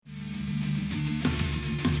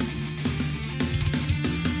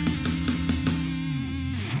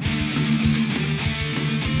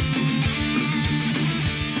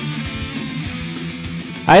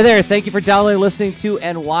Hi there. Thank you for downloading, listening to,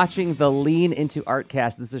 and watching the Lean Into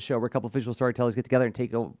Artcast. This is a show where a couple of visual storytellers get together and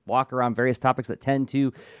take a walk around various topics that tend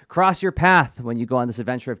to cross your path when you go on this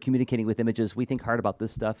adventure of communicating with images. We think hard about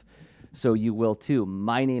this stuff, so you will too.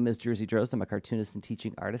 My name is Jersey Drozd. I'm a cartoonist and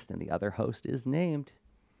teaching artist, and the other host is named...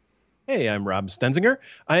 Hey, I'm Rob Stenzinger.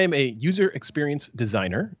 I am a user experience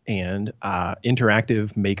designer and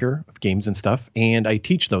interactive maker of games and stuff, and I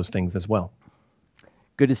teach those things as well.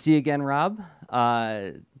 Good to see you again, Rob.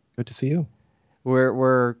 Good to see you.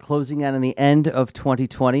 We're closing in on the end of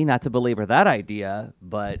 2020. Not to belabor that idea,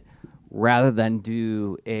 but rather than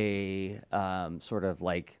do a sort of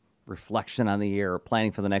like reflection on the year or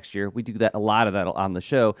planning for the next year, we do a lot of that on the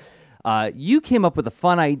show. You came up with a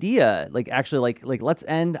fun idea, like let's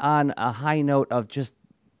end on a high note of just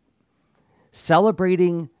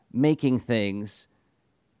celebrating making things,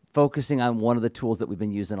 focusing on one of the tools that we've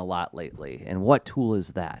been using a lot lately. And what tool is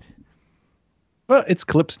that? Well, it's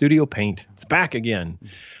Clip Studio Paint. It's back again.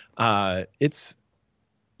 If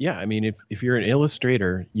you're an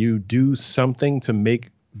illustrator, you do something to make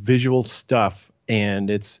visual stuff, and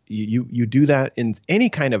it's you do that in any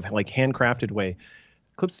kind of like handcrafted way.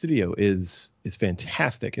 Clip Studio is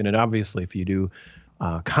fantastic, and it obviously, if you do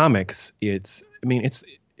comics, it's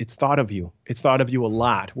thought of you. It's thought of you a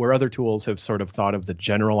lot, where other tools have sort of thought of the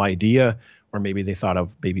general idea, or maybe they thought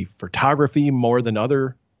of maybe photography more than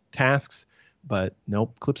other tasks. But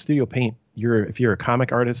nope, Clip Studio Paint. If you're a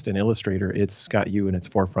comic artist and illustrator, it's got you in its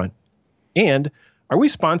forefront. And are we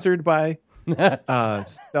sponsored by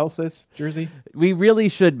Celsius, Jersey? We really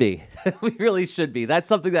should be. We really should be. That's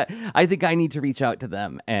something that I think I need to reach out to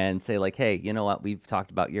them and say, like, hey, you know what? We've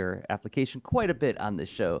talked about your application quite a bit on this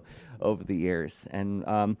show over the years, and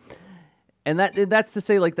that's to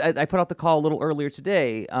say, like, I put out the call a little earlier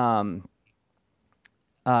today.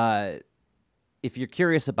 If you're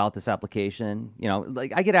curious about this application, you know,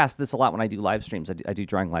 like I get asked this a lot when I do live streams. I do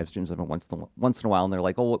drawing live streams every once in a while, and they're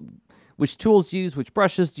like, "Oh, which tools do you use? Which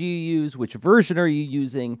brushes do you use? Which version are you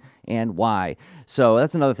using, and why?" So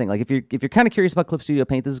that's another thing. Like if you're kind of curious about Clip Studio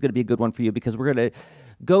Paint, this is going to be a good one for you because we're going to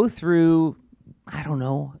go through, I don't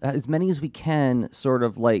know, as many as we can, sort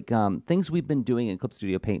of like things we've been doing in Clip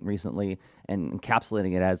Studio Paint recently, and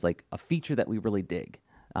encapsulating it as like a feature that we really dig.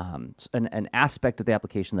 An aspect of the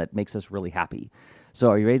application that makes us really happy. So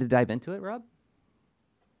are you ready to dive into it, Rob?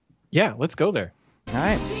 Yeah, let's go there. All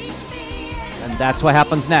right. And that's what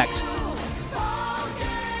happens next.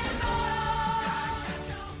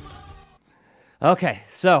 Okay,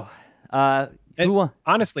 so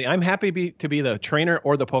honestly, I'm happy to be the trainer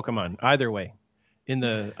or the Pokemon, either way, in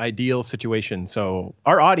the ideal situation. So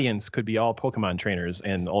our audience could be all Pokemon trainers,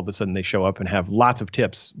 and all of a sudden they show up and have lots of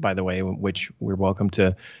tips, by the way, which we're welcome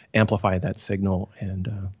to amplify that signal and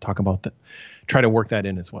talk about that, try to work that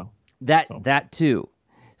in as well. That too.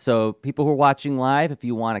 So people who are watching live, if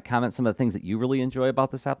you want to comment some of the things that you really enjoy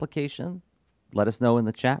about this application, let us know in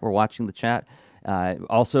the chat. We're watching the chat.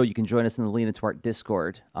 Also, you can join us in the Lean Into Art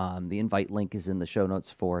Discord. The invite link is in the show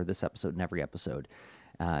notes for this episode and every episode.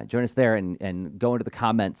 Join us there and go into the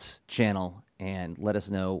comments channel and let us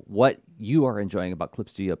know what you are enjoying about Clip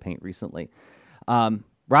Studio Paint recently.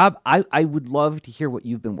 Rob, I would love to hear what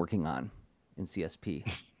you've been working on in CSP.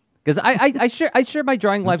 Because I share my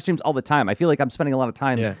drawing live streams all the time. I feel like I'm spending a lot of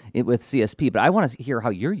time with CSP, but I want to hear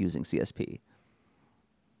how you're using CSP.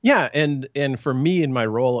 Yeah, and for me in my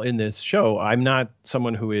role in this show, I'm not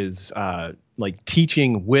someone who is like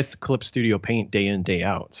teaching with Clip Studio Paint day in, day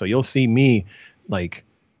out. So you'll see me like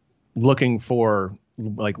looking for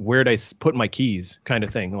like where'd I put my keys kind of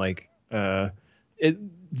thing. Like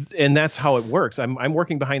and that's how it works. I'm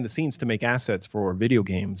working behind the scenes to make assets for video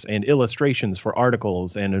games and illustrations for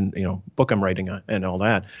articles and book I'm writing on and all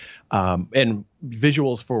that, and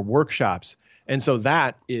visuals for workshops. And so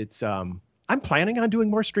that it's I'm planning on doing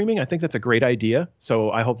more streaming. I think that's a great idea.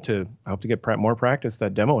 So I hope to get more practice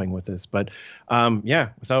at demoing with this. But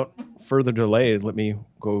without further delay, let me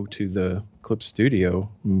go to the Clip Studio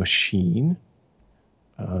machine.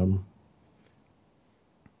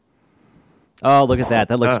 Oh, look at that.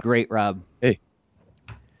 That looks great, Rob. Hey.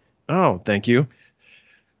 Oh, thank you.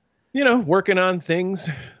 Working on things,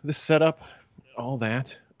 the setup, all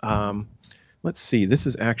that. Let's see. This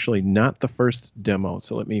is actually not the first demo,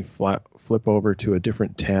 so let me flip over to a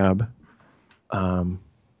different tab.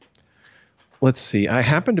 Let's see. I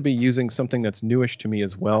happen to be using something that's newish to me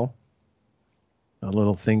as well. A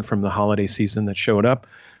little thing from the holiday season that showed up,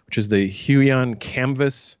 which is the Huion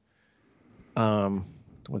Canvas.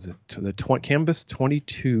 Was it the Canvas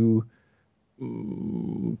 22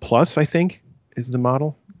 Plus? I think is the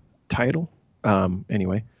model title.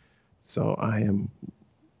 Anyway, so I am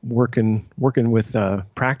working with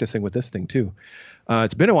practicing with this thing too.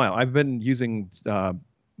 It's been a while. I've been using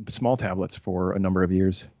small tablets for a number of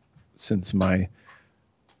years since my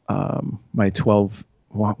my 12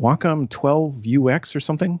 Wacom 12 UX or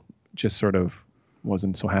something. Just sort of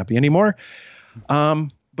wasn't so happy anymore.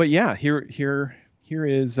 But yeah, here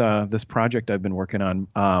is this project I've been working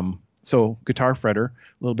on. So Guitar Fretter, a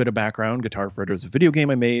little bit of background. Guitar Fretter is a video game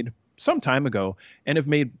I made some time ago and have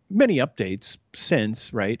made many updates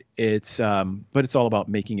since, right? It's but it's all about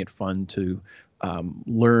making it fun to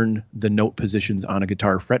learn the note positions on a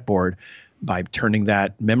guitar fretboard by turning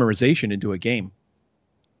that memorization into a game.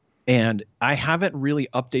 And I haven't really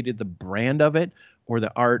updated the brand of it or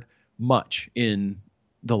the art much in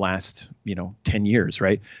the last 10 years,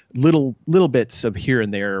 right? Little bits of here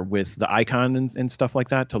and there with the icon and stuff like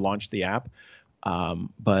that to launch the app.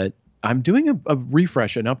 But I'm doing a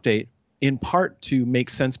refresh, an update, in part to make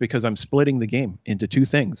sense because I'm splitting the game into two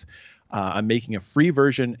things. I'm making a free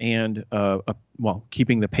version and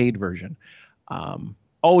keeping the paid version.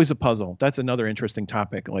 Always a puzzle. That's another interesting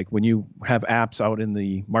topic. Like when you have apps out in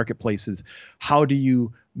the marketplaces, how do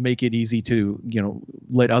you make it easy to,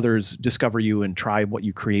 let others discover you and try what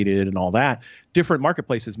you created and all that? Different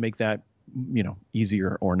marketplaces make that,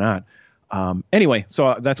 easier or not. Anyway,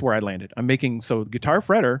 so that's where I landed. I'm making Guitar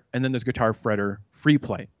Fretter, and then there's Guitar Fretter Free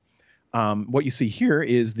Play. What you see here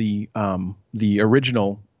is the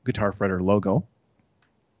original Guitar Fretter logo,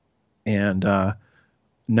 and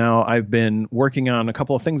now I've been working on a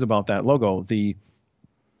couple of things about that logo. It's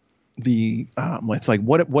like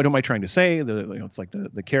what am I trying to say? It's like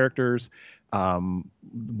the characters.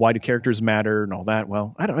 Why do characters matter and all that?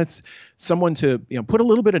 Well, I don't know. It's someone to put a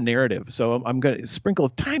little bit of narrative. So I'm going to sprinkle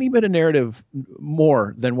a tiny bit of narrative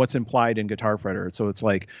more than what's implied in Guitar Fretter. So it's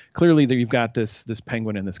like clearly that you've got this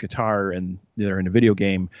penguin and this guitar, and they're in a video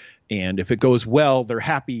game. And if it goes well, they're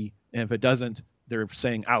happy, and if it doesn't, they're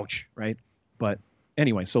saying "ouch," right? But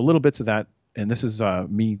anyway, so little bits of that, and this is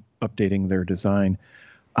me updating their design.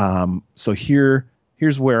 So here's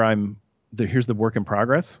where here's the work in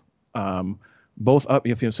progress. Both up.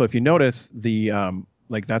 If you notice the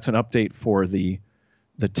that's an update for the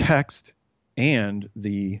text and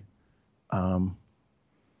the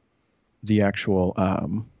actual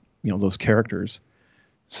those characters.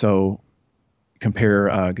 So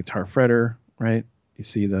compare Guitar Fretter, right? You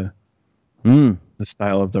see the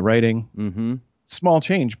style of the writing. Mm-hmm. Small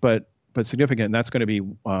change, but significant. And that's going to be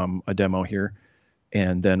a demo here,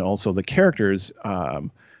 and then also the characters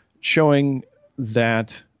showing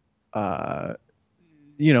that the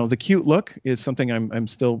cute look is something I'm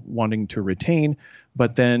still wanting to retain,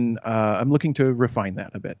 but then I'm looking to refine that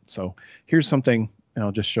a bit. So here's something, and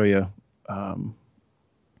I'll just show you.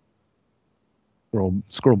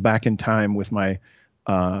 Scroll back in time with my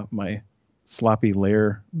my sloppy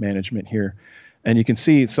layer management here, and you can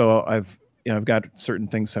see. So I've got certain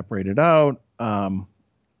things separated out,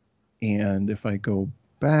 and if I go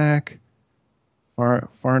back far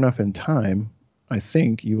enough in time, I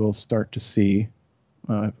think you will start to see.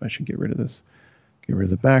 I should get rid of this. Get rid of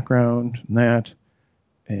the background and that,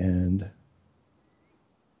 and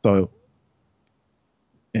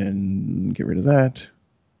get rid of that.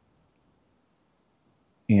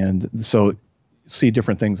 And so see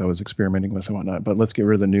different things I was experimenting with and whatnot. But let's get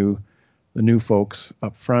rid of the new folks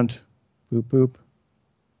up front. Boop, boop.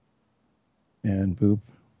 And boop,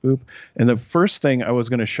 boop. And the first thing I was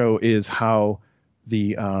going to show is how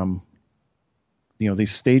the,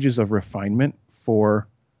 these stages of refinement for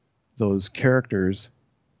those characters,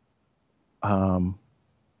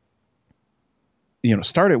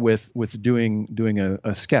 started with doing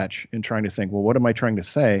a sketch and trying to think, well, what am I trying to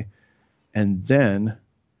say? And then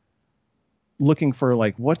looking for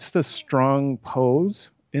what's the strong pose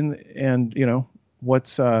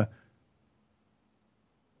what's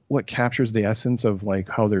what captures the essence of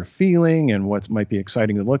how they're feeling and what might be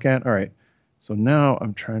exciting to look at. All right. So now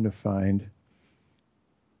I'm trying to find.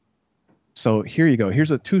 So here you go. Here's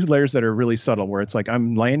the two layers that are really subtle where it's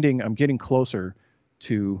I'm getting closer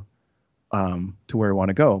to where I want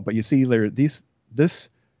to go. But you see this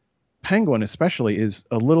penguin especially is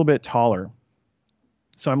a little bit taller.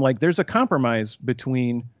 So I'm there's a compromise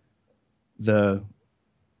between this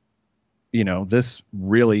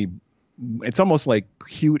really, it's almost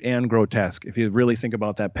cute and grotesque if you really think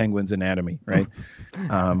about that penguin's anatomy, right?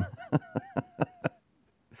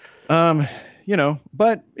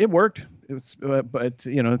 But it worked. But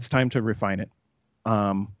it's time to refine it.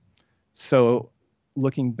 So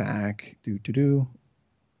looking back, so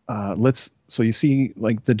you see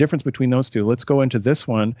the difference between those two. Let's go into this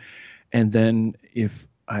one. And then if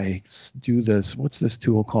I do this, what's this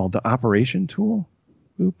tool called? The operation tool?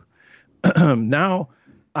 Oop. Now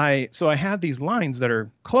I had these lines that are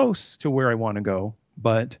close to where I want to go,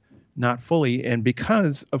 but not fully. And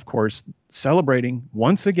because, of course, celebrating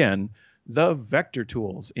once again the vector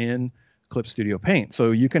tools in Clip Studio Paint.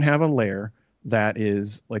 So you can have a layer that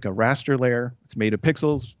is like a raster layer. It's made of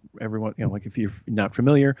pixels. Everyone, like if you're not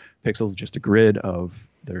familiar, pixels is just a grid of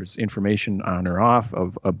there's information on or off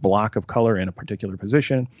of a block of color in a particular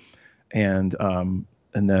position, and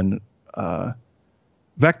then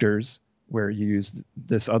vectors where you use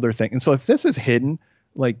this other thing. And so if this is hidden,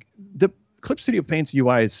 like the Clip Studio Paint's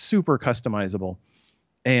UI is super customizable,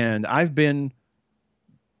 and I've been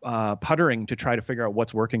puttering to try to figure out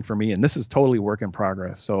what's working for me, and this is totally work in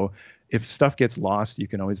progress. So if stuff gets lost, you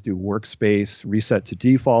can always do workspace, reset to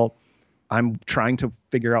default. I'm trying to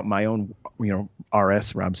figure out my own,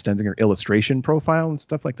 RS, Rob Stenzinger, illustration profile and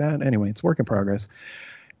stuff like that. Anyway, it's work in progress.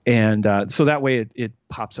 And so that way it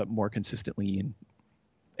pops up more consistently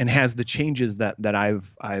and has the changes that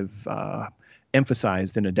I've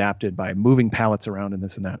emphasized and adapted by moving palettes around and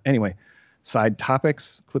this and that. Anyway, side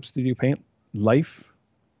topics, Clip Studio Paint, life.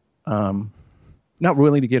 Not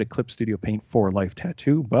willing to get a Clip Studio Paint for life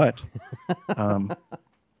tattoo, but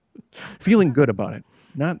feeling good about it.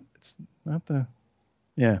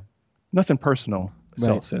 Nothing personal. Right.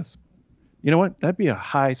 Celsius. You know what? That'd be a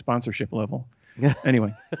high sponsorship level.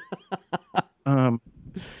 Anyway,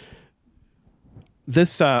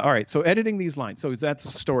 this all right. So editing these lines. So that's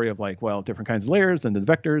a story of different kinds of layers, and the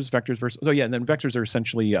vectors versus. So yeah, and then vectors are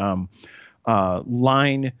essentially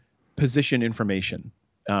line position information.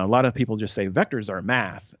 A lot of people just say vectors are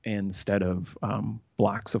math instead of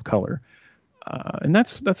blocks of color, and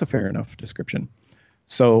that's a fair enough description.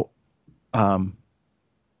 So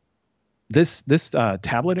this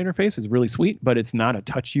tablet interface is really sweet, but it's not a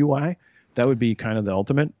touch UI. That would be kind of the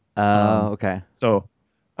ultimate. Okay. So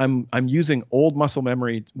I'm using old muscle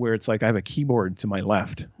memory where it's like I have a keyboard to my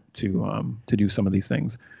left to do some of these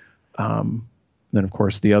things. Then of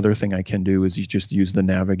course the other thing I can do is you just use the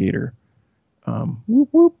navigator. Whoop,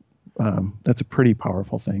 whoop. That's a pretty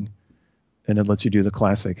powerful thing. And it lets you do the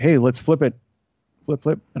classic, hey, let's flip it,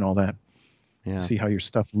 flip, and all that. Yeah. See how your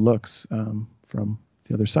stuff looks from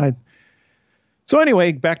the other side. So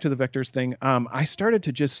anyway, back to the vectors thing. I started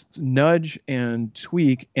to just nudge and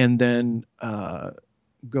tweak and then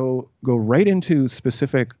go right into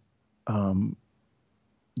specific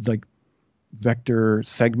vector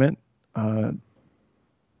segment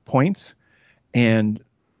points and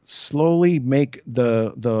slowly make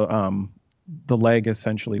the leg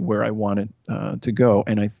essentially where I want it to go.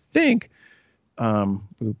 And I think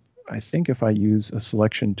if I use a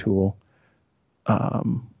selection tool,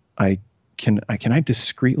 can I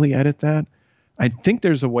discreetly edit that? I think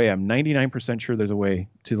there's a way. I'm 99% sure there's a way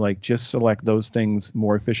to just select those things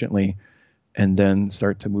more efficiently and then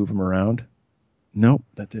start to move them around. Nope,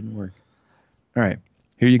 that didn't work. All right.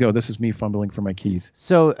 Here you go. This is me fumbling for my keys.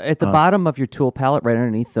 So at the bottom of your tool palette, right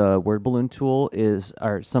underneath the word balloon tool,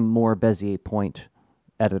 are some more Bezier point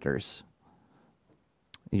editors.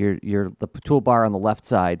 The toolbar on the left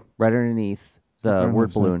side, right underneath the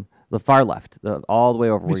word balloon, the far left, all the way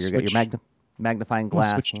over where you got your magnifying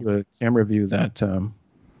glass. Switch to a camera view that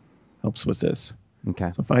helps with this.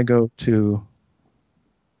 Okay. So if I go to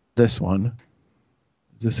this one,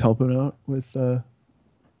 is this helping out with?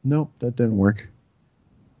 Nope, that didn't work.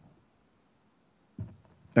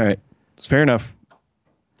 All right, it's fair enough.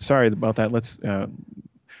 Sorry about that. Let's.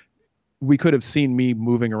 We could have seen me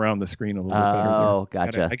moving around the screen a little bit better. Oh,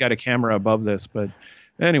 gotcha. I got a camera above this, but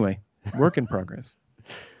anyway, work in progress.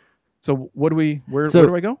 So where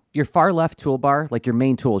do I go? Your far left toolbar, like your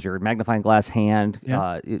main tools, your magnifying glass, hand,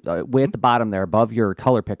 way at the bottom there, above your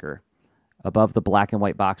color picker, above the black and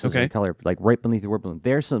white boxes, of your color, like right beneath the word balloon.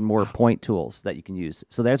 There's some more point tools that you can use.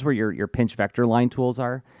 So that's where your pinch vector line tools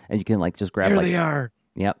are, and you can just grab. There they are.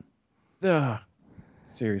 Yep. Ugh.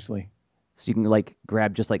 Seriously. So you can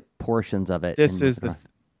grab just portions of it. This is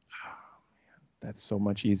that's so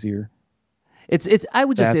much easier. It's I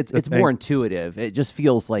would just say it's more intuitive. It just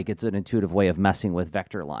feels like it's an intuitive way of messing with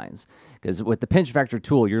vector lines. Because with the pinch vector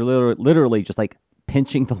tool, you're literally just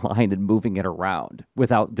pinching the line and moving it around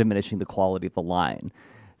without diminishing the quality of the line.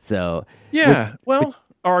 So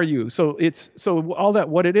are you? So all that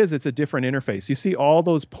what it is, it's a different interface. You see all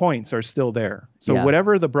those points are still there. So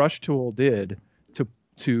whatever the brush tool did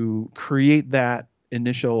to create that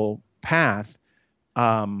initial path,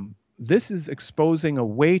 this is exposing a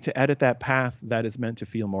way to edit that path that is meant to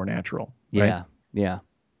feel more natural. Yeah. Right? Yeah.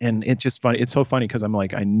 And it's just funny. It's so funny because I'm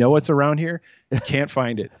like, I know it's around here. I can't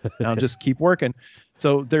find it. And I'll just keep working.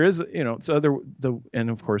 So there is, and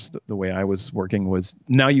of course the way I was working was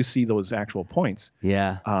now you see those actual points.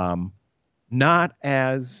 Yeah. Not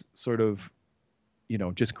as sort of,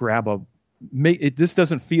 just grab this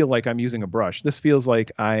doesn't feel like I'm using a brush. This feels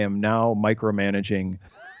like I am now micromanaging,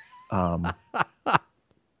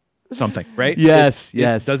 something, right? Yes.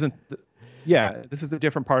 It doesn't. Yeah. This is a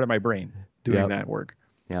different part of my brain doing that work.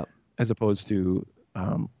 Yep. As opposed to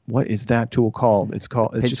what is that tool called? It's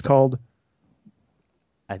just called.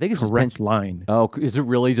 I think it's correct just line. Oh, is it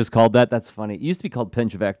really just called that? That's funny. It used to be called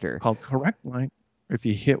pinch vector. Called correct line. If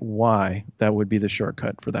you hit Y, that would be the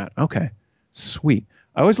shortcut for that. Okay, sweet.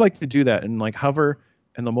 I always like to do that and like hover.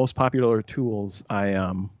 And the most popular tools I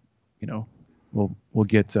will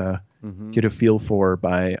get a feel for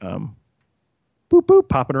by boop boop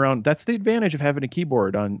popping around. That's the advantage of having a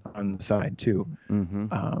keyboard on the side too.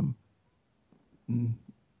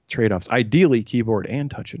 Trade-offs. Ideally, keyboard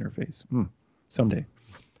and touch interface. Someday.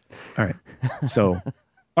 All right. So,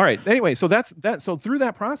 all right. Anyway, so that's that. So through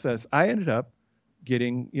that process, I ended up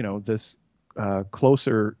getting this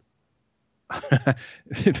closer.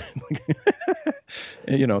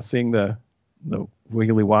 Seeing the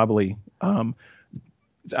wiggly wobbly.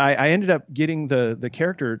 I ended up getting the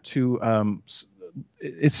character to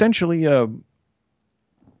essentially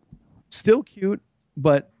still cute,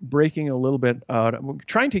 but breaking a little bit out. I'm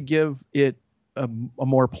trying to give it a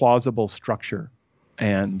more plausible structure,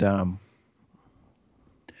 and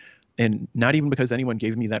not even because anyone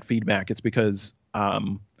gave me that feedback. It's because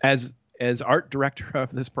as art director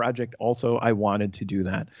of this project, also I wanted to do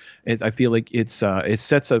that. I feel like it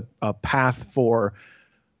sets a path for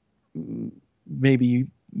maybe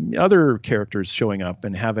other characters showing up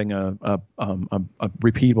and having a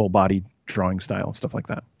repeatable body drawing style and stuff like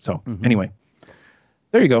that. So anyway,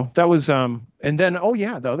 there you go. That was and then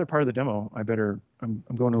the other part of the demo. I'm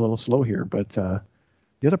going a little slow here, but the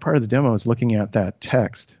other part of the demo is looking at that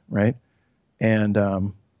text, right?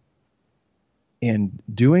 And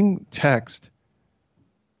doing text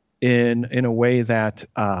in a way that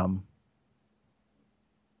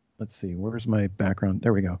let's see, where's my background?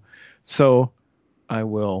 There we go. So I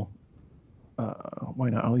will why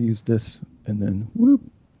not? I'll use this and then whoop,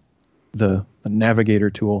 the navigator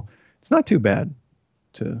tool. It's not too bad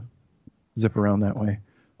to zip around that way.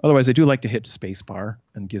 Otherwise, I do like to hit space bar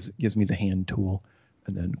and gives me the hand tool,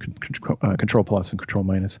 and then control plus and control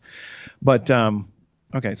minus. But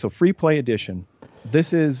okay, so free play edition.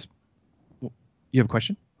 This is. You have a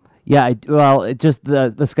question? Yeah, it just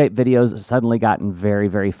the Skype videos suddenly gotten very,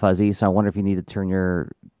 very fuzzy. So I wonder if you need to turn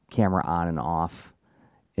your camera on and off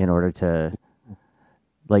in order to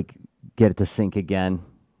get it to sync again.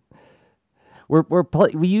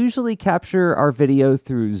 We usually capture our video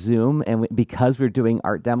through Zoom, and because we're doing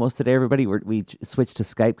art demos today, everybody, we switched to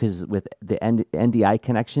Skype because with the NDI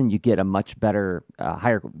connection, you get a much better,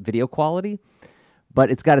 higher video quality. But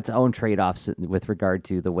it's got its own trade-offs with regard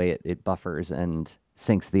to the way it buffers and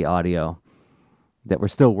syncs the audio that we're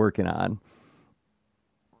still working on.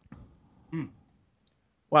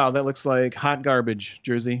 Wow, that looks like hot garbage,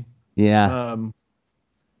 Jersey. Yeah.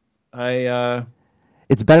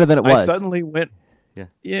 It's better than it was. I suddenly went. Yeah.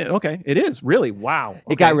 Okay. It is really. Wow.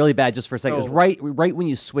 Okay. It got really bad just for a second. It was right when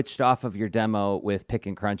you switched off of your demo with Pick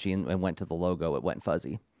and Crunchy and went to the logo. It went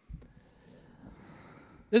fuzzy.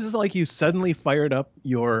 This is like you suddenly fired up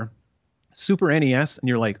your Super NES and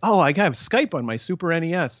you're like, oh, I have Skype on my Super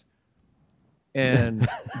NES, and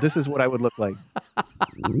this is what I would look like.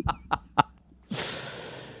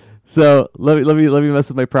 So let me mess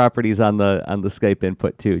with my properties on the Skype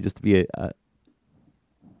input too, just to be a.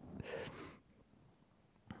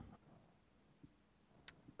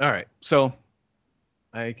 All right, so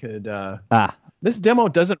I could. This demo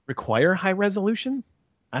doesn't require high resolution.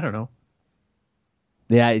 I don't know.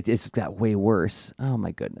 Yeah, it's got way worse. Oh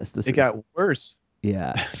my goodness, it got worse.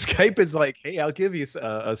 Yeah, Skype is like, hey, I'll give you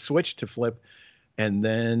a switch to flip, and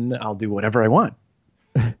then I'll do whatever I want.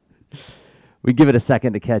 We give it a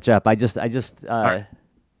second to catch up. I just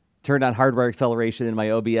turned on hardware acceleration in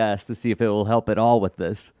my OBS to see if it will help at all with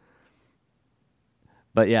this.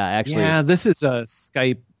 But yeah, this is a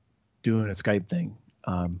Skype doing a Skype thing,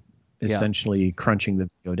 essentially crunching the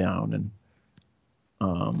video down and.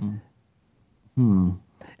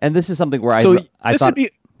 And this is something where I thought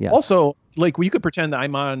also like you could pretend that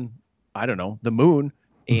I'm on, I don't know, the moon,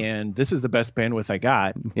 and this is the best bandwidth I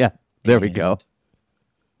got. Yeah, there we go.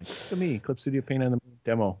 Look at me, Clip Studio Paint on the moon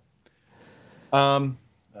demo.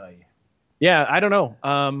 Yeah, I don't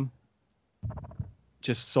know.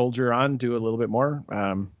 Just soldier on, do a little bit more.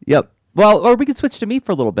 Yep. Well, or we could switch to me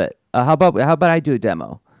for a little bit. How about I do a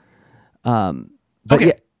demo? But Okay,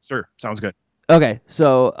 yeah, sure, sounds good. okay.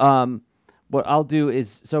 So what I'll do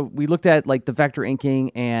is, so we looked at like the vector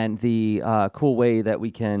inking and the cool way that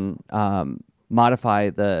we can modify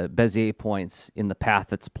the Bezier points in the path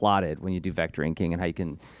that's plotted when you do vector inking, and how you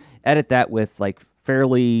can edit that with like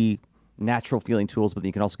fairly natural feeling tools, but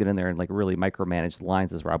you can also get in there and like really micromanage the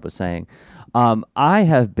lines, as Rob was saying. I'm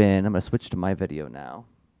going to switch to my video now.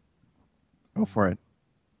 Go for it.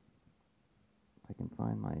 I can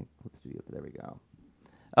find my Clip Studio. There we go.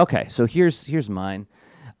 Okay, so here's mine.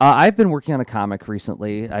 I've been working on a comic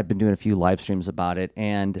recently. I've been doing a few live streams about it,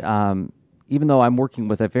 and even though I'm working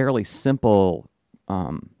with a fairly simple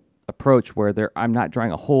approach where I'm not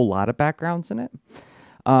drawing a whole lot of backgrounds in it,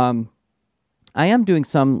 I am doing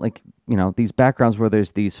some like these backgrounds where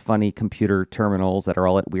there's these funny computer terminals that are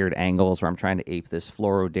all at weird angles, where I'm trying to ape this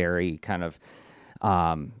Floro Dairy kind of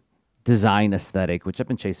design aesthetic, which I've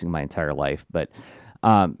been chasing my entire life. But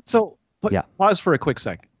yeah. Pause for a quick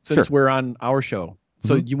sec, since Sure. we're on our show.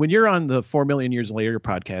 So when you're on the 4 Million Years Later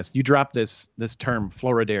podcast, you drop this term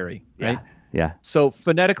Floridary, right? Yeah. So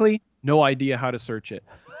phonetically, no idea how to search it.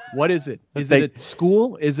 What is it? Is it a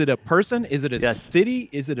school? Is it a person? Is it a city?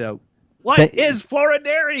 Is it a what is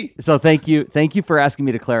Floridary? So thank you for asking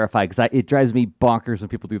me to clarify, because it drives me bonkers when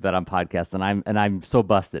people do that on podcasts, and I'm so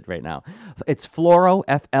busted right now. It's Floro,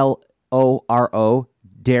 Floro,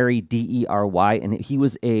 Dery, Dery, and he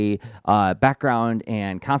was a background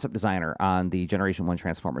and concept designer on the Generation 1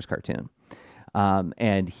 Transformers cartoon.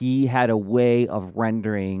 And he had a way of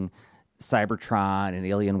rendering Cybertron and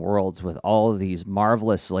alien worlds with all of these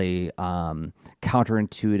marvelously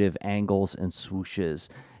counterintuitive angles and swooshes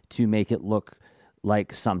to make it look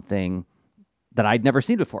like something that I'd never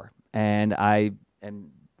seen before. And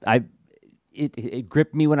it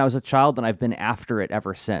gripped me when I was a child, and I've been after it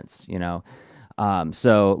ever since,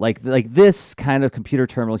 So like this kind of computer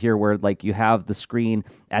terminal here, where like you have the screen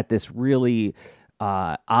at this really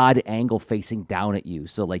odd angle facing down at you,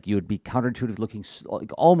 so like you would be counterintuitive looking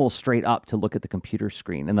like almost straight up to look at the computer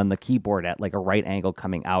screen, and then the keyboard at like a right angle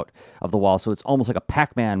coming out of the wall, so it's almost like a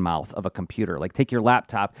Pac-Man mouth of a computer. Like take your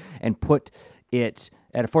laptop and put it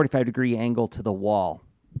at a 45-degree angle to the wall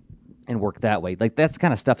and work that way. Like that's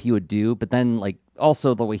kind of stuff he would do, but then like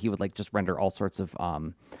also the way he would like just render all sorts of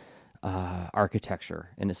architecture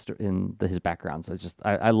in his backgrounds.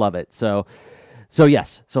 I love it. So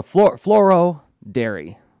yes. So Floro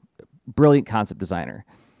Dairy, brilliant concept designer.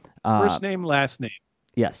 First name, last name.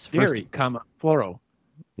 Yes. Dairy, Floro.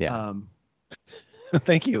 Yeah.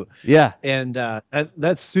 Thank you. Yeah. And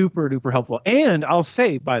that's super duper helpful. And I'll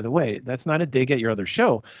say, by the way, that's not a dig at your other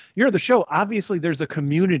show. Your other show, obviously, there's a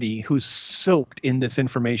community who's soaked in this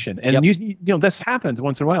information. And you know, this happens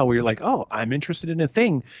once in a while where you're like, oh, I'm interested in a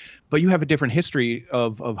thing, but you have a different history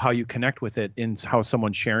of how you connect with it and how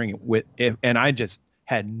someone's sharing it with it. And I just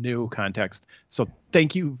had no context. So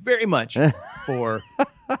thank you very much for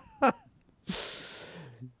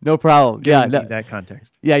no problem. Yeah, that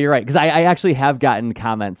context. Yeah, you're right. Because I actually have gotten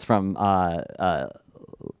comments from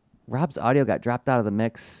Rob's audio got dropped out of the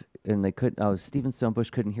mix, and they couldn't. Oh, Steven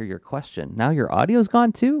Stonebush couldn't hear your question. Now your audio's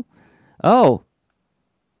gone too. Oh,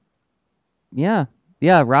 yeah.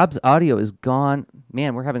 Rob's audio is gone.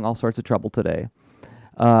 Man, we're having all sorts of trouble today.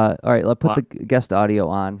 All right, let's put the guest audio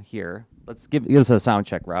on here. Let's give us a sound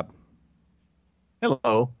check, Rob.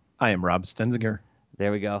 Hello, I am Rob Stenzinger.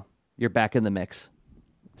 There we go. You're back in the mix.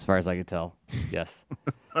 As far as I can tell, yes.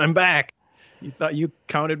 I'm back. You thought you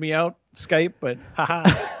counted me out, Skype, but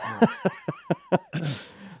haha.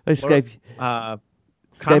 Skype.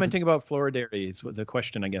 Commenting about Floridary was a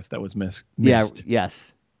question, I guess, that was missed. Yeah,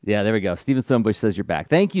 yes. Yeah, there we go. Steven Stonebush says you're back.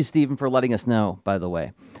 Thank you, Steven, for letting us know, by the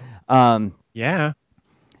way. Yeah.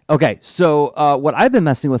 Okay, so what I've been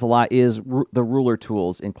messing with a lot is the ruler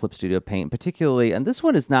tools in Clip Studio Paint, particularly, and this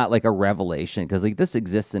one is not like a revelation because like this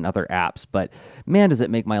exists in other apps, but man, does it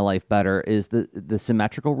make my life better, is the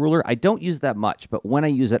symmetrical ruler. I don't use that much, but when I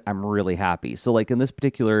use it, I'm really happy. So like in this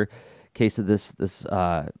particular case of this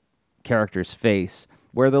character's face,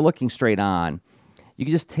 where they're looking straight on, you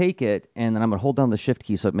can just take it, and then I'm going to hold down the Shift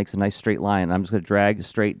key so it makes a nice straight line, and I'm just going to drag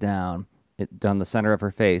straight down the center of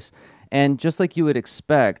her face. And just like you would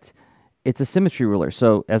expect, it's a symmetry ruler.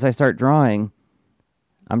 So as I start drawing,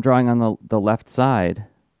 I'm drawing on the left side,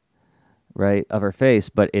 right, of her face,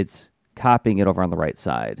 but it's copying it over on the right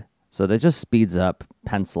side. So that just speeds up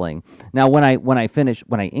penciling. Now, when I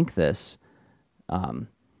ink this, I'm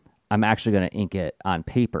actually going to ink it on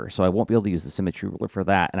paper, so I won't be able to use the symmetry ruler for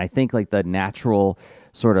that. And I think like the natural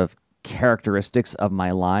sort of characteristics of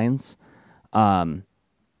my lines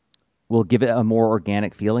will give it a more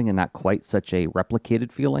organic feeling and not quite such a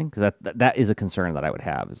replicated feeling, because that is a concern that I would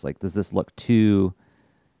have, is like, does this look too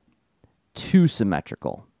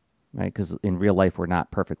symmetrical, right? Because in real life we're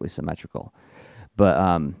not perfectly symmetrical, but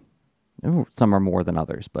some are more than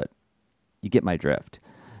others, but you get my drift.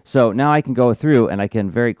 So now I can go through and I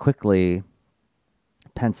can very quickly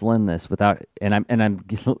pencil in this without, and I'm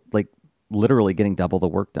like literally getting double the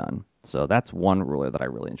work done. So that's one ruler that I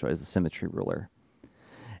really enjoy, is the symmetry ruler.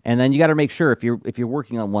 And then you got to make sure if you're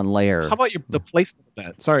working on one layer. How about the placement of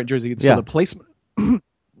that? Sorry, Jersey. So Yeah. the placement,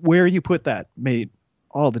 where you put that made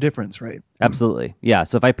all the difference, right? Absolutely. Yeah.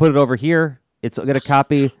 So if I put it over here, it's going to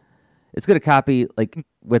copy like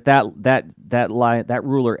with that line, that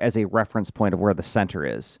ruler as a reference point of where the center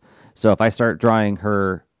is. So if I start drawing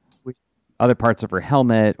her Sweet. other parts of her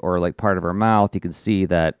helmet or like part of her mouth, you can see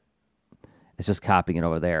that it's just copying it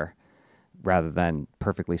over there rather than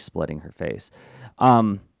perfectly splitting her face.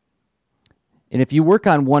 And if you work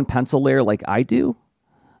on one pencil layer like I do,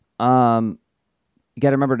 you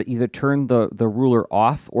got to remember to either turn the ruler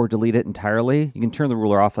off or delete it entirely. You can turn the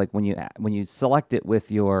ruler off like when you select it with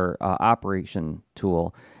your operation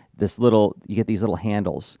tool. You get these little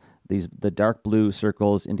handles. The dark blue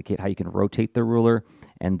circles indicate how you can rotate the ruler,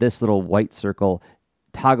 and this little white circle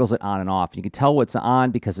toggles it on and off. You can tell what's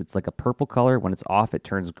on because it's like a purple color. When it's off, it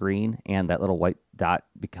turns green, and that little white dot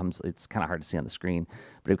it's kind of hard to see on the screen,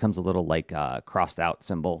 but it becomes a little like crossed out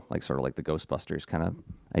symbol, like sort of like the Ghostbusters kind of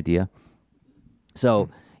idea. So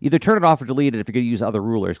either turn it off or delete it if you're going to use other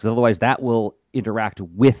rulers, because otherwise that will interact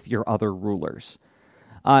with your other rulers.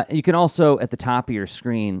 And you can also, at the top of your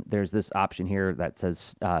screen, there's this option here that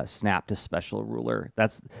says snap to special ruler.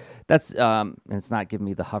 That's and it's not giving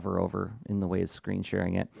me the hover over in the way of screen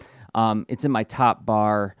sharing it. It's in my top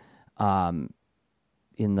bar.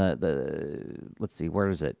 In let's see, where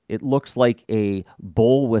is it? It looks like a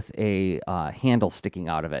bowl with a handle sticking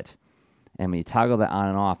out of it. And when you toggle that on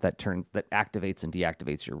and off, that activates and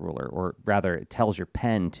deactivates your ruler, or rather, it tells your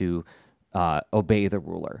pen to obey the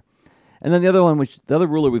ruler. And then the other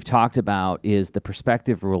ruler we've talked about is the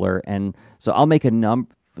perspective ruler. And so I'll make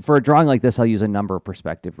for a drawing like this, I'll use a number of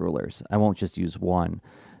perspective rulers. I won't just use one.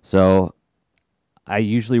 So I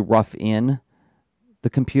usually rough in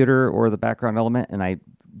the computer or the background element, and I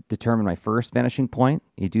determine my first vanishing point.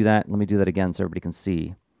 You do that. Let me do that again so everybody can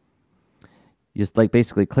see. You just like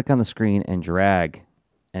basically click on the screen and drag,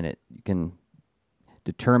 and you can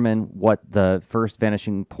determine what the first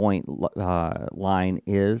vanishing point line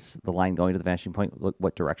is, the line going to the vanishing point,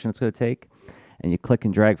 what direction it's going to take, and you click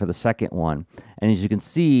and drag for the second one. And as you can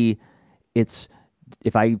see,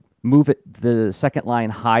 if I move the second line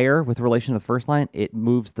higher with relation to the first line, it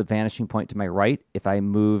moves the vanishing point to my right. If I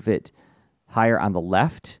move it higher on the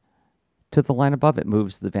left to the line above, it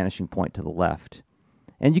moves the vanishing point to the left.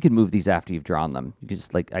 And you can move these after you've drawn them. You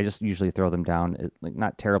can I just usually throw them down, like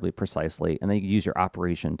not terribly precisely, and then you can use your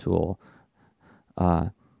operation tool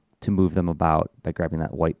to move them about by grabbing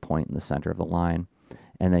that white point in the center of the line.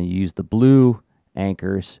 And then you use the blue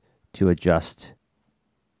anchors to adjust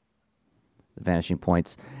the vanishing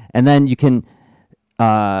points. And then you can,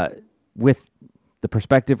 with the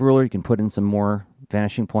perspective ruler, you can put in some more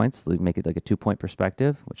vanishing points. So make it like a 2-point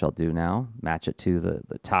perspective, which I'll do now. Match it to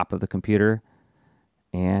the top of the computer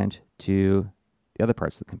and to the other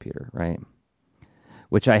parts of the computer, right?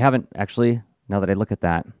 Which I haven't actually, now that I look at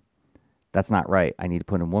that, that's not right. I need to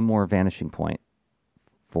put in one more vanishing point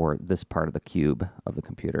for this part of the cube of the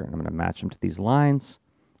computer. And I'm going to match them to these lines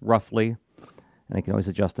roughly, and I can always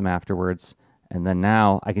adjust them afterwards. And then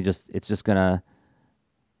now it's just going to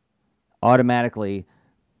automatically,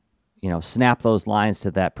 snap those lines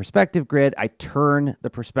to that perspective grid. I turn the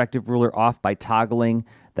perspective ruler off by toggling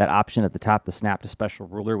that option at the top, the snap to special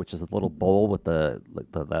ruler, which is a little bowl with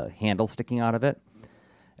the handle sticking out of it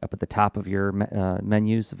up at the top of your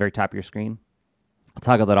menus, the very top of your screen. I'll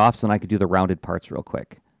toggle that off so then I can do the rounded parts real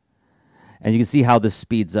quick. And you can see how this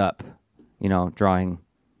speeds up, drawing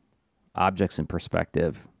objects in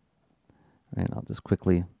perspective. And I'll just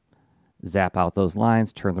quickly zap out those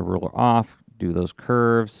lines, turn the ruler off, do those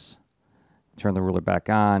curves, turn the ruler back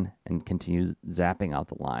on, and continue zapping out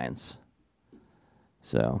the lines.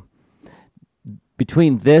 So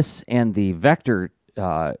between this and the vector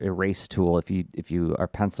erase tool, if you are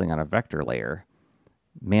penciling on a vector layer,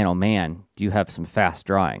 man oh man, do you have some fast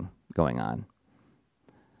drawing going on.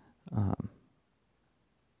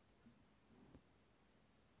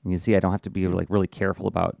 You can see I don't have to be like really careful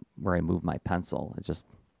about where I move my pencil. It's just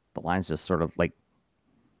the lines just sort of like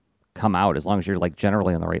come out as long as you're like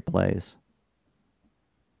generally in the right place.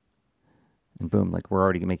 And boom, like we're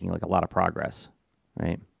already making like a lot of progress,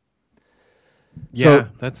 right? Yeah,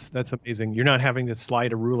 that's amazing. You're not having to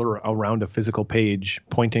slide a ruler around a physical page,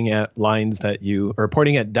 pointing at lines that you or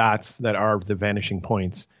pointing at dots that are the vanishing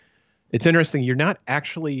points. It's interesting. You're not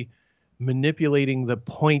actually manipulating the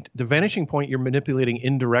point, the vanishing point. You're manipulating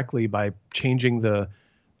indirectly by changing the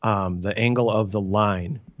angle of the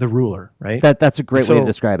line, the ruler, right? That's a great way to So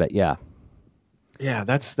describe it. Yeah. yeah,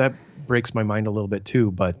 that breaks my mind a little bit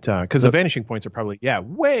too. But because the vanishing points are probably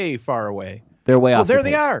way far away. They're way Oh, off the there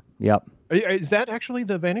they page. are. Yep. Is that actually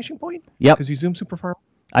the vanishing point? Yep. Because you zoom super far.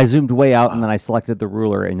 I zoomed way out and then I selected the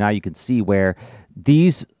ruler, and now you can see where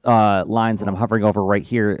these lines that I'm hovering over right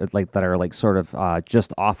here, like that are like sort of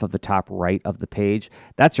just off of the top right of the page.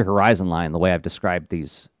 That's your horizon line. The way I've described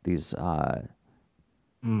these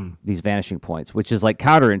vanishing points, which is like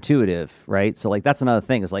counterintuitive, right? So like that's another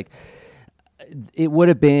thing. Is like it would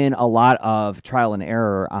have been a lot of trial and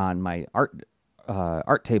error on my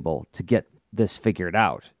art table to get this figured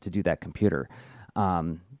out, to do that computer.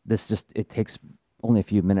 It takes only a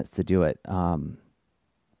few minutes to do it when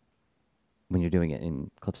you're doing it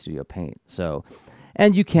in Clip Studio Paint. So,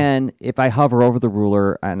 and you can, if I hover over the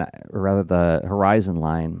ruler or rather the horizon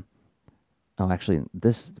line. Oh, actually,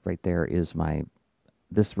 this right there is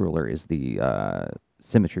this ruler is the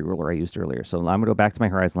symmetry ruler I used earlier. So I'm going to go back to my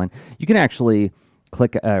horizon line. You can actually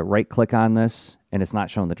right click on this, and it's not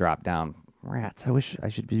showing the drop down. Rats! I wish I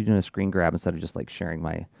should be doing a screen grab instead of just like sharing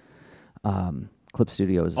my Clip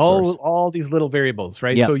Studio as a source. All these little variables,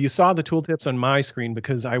 right? Yep. So you saw the tooltips on my screen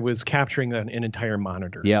because I was capturing an entire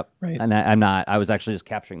monitor. Yep. Right. And I'm not. I was actually just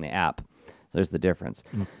capturing the app. So there's the difference.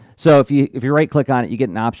 So if you right click on it, you get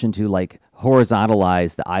an option to like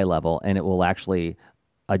horizontalize the eye level, and it will actually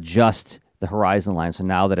adjust the horizon line. So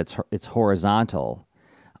now that it's horizontal,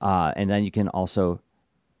 and then you can also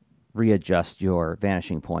readjust your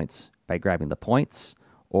vanishing points by grabbing the points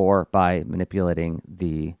or by manipulating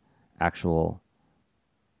the actual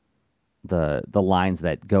the lines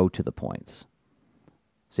that go to the points.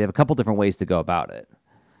 So you have a couple different ways to go about it.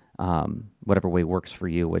 Whatever way works for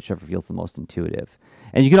you, whichever feels the most intuitive.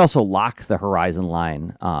 And you can also lock the horizon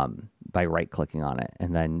line by right-clicking on it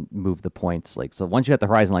and then move the points. So once you have the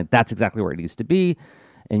horizon line, that's exactly where it needs to be.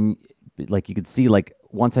 And like you can see, like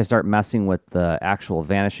once I start messing with the actual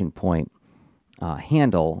vanishing point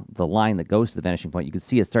handle, the line that goes to the vanishing point, you can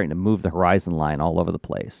see it's starting to move the horizon line all over the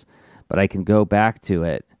place. But I can go back to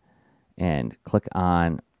it and click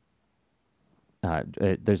on.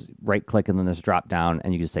 There's right click and then there's drop down,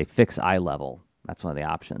 and you can say fix eye level. That's one of the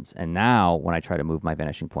options. And now when I try to move my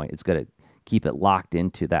vanishing point, it's going to keep it locked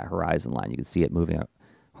into that horizon line. You can see it moving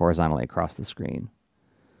horizontally across the screen.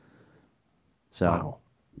 So, wow.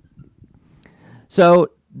 So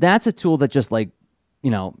that's a tool that just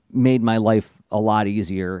made my life a lot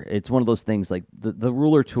easier. It's one of those things like the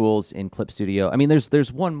ruler tools in Clip Studio. I mean,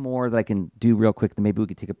 there's one more that I can do real quick. Then maybe we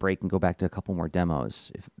could take a break and go back to a couple more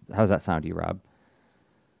demos. How does that sound to you, Rob?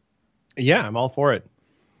 Yeah, I'm all for it.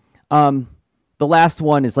 The last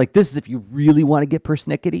one is like, this is if you really want to get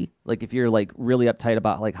persnickety, like if you're like really uptight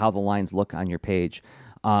about like how the lines look on your page.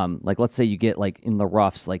 Like let's say you get like in the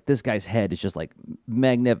roughs, like this guy's head is just like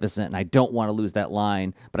magnificent and I don't want to lose that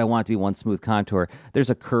line, but I want it to be one smooth contour. There's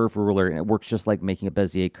a curve ruler and it works just like making a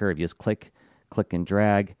Bezier curve. You just click and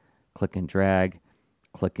drag, click and drag,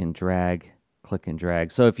 click and drag, click and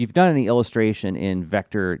drag. So if you've done any illustration in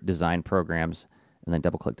vector design programs and then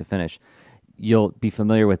double click to finish, you'll be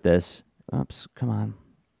familiar with this. Oops, come on.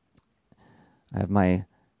 I have my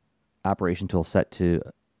operation tool set to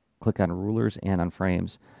click on rulers and on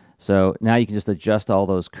frames. So now you can just adjust all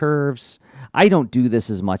those curves. I don't do this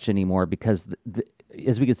as much anymore because,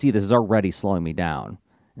 as we can see, this is already slowing me down.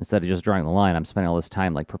 Instead of just drawing the line, I'm spending all this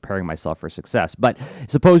time like preparing myself for success. But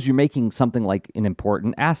suppose you're making something like an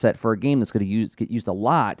important asset for a game that's going to get used a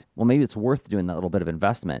lot. Well, maybe it's worth doing that little bit of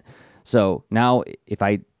investment. So now if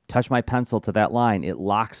I touch my pencil to that line, it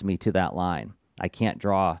locks me to that line. I can't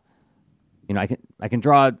draw, I can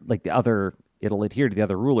draw like the other, it'll adhere to the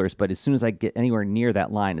other rulers, but as soon as I get anywhere near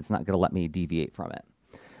that line, it's not going to let me deviate from it.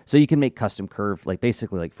 So you can make custom curve, like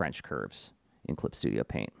basically like French curves in Clip Studio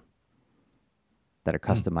Paint that are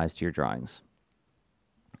customized to your drawings.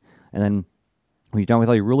 And then when you're done with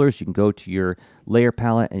all your rulers, you can go to your layer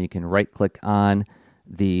palette and you can right click on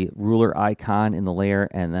the ruler icon in the layer,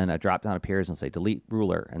 and then a drop down appears and say delete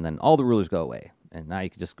ruler, and then all the rulers go away. And now you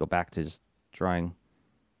can just go back to just drawing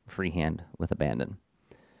freehand with abandon.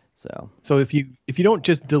 So if you don't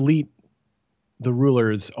just delete the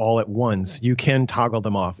rulers all at once, you can toggle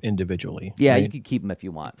them off individually. Yeah, right? you can keep them if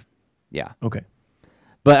you want. Yeah. Okay.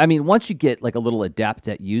 But I mean, once you get like a little adept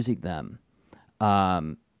at using them,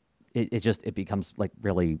 it becomes like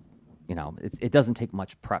really, it doesn't take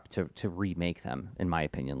much prep to remake them, in my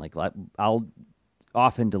opinion. Like I'll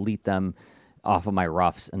often delete them off of my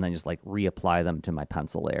roughs and then just like reapply them to my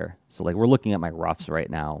pencil layer. So like we're looking at my roughs right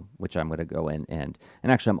now, which I'm going to go in and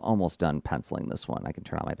actually I'm almost done penciling this one. I can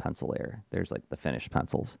turn on my pencil layer. There's like the finished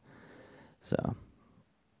pencils. So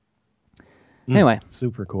anyway,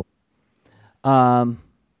 super cool.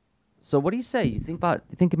 So what do you say? You think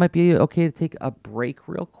it might be okay to take a break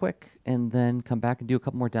real quick and then come back and do a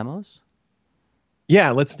couple more demos?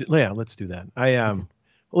 Yeah, let's do that.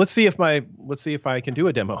 Let's see if I can do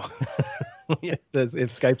a demo. If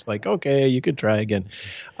Skype's like, okay, you could try again.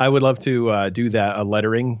 I would love to do a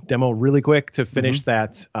lettering demo really quick to finish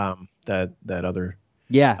that other.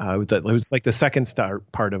 Yeah. It was like the second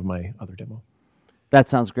part of my other demo. That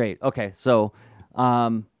sounds great. Okay, so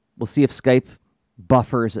we'll see if Skype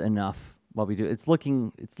buffers enough while we do. It's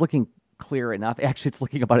looking clear enough. Actually, it's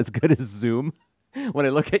looking about as good as Zoom when I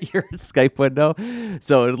look at your Skype window.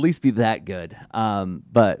 So it'll at least be that good.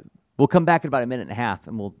 But we'll come back in about a minute and a half,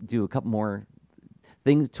 and we'll do a couple more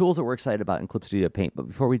tools that we're excited about in Clip Studio Paint. But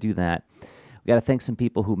before we do that, we got to thank some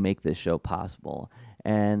people who make this show possible.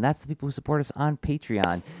 And that's the people who support us on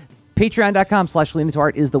Patreon.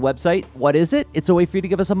 Patreon.com/LeanIntoArt is the website. What is it? It's a way for you to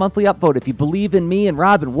give us a monthly upvote. If you believe in me and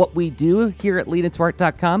Rob and what we do here at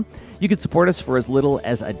LeanIntoArt.com, you can support us for as little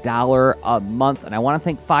as $1 a month. And I want to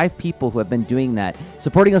thank 5 people who have been doing that,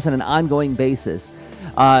 supporting us on an ongoing basis.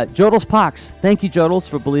 Jodels Pox. Thank you, Jodels,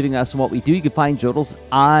 for believing in us and what we do. You can find Jodels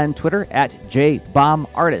on Twitter at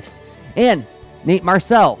JBombArtist. And Nate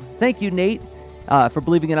Marcel. Thank you, Nate, for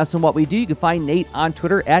believing in us and what we do. You can find Nate on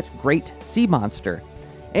Twitter at Great Sea Monster.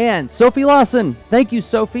 And Sophie Lawson. Thank you,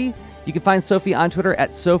 Sophie. You can find Sophie on Twitter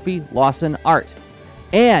at Sophie Lawson Art.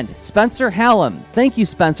 And Spencer Hallam. Thank you,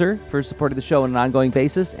 Spencer, for supporting the show on an ongoing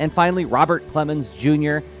basis. And finally, Robert Clemens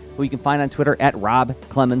Jr., who you can find on Twitter at Rob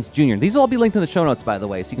Clemens Jr. These will all be linked in the show notes, by the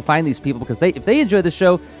way, so you can find these people because if they enjoy the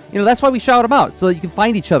show, that's why we shout them out, so that you can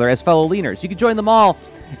find each other as fellow leaners. You can join them all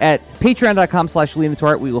at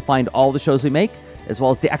patreon.com/leanitoart. We will find all the shows we make, as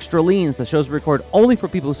well as the extra leans, the shows we record only for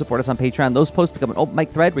people who support us on Patreon. Those posts become an open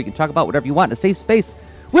mic thread where you can talk about whatever you want in a safe space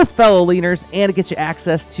with fellow leaners, and to get you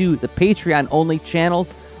access to the Patreon-only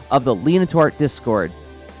channels of the Lean Into Art Discord.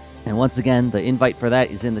 And once again, the invite for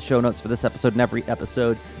that is in the show notes for this episode and every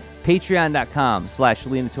episode.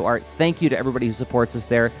 Patreon.com/LeanIntoArt. Thank you to everybody who supports us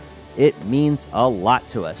there. It means a lot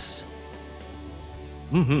to us.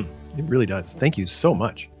 It really does. Thank you so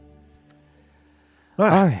much. All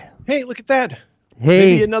right. Hey, look at that.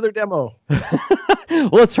 Hey. Maybe another demo. Well,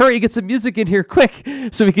 let's hurry and get some music in here quick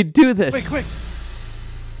so we can do this. Quick.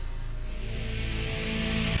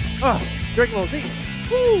 Dragon Ball Z.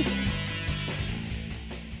 Woo!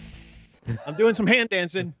 I'm doing some hand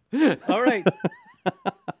dancing. All right.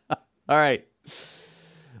 All right.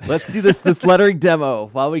 Let's see this lettering demo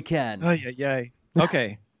while we can. Oh, yeah.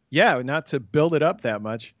 Okay. Yeah, not to build it up that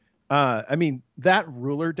much. I mean, that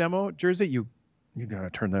ruler demo, Jersey, you got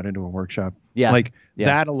to turn that into a workshop. Yeah.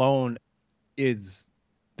 That alone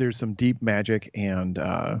there's some deep magic, and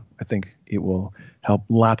I think it will help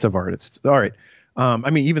lots of artists. All right.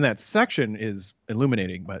 I mean, even that section is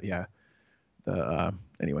illuminating, but yeah.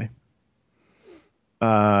 Anyway.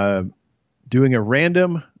 Doing a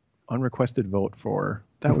random unrequested vote for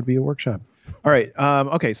that would be a workshop. All right.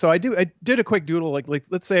 Okay. So I did a quick doodle. Like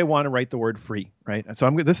let's say I want to write the word free, right? So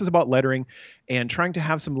this is about lettering and trying to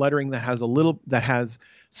have some lettering that has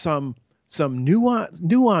some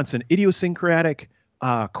nuance and idiosyncratic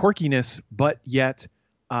quirkiness, but yet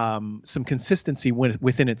some consistency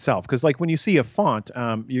within itself. Because like when you see a font,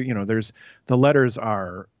 there's the letters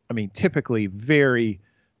are, typically very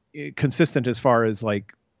consistent as far as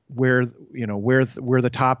like where the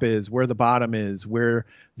top is, where the bottom is, where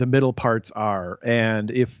the middle parts are,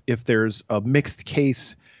 and if there's a mixed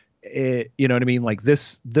case, you know what I mean, like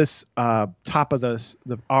this top of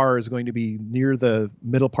the R is going to be near the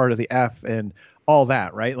middle part of the F and all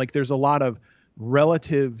that, right? Like there's a lot of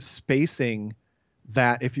relative spacing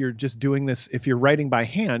that if you're just doing this, if you're writing by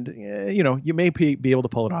hand, you may be able to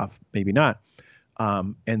pull it off, maybe not.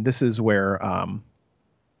 And this is where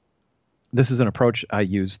this is an approach I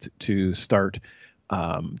used to start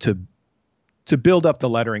to build up the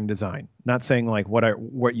lettering design. Not saying like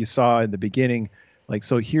what you saw in the beginning. Like,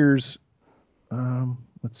 so here's,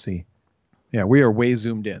 let's see. Yeah, we are way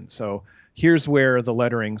zoomed in. So here's where the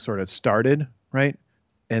lettering sort of started, right?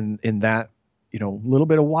 And in that, little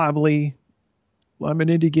bit of wobbly, I'm an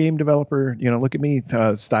indie game developer, look at me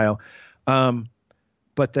style.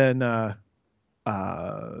 But then,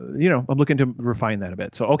 I'm looking to refine that a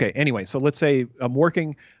bit. So, okay. Anyway, so let's say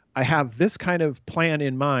I have this kind of plan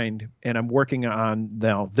in mind, and I'm working on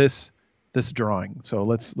now this this drawing. So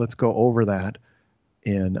let's go over that.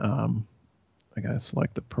 In I gotta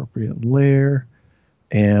select the appropriate layer,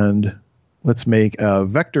 and let's make a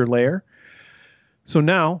vector layer. So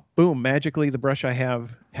now, boom, magically the brush I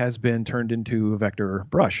have has been turned into a vector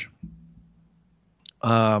brush.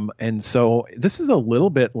 And so this is a little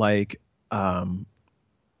bit like, I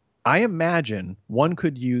imagine one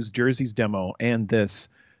could use Jersey's demo and this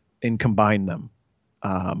and combine them.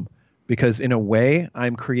 Because in a way,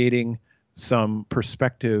 I'm creating some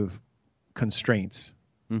perspective constraints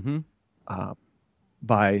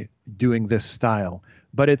by doing this style.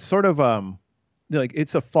 But it's sort of like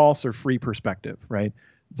it's a false or free perspective, right?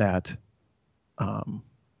 That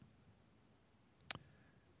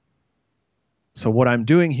so what I'm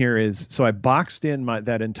doing here is, so I boxed in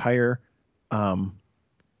that entire the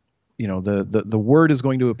word is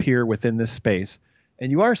going to appear within this space.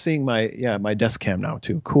 And you are seeing my desk cam now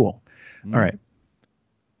too. Cool. All right.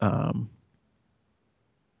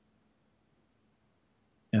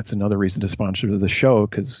 That's another reason to sponsor the show,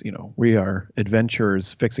 because we are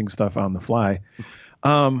adventurers fixing stuff on the fly.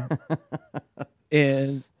 And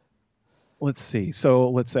let's see.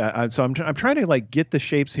 So I'm trying to like get the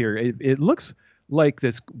shapes here. It looks like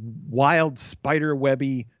this wild spider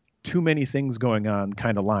webby, too many things going on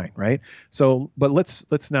kind of line, right? So, but let's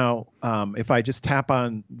now, if I just tap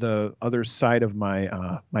on the other side of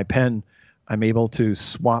my my pen, I'm able to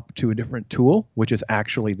swap to a different tool, which is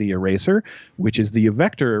actually the eraser, which is the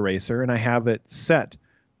vector eraser, and I have it set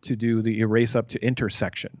to do the erase up to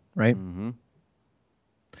intersection, right?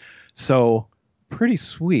 So pretty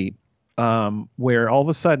sweet, where all of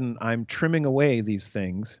a sudden I'm trimming away these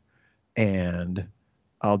things, and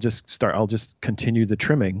I'll just continue the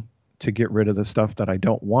trimming to get rid of the stuff that I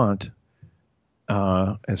don't want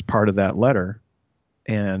as part of that letter.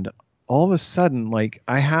 And all of a sudden, like,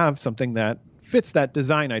 I have something that fits that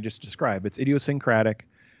design I just described. It's idiosyncratic,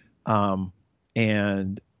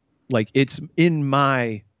 and like it's in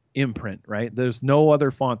my imprint, right? There's no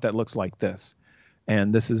other font that looks like this.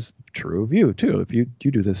 And this is true of you too. If you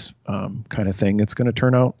do this kind of thing, it's going to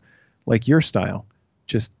turn out like your style,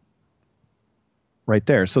 just right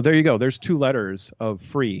there. So there you go. There's 2 letters of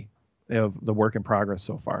free of the work in progress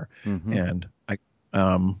so far. And I,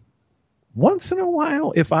 once in a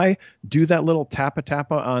while, if I do that little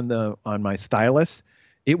tappa on my stylus,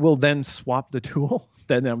 it will then swap the tool.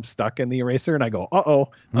 Then I'm stuck in the eraser, and I go,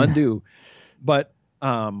 undo. But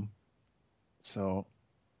so,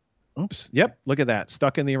 oops, yep, look at that,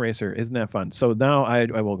 stuck in the eraser. Isn't that fun? So now I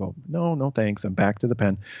will go, no thanks. I'm back to the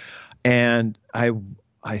pen, and I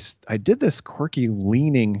did this quirky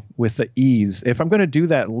leaning with the ease. If I'm going to do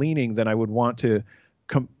that leaning, then I would want to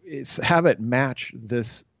have it match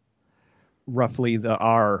this. Roughly the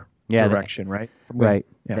R direction, right? Right.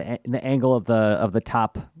 Yeah. The angle of the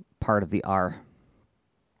top part of the R.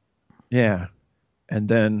 Yeah. And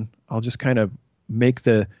then I'll just kind of make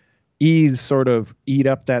the ease sort of eat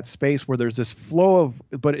up that space where there's this flow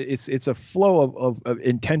but it's a flow of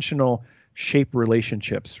intentional shape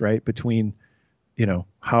relationships, right? Between,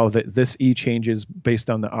 how this E changes based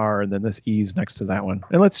on the R, and then this E's next to that one.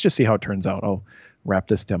 And let's just see how it turns out. I'll wrap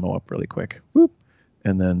this demo up really quick. Whoop.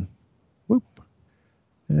 And then whoop.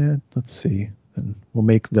 And let's see. And we'll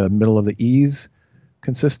make the middle of the E's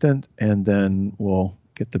consistent, and then we'll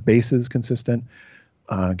get the bases consistent.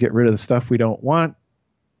 Get rid of the stuff we don't want,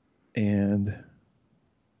 and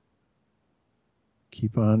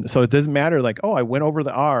keep on. So it doesn't matter, like, I went over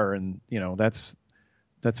the R, and that's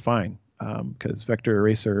fine, because vector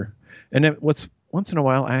eraser. And then once in a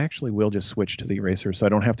while, I actually will just switch to the eraser, so I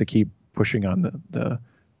don't have to keep pushing on the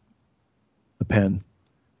pen.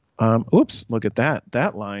 Oops, look at that.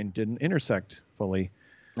 That line didn't intersect fully.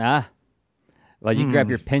 Well, you can grab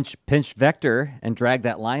your pinch vector and drag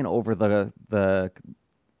that line over the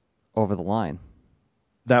line.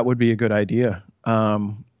 That would be a good idea.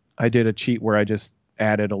 I did a cheat where I just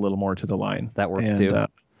added a little more to the line. That works too.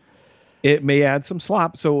 It may add some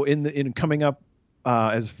slop. So in coming up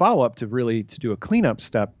as follow-up to do a cleanup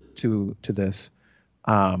step to this,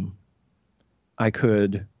 I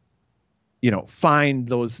could find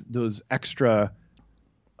those extra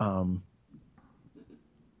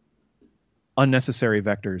unnecessary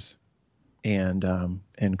vectors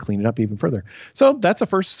and clean it up even further. So that's a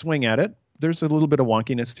first swing at it. There's a little bit of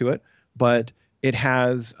wonkiness to it, but it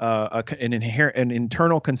has an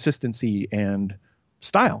internal consistency and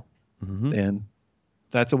style. And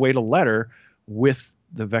that's a way to letter with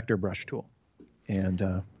the vector brush tool.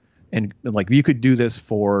 And like you could do this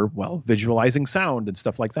for, visualizing sound and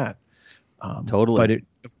stuff like that. Totally. But it,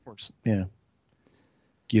 of course,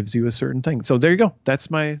 gives you a certain thing. So there you go. That's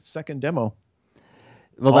my second demo.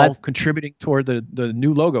 Well, all that's contributing toward the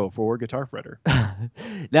new logo for Guitar Fretter.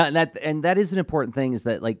 that is an important thing. Is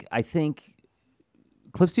that like I think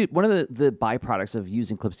Clip Studio, one of the byproducts of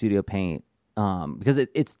using Clip Studio Paint, because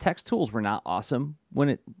its text tools were not awesome when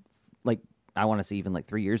it, like, I want to say even like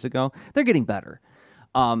 3 years ago. They're getting better,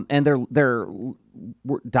 and their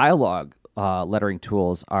dialogue lettering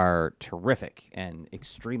tools are terrific and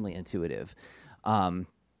extremely intuitive.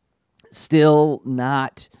 Still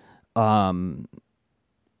not,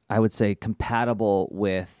 I would say, compatible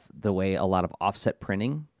with the way a lot of offset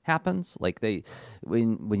printing happens. Like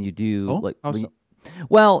when you do How so?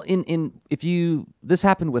 well, in if you this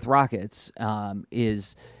happened with Rockets,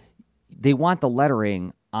 is they want the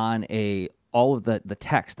lettering on all of the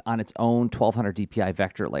text on its own 1200 DPI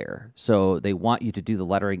vector layer. So they want you to do the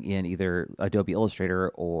lettering in either Adobe Illustrator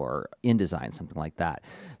or InDesign, something like that.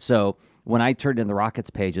 So when I turned in the Rockets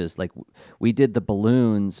pages, like we did the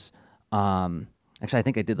balloons. Actually, I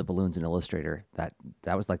think I did the balloons in Illustrator. That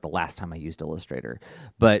was like the last time I used Illustrator.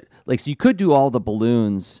 But like, so you could do all the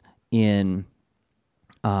balloons in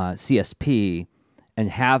CSP and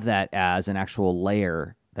have that as an actual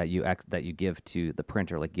layer that you give to the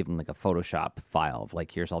printer, like give them like a Photoshop file of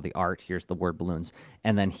like, here's all the art, here's the word balloons,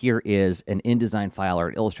 and then here is an InDesign file or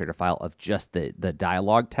an Illustrator file of just the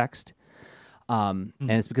dialogue text. And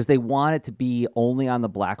it's because they want it to be only on the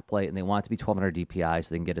black plate, and they want it to be 1200 DPI so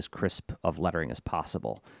they can get as crisp of lettering as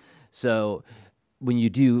possible. So when you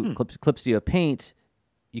do Clip Studio Paint,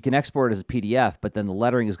 you can export it as a PDF, but then the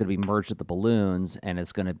lettering is going to be merged with the balloons, and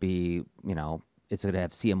it's going to be, it's going to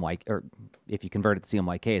have CMYK, or if you convert it to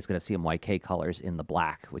CMYK, it's going to have CMYK colors in the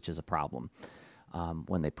black, which is a problem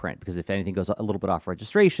when they print, because if anything goes a little bit off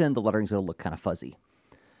registration, the lettering's going to look kind of fuzzy.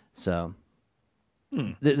 So,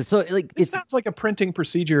 so like It sounds like a printing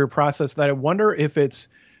procedure process that I wonder if it's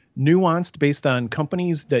nuanced based on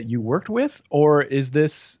companies that you worked with, or is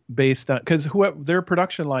this based on because their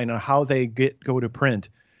production line on how they go to print,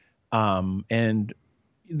 and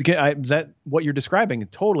that what you're describing,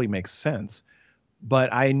 it totally makes sense.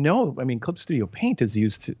 But I know, I mean, Clip Studio Paint is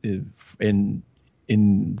used in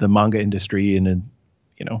the manga industry, and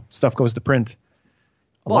stuff goes to print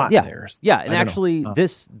a lot there. Yeah, and actually,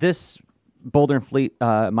 this Boulder and Fleet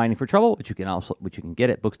Mining for Trouble, which you can get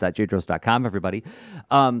at books.jdros.com, everybody.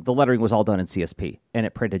 The lettering was all done in CSP, and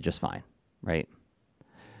it printed just fine, right?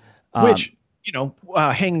 Which,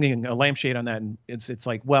 hanging a lampshade on that, and it's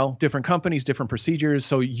like, well, different companies, different procedures.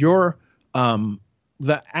 So your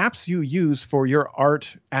the apps you use for your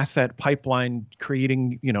art asset pipeline,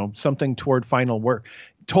 creating something toward final work,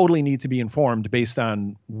 totally need to be informed based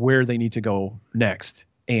on where they need to go next,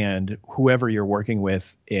 and whoever you're working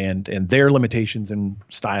with, and their limitations and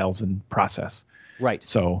styles and process. Right.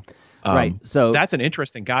 So, right. So that's an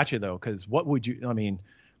interesting gotcha though, because what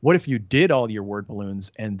if you did all your word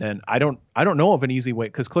balloons and then I don't know of an easy way,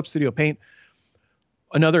 because Clip Studio Paint,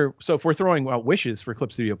 so if we're throwing out wishes for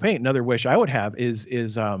Clip Studio Paint, another wish I would have is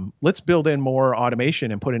let's build in more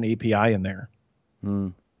automation and put an API in there.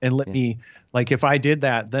 And let me, like, if I did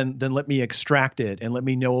that, then let me extract it and let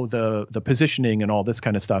me know the positioning and all this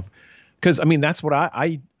kind of stuff. Because I mean, that's what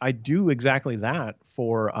I do exactly that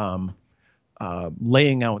for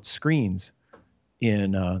laying out screens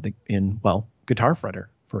in Guitar Fretter,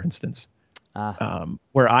 for instance,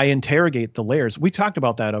 where I interrogate the layers. We talked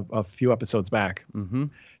about that a few episodes back. Mm-hmm.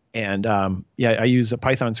 And I use a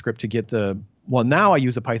Python script to get now I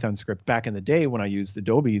use a Python script. Back in the day when I used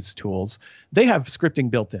Adobe's tools, they have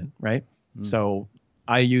scripting built in, right? So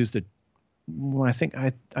I used I think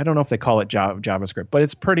I don't know if they call it JavaScript, but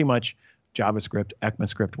it's pretty much JavaScript,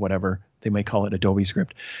 ECMAScript, whatever. They may call it Adobe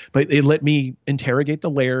script. But it let me interrogate the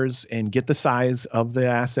layers and get the size of the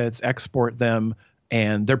assets, export them,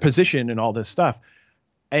 and their position and all this stuff.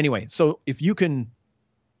 Anyway, so if you can,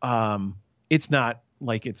 it's not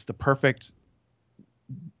like it's the perfect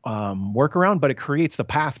workaround, but it creates the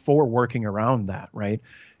path for working around that, right?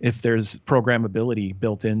 If there's programmability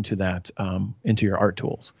built into that, into your art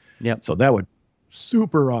tools. Yep. So that would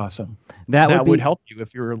super awesome. That would help you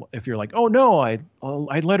if you're like, oh no, I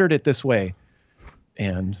lettered it this way.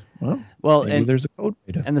 And maybe there's a code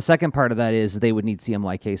way to. And the second part of that is they would need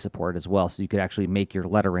CMYK support as well, so you could actually make your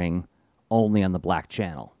lettering only on the black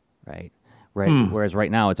channel, right? Whereas right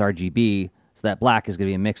now it's RGB, so that black is going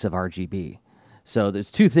to be a mix of RGB. So there's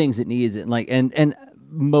two things it needs, and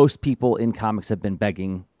most people in comics have been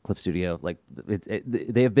begging Clip Studio, like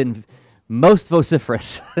they have been most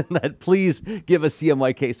vociferous that please give us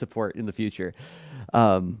CMYK support in the future.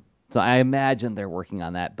 So I imagine they're working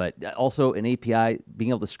on that, but also an API, being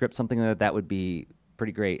able to script something like that would be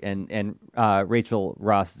pretty great. And Rachel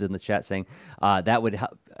Ross is in the chat saying that would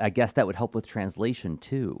I guess that would help with translation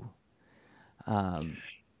too.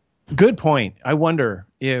 Good point. I wonder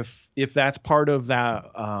if that's part of that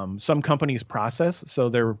some companies' process. So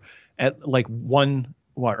they're at like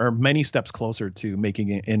or many steps closer to making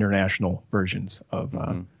international versions of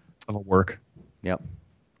a work. Yep.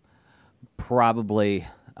 Probably.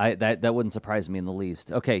 That wouldn't surprise me in the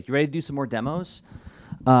least. Okay, you ready to do some more demos?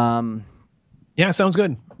 Yeah, sounds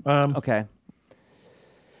good. Okay.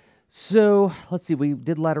 So let's see. We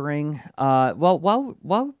did lettering. Well,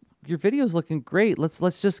 while your video's looking great, let's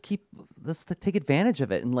take advantage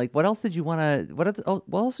of it. And like, what else did you want to? What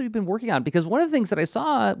else have you been working on? Because one of the things that I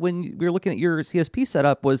saw when we were looking at your CSP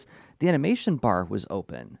setup was the animation bar was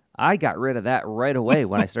open. I got rid of that right away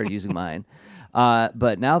when I started using mine.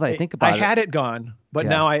 But now that I think about it, I had it gone, but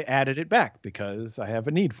now I added it back because I have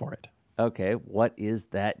a need for it. Okay, what is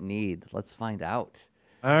that need? Let's find out.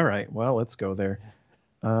 All right, well, let's go there.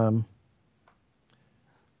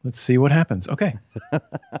 Let's see what happens. Okay.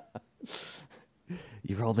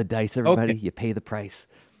 You roll the dice, everybody. Okay. You pay the price.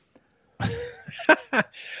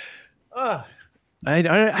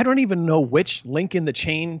 I don't even know which link in the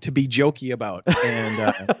chain to be jokey about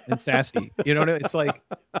and sassy. You know, it's like,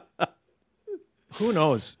 who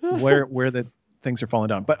knows where the things are falling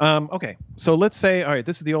down. But okay, so let's say, all right,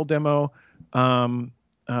 this is the old demo.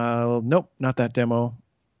 Nope, not that demo.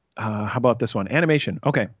 How about this one? Animation.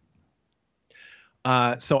 Okay.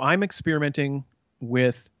 So I'm experimenting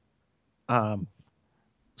with.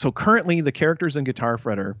 So currently, the characters in Guitar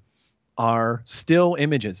Fretter are still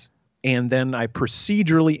images, and then I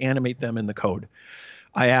procedurally animate them in the code.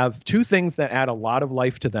 I have two things that add a lot of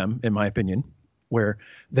life to them, in my opinion, where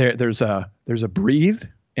there's a breathe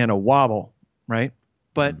and a wobble, right?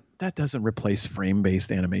 But that doesn't replace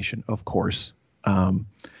frame-based animation, of course.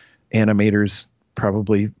 Animators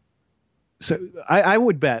probably. So I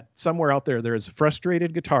would bet somewhere out there's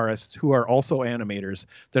frustrated guitarists who are also animators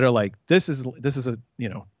that are like, this is a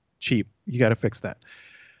cheap. You got to fix that.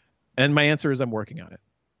 And my answer is I'm working on it.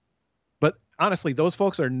 But honestly, those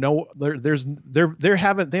folks are they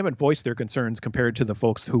haven't voiced their concerns compared to the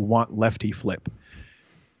folks who want lefty flip.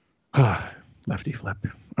 Lefty flip.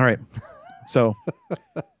 All right. So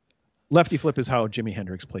lefty flip is how Jimi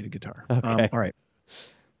Hendrix played a guitar. Okay. All right.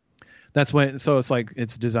 That's when, so it's like,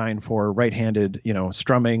 it's designed for right-handed,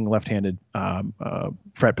 strumming, left-handed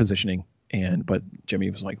fret positioning. But Jimmy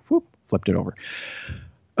was like, whoop, flipped it over.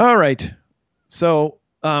 All right. So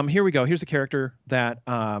here we go. Here's a character that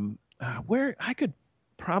where I could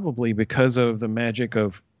probably, because of the magic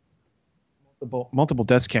of multiple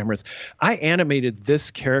desk cameras, I animated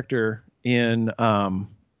this character in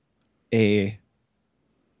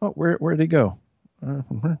where'd he go?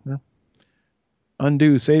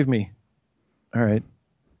 Undo, save me. All right.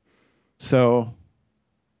 So,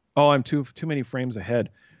 I'm too many frames ahead.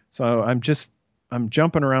 So I'm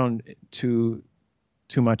jumping around too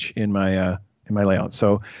much in my layout.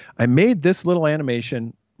 So I made this little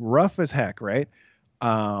animation rough as heck, right?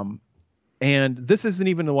 And this isn't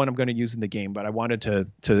even the one I'm going to use in the game, but I wanted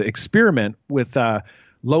to experiment with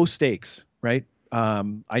low stakes, right?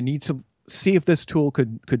 I need to see if this tool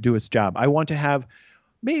could do its job. I want to have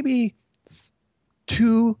maybe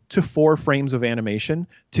 2 to 4 frames of animation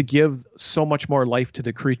to give so much more life to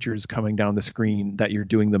the creatures coming down the screen that you're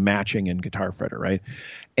doing the matching in Guitar Fretter, right?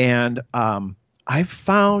 And I've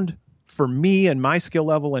found, for me and my skill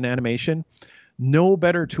level in animation, no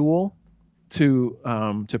better tool to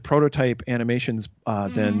prototype animations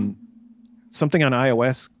than something on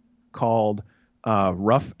iOS called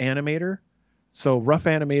Rough Animator. So Rough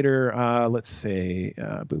Animator, let's say,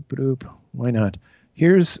 boop, boop, why not?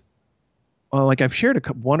 Here's, like I've shared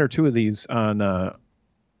one or two of these on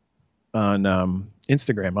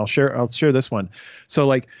Instagram. I'll share this one. So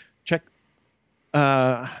like check.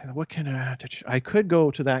 What can I could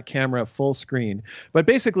go to that camera full screen, but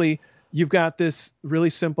basically you've got this really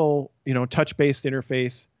simple, touch-based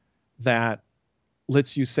interface that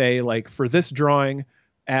lets you say, like, for this drawing,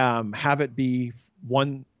 have it be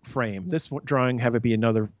 1 frame. This drawing, have it be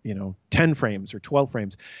another, 10 frames or 12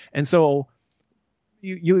 frames. And so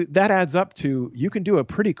you that adds up to, you can do a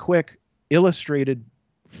pretty quick illustrated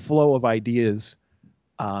flow of ideas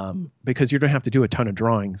because you don't have to do a ton of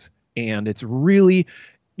drawings. And it's really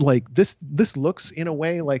like this looks in a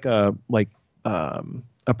way like a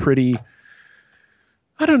pretty,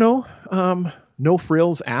 I don't know, no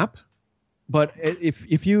frills app. But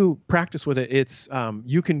if you practice with it, it's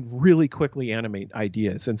you can really quickly animate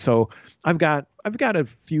ideas. And so I've got a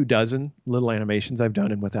few dozen little animations I've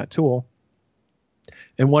done with that tool.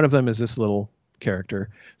 And one of them is this little character.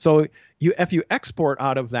 So if you export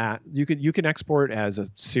out of that, you can export as a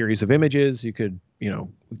series of images. You could,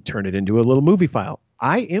 turn it into a little movie file.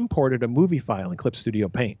 I imported a movie file in Clip Studio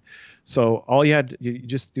Paint. So all you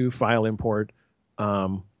just do file import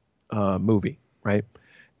movie, right?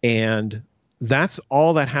 And that's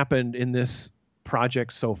all that happened in this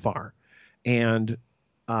project so far. And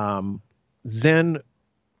then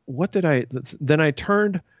what did I? Then I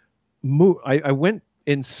turned. I went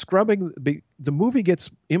in scrubbing. The movie gets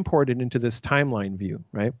imported into this timeline view,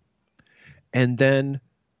 right? And then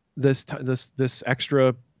this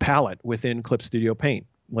extra palette within Clip Studio Paint.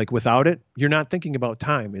 Like without it, you're not thinking about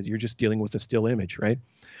time. You're just dealing with a still image, right?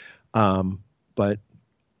 But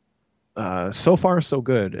so far so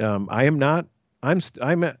good. I'm at.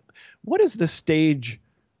 What is the stage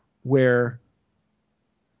where?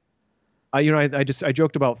 I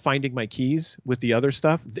joked about finding my keys with the other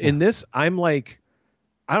stuff. In this, I'm like,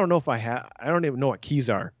 I don't even know what keys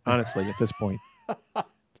are, honestly, at this point.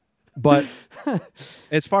 But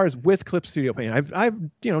as far as with Clip Studio Paint,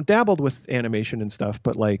 I've dabbled with animation and stuff,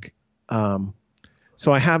 but like,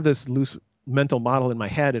 so I have this loose mental model in my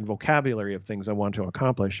head and vocabulary of things I want to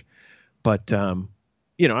accomplish, but I'm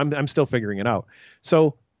still figuring it out.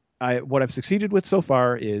 So what I've succeeded with so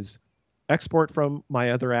far is export from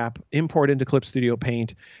my other app, import into Clip Studio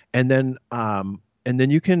Paint, and then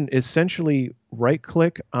you can essentially right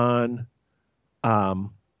click on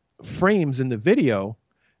frames in the video,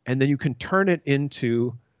 and then you can turn it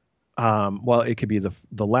into it could be the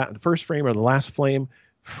first frame or the last frame,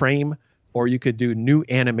 or you could do new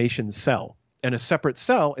animation cell, and a separate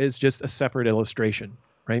cell is just a separate illustration,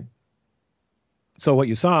 right? So what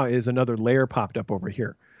you saw is another layer popped up over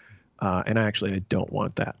here, and I don't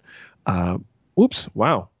want that. Oops!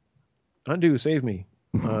 Wow, undo, save me.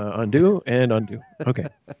 Undo and undo. Okay.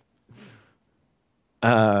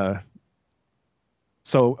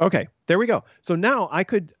 Okay, there we go. So now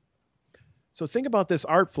so think about this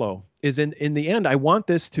art flow is in the end, I want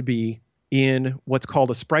this to be in what's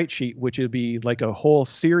called a sprite sheet, which would be like a whole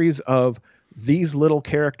series of these little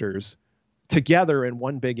characters together in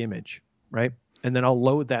one big image, right? And then I'll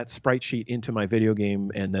load that sprite sheet into my video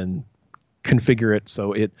game and then configure it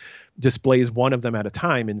so it displays one of them at a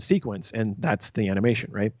time in sequence, and that's the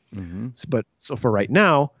animation, right? Mm-hmm. So for right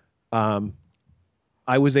now,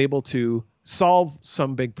 I was able to solve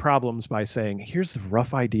some big problems by saying, here's the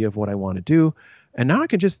rough idea of what I want to do, and now I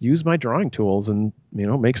can just use my drawing tools and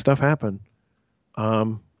make stuff happen.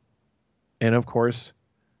 And of course,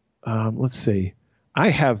 let's see, I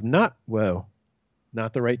have not the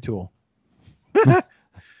right tool.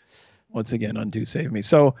 Once again, undo, save me.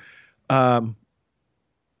 So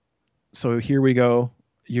here we go.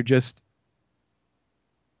 You're just,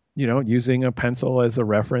 using a pencil as a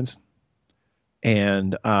reference,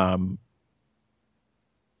 and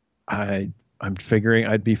I'd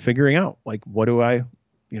be figuring out like what do I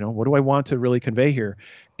want to really convey here.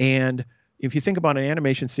 And if you think about an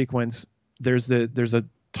animation sequence, there's a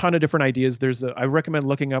ton of different ideas. I recommend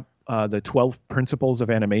looking up the 12 principles of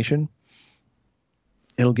animation.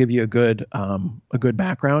 It'll give you a good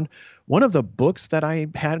background. One of the books that I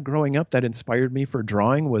had growing up that inspired me for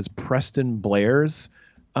drawing was Preston Blair's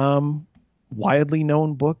widely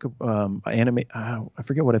known book, I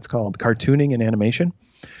forget what it's called, Cartooning and Animation.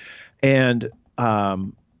 And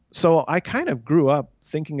so I kind of grew up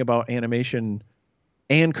thinking about animation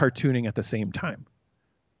and cartooning at the same time,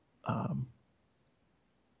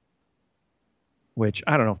 which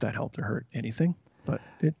I don't know if that helped or hurt anything. But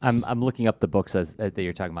I'm looking up the books that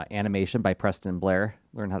you're talking about. Animation by Preston Blair.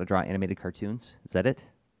 Learn how to draw animated cartoons. Is that it?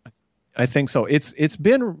 I think so. It's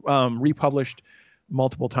been republished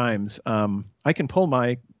multiple times. I can pull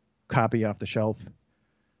my copy off the shelf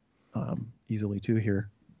easily too here.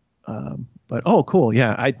 But cool.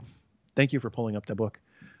 Yeah, I thank you for pulling up the book.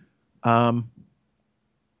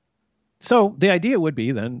 So the idea would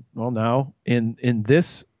be then, now in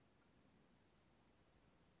this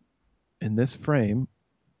frame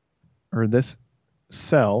or this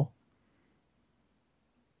cell,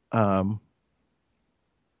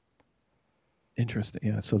 interesting.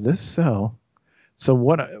 Yeah. So this cell,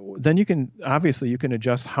 then you can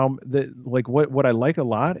adjust what I like a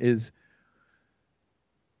lot is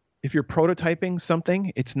if you're prototyping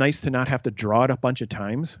something, it's nice to not have to draw it a bunch of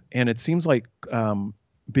times. And it seems like,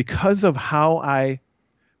 because of how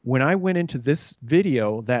when I went into this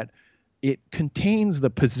video, that it contains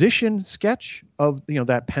the position sketch of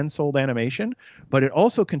that penciled animation, but it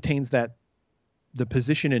also contains the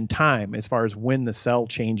position in time as far as when the cell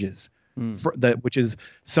changes, which is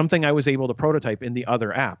something I was able to prototype in the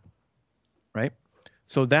other app, right?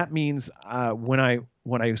 So that means when I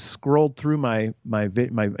scrolled through my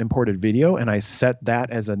imported video and I set that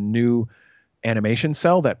as a new animation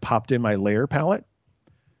cell that popped in my layer palette,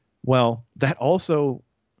 well, that also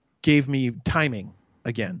gave me timing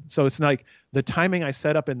again. So it's like the timing I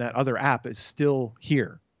set up in that other app is still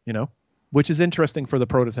here, which is interesting for the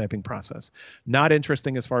prototyping process. Not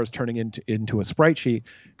interesting as far as turning into a sprite sheet,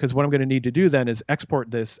 because what I'm going to need to do then is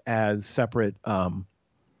export this as separate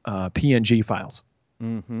PNG files.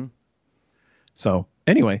 Mm-hmm. So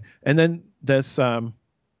anyway, and then this. So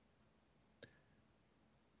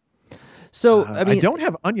I mean, I don't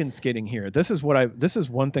have onion skating here. This is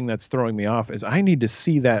one thing that's throwing me off is I need to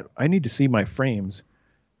see that. I need to see my frames,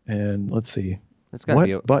 and let's see. That's got to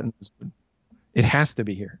be buttons. It has to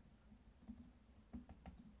be here.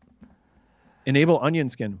 Enable onion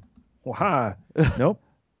skin. Waha. Nope.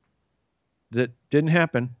 That didn't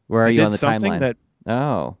happen. Where are you on the something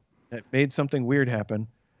timeline? That made something weird happen.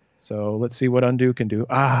 So let's see what undo can do.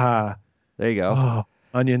 Aha. There you go. Oh,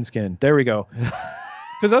 onion skin. There we go.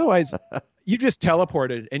 Because otherwise, you just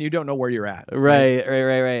teleported and you don't know where you're at. Right.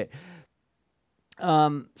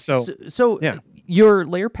 So yeah. Your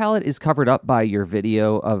layer palette is covered up by your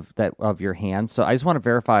video of your hand. So I just want to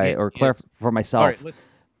verify or clarify for myself. All right, listen.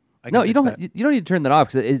 No, you don't need to turn that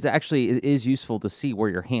off because it is useful to see where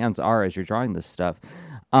your hands are as you're drawing this stuff.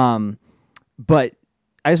 But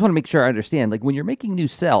I just want to make sure I understand. Like when you're making new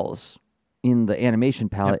cells in the animation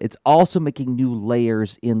palette, It's also making new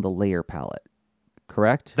layers in the layer palette.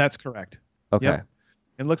 Correct? That's correct. Okay. Yep.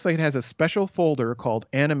 It looks like it has a special folder called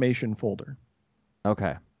animation folder.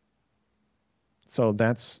 Okay. So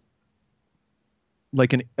that's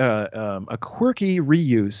like a quirky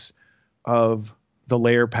reuse of the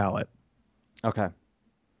layer palette. Okay.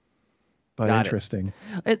 But Got interesting.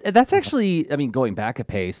 That's actually, I mean, going back a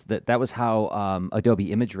pace, that was how Adobe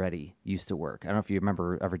ImageReady used to work. I don't know if you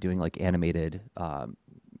remember ever doing like animated,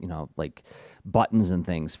 like buttons and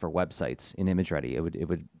things for websites in ImageReady. It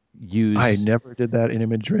would use. I never did that in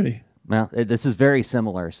ImageReady. Well, this is very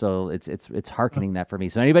similar, so it's hearkening that for me.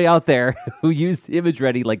 So anybody out there who used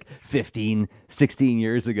ImageReady like 15, 16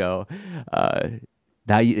 years ago,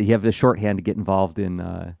 now you have the shorthand to get involved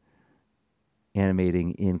in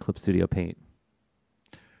animating in Clip Studio Paint.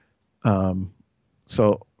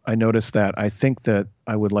 So I noticed that I think that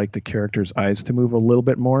I would like the characters' eyes to move a little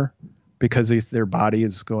bit more because if their body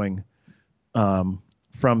is going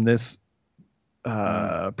from this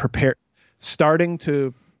starting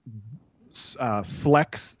to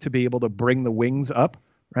flex to be able to bring the wings up,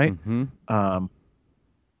 right? Mm-hmm.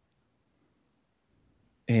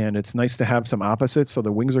 And it's nice to have some opposites. So the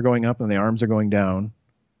wings are going up and the arms are going down.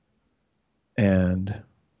 And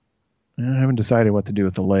I haven't decided what to do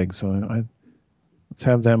with the legs. So let's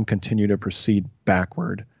have them continue to proceed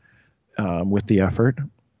backward with the effort.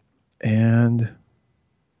 And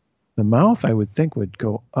the mouth, I would think, would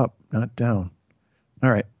go up, not down.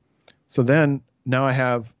 All right. So then now I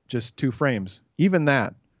have just 2 frames. Even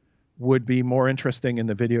that would be more interesting in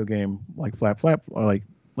the video game, like flap, or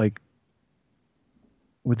like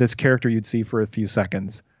with this character you'd see for a few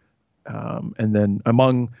seconds. And then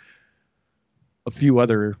among a few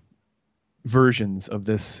other versions of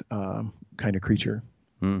this kind of creature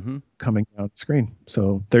coming down the screen.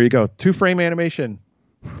 So there you go. 2-frame animation.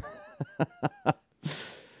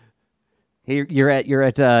 Hey, you're at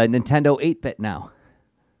Nintendo 8-bit now.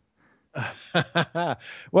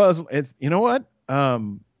 Well, it's you know what?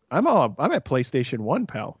 I'm at PlayStation 1,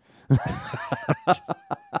 pal.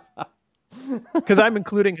 Because I'm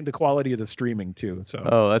including the quality of the streaming too.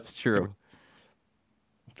 So that's true.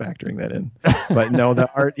 Factoring that in, but no, the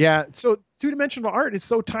art, yeah. So 2-dimensional art is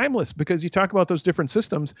so timeless because you talk about those different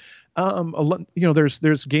systems.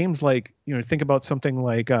 There's games like think about something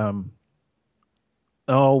like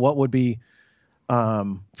what would be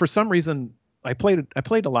for some reason I played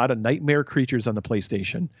a lot of Nightmare Creatures on the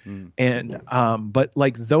PlayStation, and but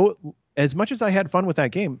like though as much as I had fun with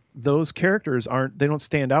that game, those characters don't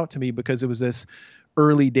stand out to me because it was this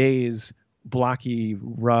early days blocky,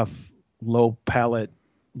 rough, low palette,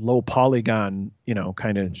 low polygon,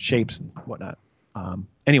 kind of shapes and whatnot.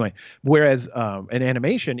 Anyway, whereas an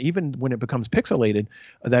animation, even when it becomes pixelated,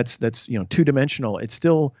 that's 2-dimensional. It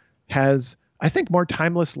still has, I think, more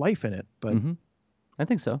timeless life in it. But I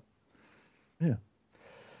think so. Yeah.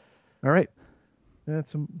 All right.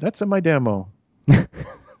 That's my demo.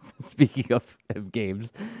 Speaking of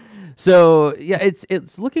games, so yeah,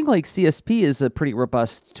 it's looking like CSP is a pretty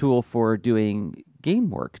robust tool for doing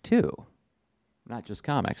game work too. Not just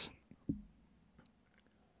comics.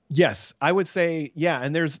 Yes, I would say, yeah,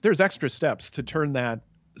 and there's extra steps to turn that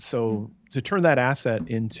asset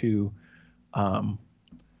into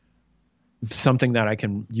something that I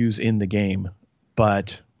can use in the game.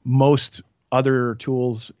 But most other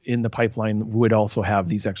tools in the pipeline would also have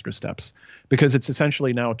these extra steps, because it's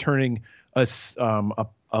essentially now turning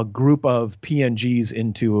a group of PNGs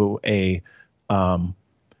into a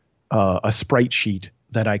sprite sheet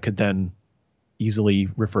that I could then easily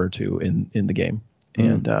refer to in the game.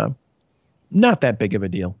 And not that big of a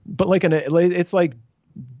deal, but it's like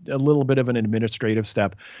a little bit of an administrative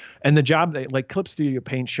step. And the job that, like, Clip Studio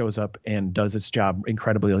Paint shows up and does its job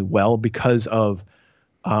incredibly well because of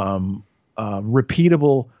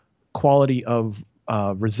repeatable quality of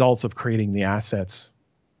results of creating the assets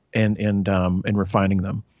and refining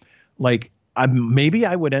them. Like, maybe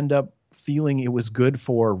I would end up feeling it was good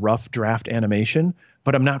for rough draft animation,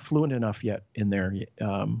 but I'm not fluent enough yet in there.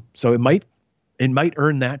 So it might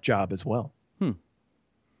earn that job as well.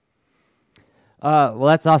 Well,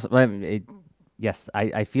 that's awesome. Yes,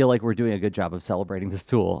 I feel like we're doing a good job of celebrating this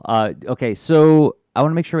tool. Okay, so I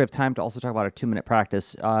want to make sure we have time to also talk about our 2-minute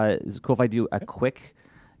practice. Is it cool if I do a quick,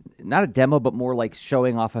 not a demo, but more like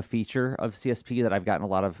showing off a feature of CSP that I've gotten a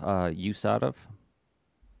lot of use out of?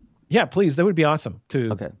 Yeah, please. That would be awesome to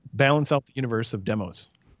Okay. balance out the universe of demos.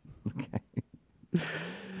 Okay.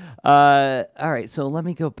 All right, so let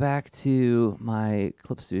me go back to my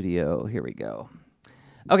Clip Studio. Here we go.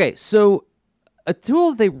 Okay, so a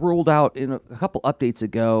tool they rolled out in a couple updates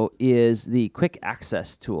ago is the Quick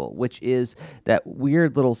Access tool, which is that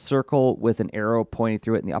weird little circle with an arrow pointing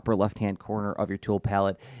through it in the upper left-hand corner of your tool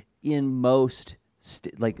palette in most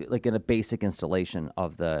like in a basic installation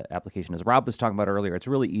of the application. As Rob was talking about earlier, it's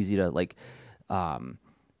really easy to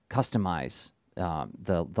customize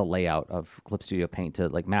the layout of Clip Studio Paint to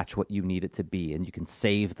like match what you need it to be, and you can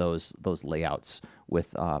save those layouts with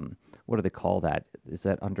what do they call that? Is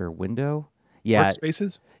that under Window? Yeah,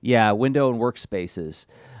 Workspaces? Yeah, Window and Workspaces.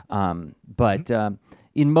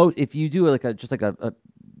 If you do like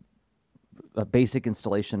a basic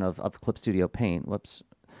installation of Clip Studio Paint,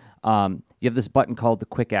 you have this button called the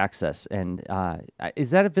Quick Access, and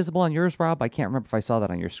is that visible on yours, Rob? I can't remember if I saw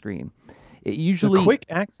that on your screen. It usually the Quick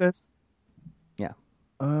Access. Yeah.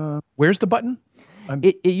 Where's the button?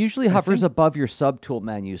 It usually hovers above your subtool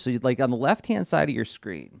menu. So like on the left-hand side of your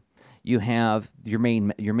screen, you have your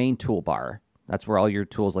main toolbar. That's where all your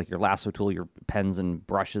tools, like your lasso tool, your pens and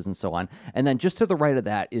brushes and so on. And then just to the right of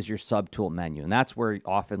that is your subtool menu. And that's where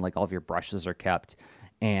often like all of your brushes are kept,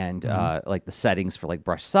 and like the settings for like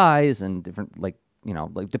brush size and different like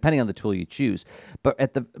depending on the tool you choose. But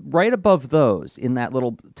at the right above those, in that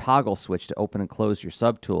little toggle switch to open and close your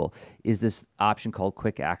subtool, is this option called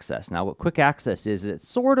Quick Access. Now, what Quick Access is, it's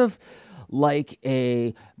sort of like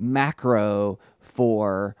a macro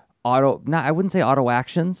for I wouldn't say auto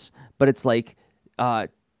actions, but it's like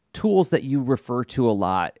tools that you refer to a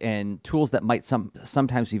lot and tools that might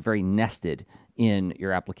sometimes be very nested in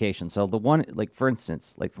your application. So the one, for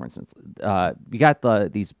instance, you got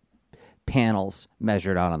these panels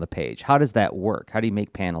measured out on the page. How does that work? How do you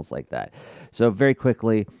make panels like that? So very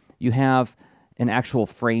quickly, you have an actual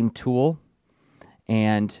frame tool,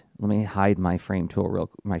 and let me hide my frames real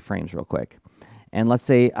quick. And let's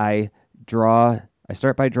say I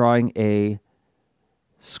start by drawing a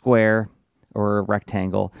square or a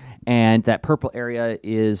rectangle, and that purple area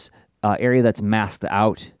is area that's masked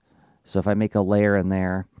out. So if I make a layer in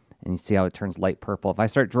there, and you see how it turns light purple, if I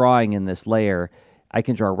start drawing in this layer, I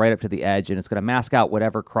can draw right up to the edge, and it's going to mask out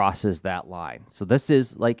whatever crosses that line. So this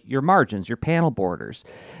is like your margins, your panel borders,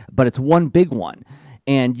 but it's one big one.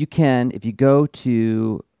 And you can, if you go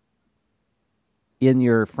to in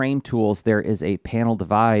your frame tools, there is a panel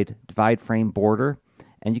divide frame border,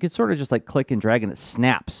 and you can sort of just like click and drag, and it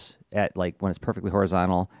snaps at like when it's perfectly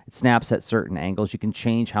horizontal. It snaps at certain angles. You can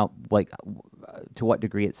change how to what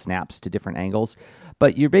degree it snaps to different angles,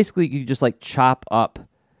 but you just like chop up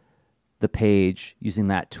the page using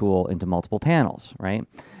that tool into multiple panels, right?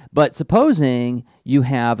 But supposing you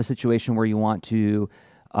have a situation where you want to,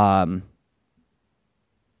 I've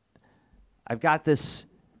got this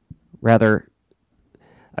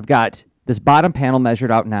bottom panel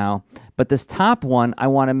measured out now, but this top one I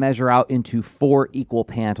want to measure out into 4 equal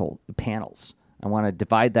panels. I want to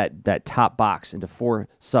divide that top box into 4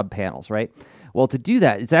 sub panels, right? Well, to do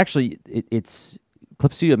that, it's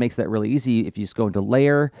Clip Studio makes that really easy. If you just go into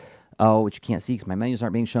Layer, which you can't see because my menus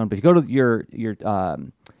aren't being shown, but if you go to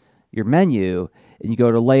your menu and you go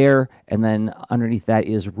to Layer, and then underneath that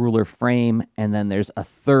is Ruler Frame, and then there's a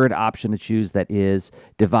third option to choose that is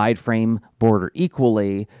Divide Frame Border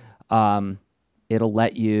Equally. It'll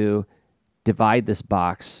let you divide this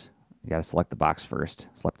box. You got to select the box first.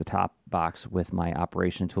 Select the top box with my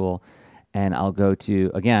operation tool, and I'll go to,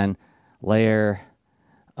 again, Layer,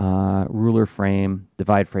 ruler frame,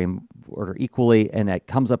 divide frame border equally, and it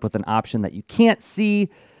comes up with an option that you can't see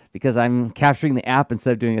because I'm capturing the app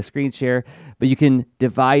instead of doing a screen share, but you can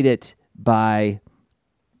divide it by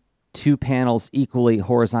 2 panels equally,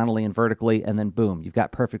 horizontally and vertically, and then boom, you've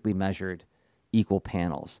got perfectly measured equal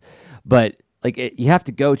panels. But you have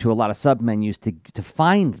to go to a lot of submenus to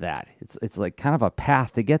find that. It's like kind of a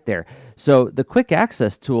path to get there. So the quick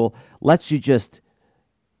access tool lets you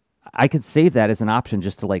I could save that as an option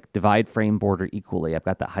just to like divide frame border equally. I've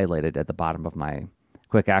got that highlighted at the bottom of my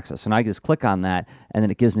quick access. So now I just click on that, and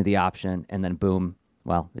then it gives me the option, and then boom,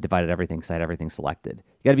 well, it divided everything because I had everything selected.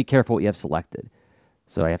 You got to be careful what you have selected.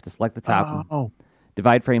 So I have to select the top,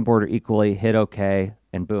 divide frame border equally, hit OK,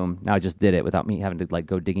 and boom, now I just did it without me having to like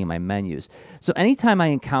go digging my menus. So anytime I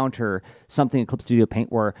encounter something in Clip Studio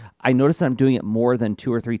Paint where I notice that I'm doing it more than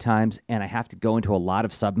 2 or 3 times and I have to go into a lot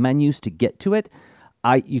of submenus to get to it,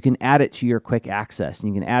 you can add it to your quick access.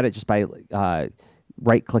 And you can add it just by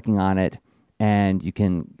right-clicking on it, and you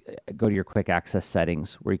can go to your quick access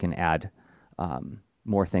settings where you can add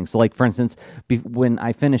more things. So like, for instance, when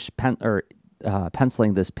I finish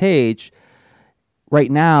penciling this page, right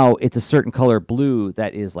now it's a certain color blue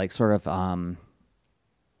that is like sort of,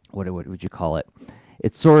 what would you call it?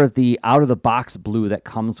 It's sort of the out-of-the-box blue that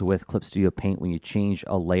comes with Clip Studio Paint when you change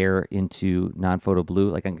a layer into non-photo blue.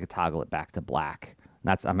 Like I can toggle it back to black.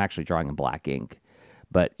 I'm actually drawing in black ink,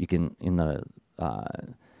 but you can, in the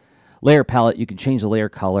layer palette, you can change the layer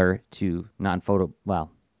color to non-photo,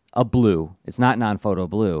 a blue. It's not non-photo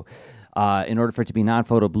blue. In order for it to be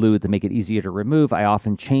non-photo blue, to make it easier to remove, I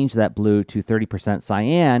often change that blue to 30%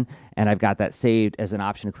 cyan, and I've got that saved as an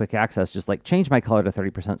option in quick access, just like change my color to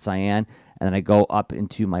 30% cyan, and then I go up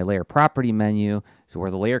into my layer property menu, so where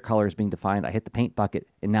the layer color is being defined, I hit the paint bucket,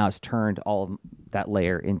 and now it's turned all of that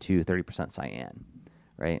layer into 30% cyan.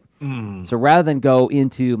 Right. So rather than go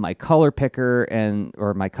into my color picker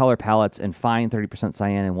or my color palettes and find 30%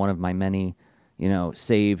 cyan in one of my many,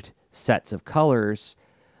 saved sets of colors,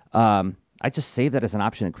 I just save that as an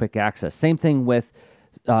option in quick access. Same thing with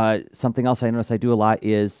something else I notice I do a lot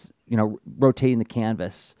is, rotating the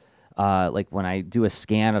canvas. Like when I do a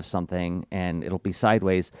scan of something and it'll be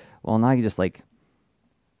sideways. Well, now you just come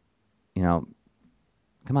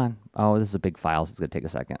on. Oh, this is a big file, so it's going to take a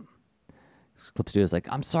second. Clip Studio is like,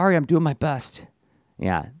 I'm sorry, I'm doing my best.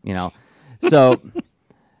 Yeah, So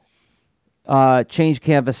change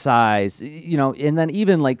canvas size, and then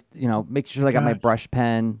even make sure I got my brush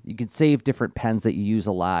pen. You can save different pens that you use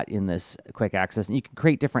a lot in this quick access, and you can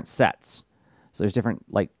create different sets. So there's different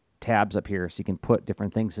tabs up here, so you can put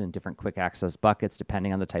different things in different quick access buckets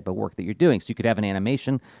depending on the type of work that you're doing. So you could have an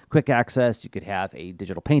animation quick access, you could have a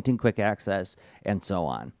digital painting quick access, and so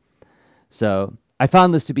on. So I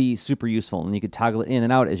found this to be super useful, and you can toggle it in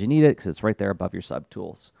and out as you need it because it's right there above your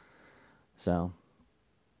subtools. So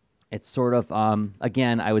it's sort of,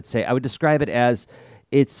 again, I would describe it as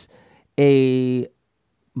it's a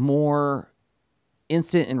more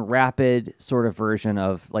instant and rapid sort of version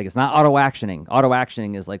of, it's not auto-actioning.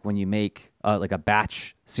 Auto-actioning is like when you make a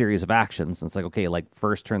batch series of actions. And it's like, okay,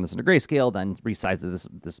 first turn this into grayscale, then resize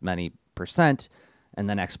it this many %, and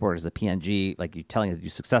then export it as a PNG, like you're telling it to do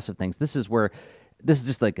successive things. This is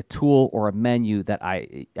just like a tool or a menu that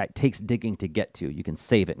it takes digging to get to. You can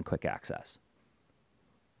save it in quick access.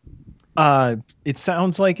 It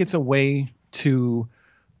sounds like it's a way to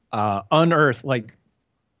unearth,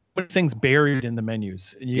 put things buried in the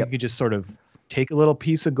menus. And you could just sort of take a little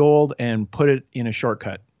piece of gold and put it in a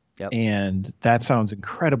shortcut. Yep. And that sounds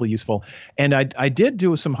incredibly useful. And I did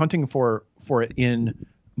do some hunting for it in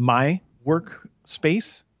my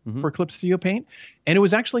workspace. For Clip Studio Paint, and it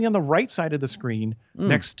was actually on the right side of the screen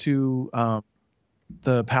next to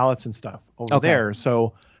the palettes and stuff over there.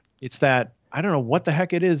 So it's that, I don't know what the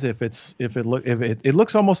heck it is. If it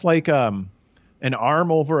looks almost like an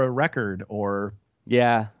arm over a record, or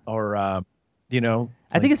I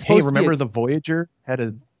think it's supposed remember the Voyager had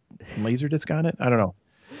a laser disc on it? I don't know.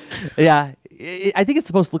 Yeah, I think it's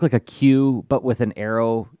supposed to look like a Q, but with an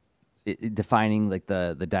arrow defining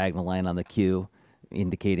the diagonal line on the Q,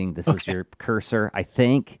 indicating this is your cursor, I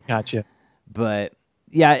think. Gotcha. But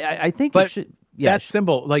yeah, I think it should. Yeah, that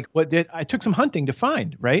symbol, I took some hunting to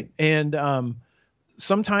find, right? And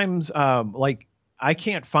sometimes, I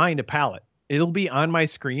can't find a palette. It'll be on my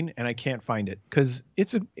screen, and I can't find it because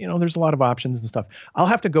it's there's a lot of options and stuff. I'll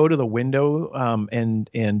have to go to the window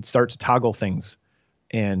and start to toggle things,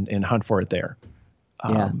 and hunt for it there.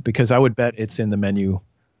 Because I would bet it's in the menu.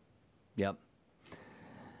 Yep.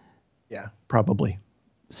 Yeah, probably.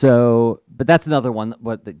 So but that's another one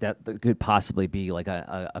that could possibly be like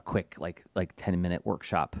a quick like 10-minute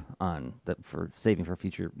workshop on that for saving for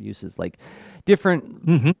future uses, like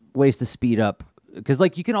different ways to speed up. Because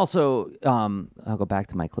like you can also I'll go back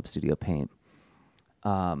to my Clip Studio Paint.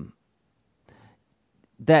 That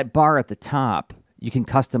bar at the top, you can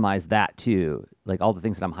customize that too. Like all the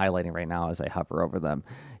things that I'm highlighting right now as I hover over them,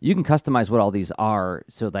 you can customize what all these are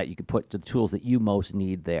so that you can put the tools that you most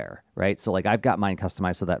need there, right? So like I've got mine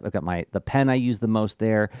customized so that I've got the pen I use the most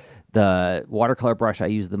there, the watercolor brush I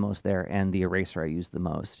use the most there, and the eraser I use the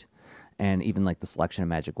most, and even like the selection of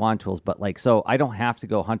magic wand tools. But like, so I don't have to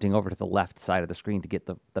go hunting over to the left side of the screen to get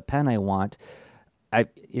the pen I want.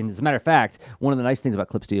 And as a matter of fact, one of the nice things about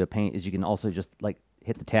Clip Studio Paint is you can also just like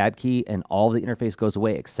hit the tab key and all the interface goes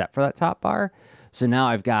away except for that top bar. So now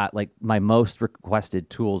I've got like my most requested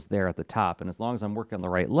tools there at the top. And as long as I'm working on the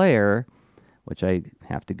right layer, which I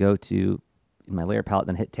have to go to in my layer palette,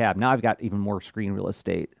 then hit tab, now I've got even more screen real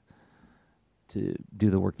estate to do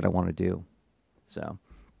the work that I want to do. So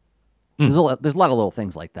there's a lot of little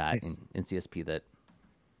things like that Nice. in CSP that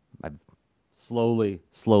I've slowly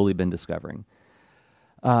been discovering.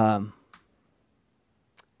 Yeah,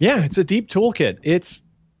 it's a deep toolkit. It's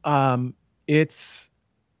I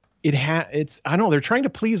don't know, they're trying to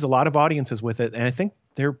please a lot of audiences with it, and I think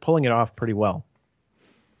they're pulling it off pretty well.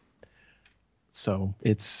 So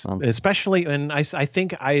it's especially, and I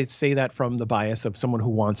think I say that from the bias of someone who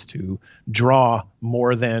wants to draw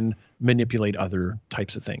more than manipulate other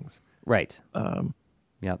types of things. Right.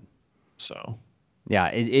 Yep. So yeah,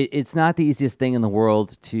 it's not the easiest thing in the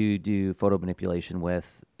world to do photo manipulation with.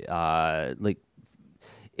 Like,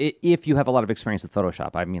 if you have a lot of experience with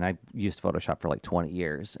Photoshop. I mean, I used Photoshop for like 20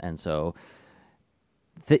 years, and so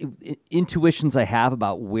the intuitions I have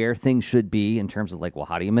about where things should be in terms of like, well,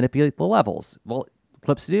 how do you manipulate the levels? Well,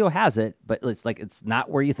 Clip Studio has it, but it's like it's not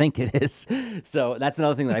where you think it is. So that's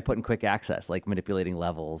another thing that I put in quick access, like manipulating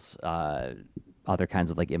levels, other kinds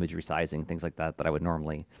of like image resizing, things like that I would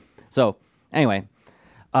normally. So anyway,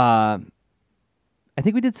 I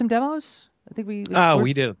think we did some demos. I think we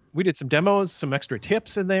did some demos, some extra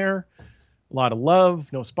tips in there, a lot of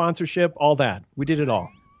love, no sponsorship, all that. We did it all.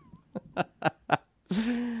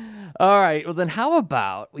 All right. Well, then how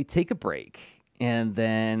about we take a break and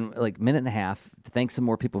then like minute and a half to thank some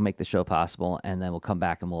more people who make the show possible, and then we'll come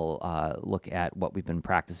back and we'll look at what we've been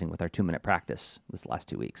practicing with our 2-minute practice this last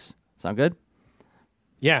 2 weeks. Sound good?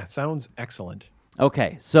 Yeah, sounds excellent.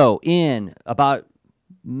 Okay. So in about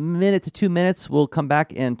minute to 2 minutes, we'll come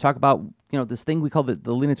back and talk about this thing we call the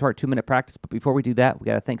Lean Into Art 2-minute practice. But before we do that, we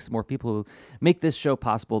got to thank some more people who make this show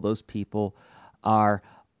possible. Those people are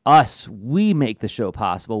us. We make the show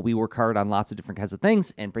possible. We work hard on lots of different kinds of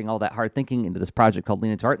things and bring all that hard thinking into this project called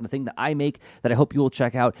Lean Into Art. And the thing that I make that I hope you will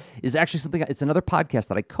check out is actually it's another podcast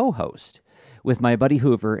that I co-host with my buddy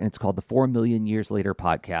Hoover, and it's called the 4 Million Years Later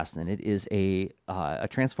podcast. And it is a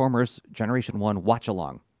Transformers Generation 1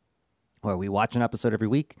 watch-along, where we watch an episode every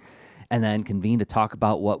week and then convene to talk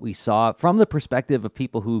about what we saw from the perspective of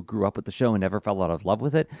people who grew up with the show and never fell out of love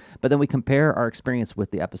with it. But then we compare our experience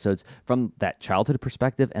with the episodes from that childhood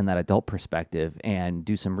perspective and that adult perspective and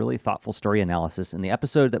do some really thoughtful story analysis. And the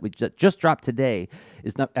episode that we just dropped today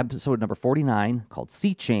is episode number 49 called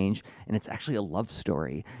Sea Change, and it's actually a love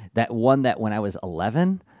story. That one that when I was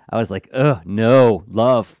 11, I was like, no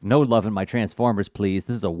love in my Transformers, please.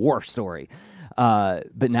 This is a war story.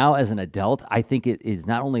 But now as an adult, I think it is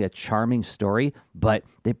not only a charming story, but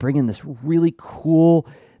they bring in this really cool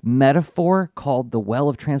metaphor called the Well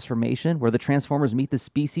of Transformation, where the Transformers meet the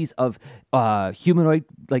species of humanoid,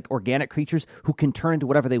 like organic creatures who can turn into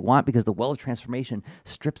whatever they want, because the Well of Transformation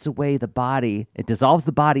strips away the body. It dissolves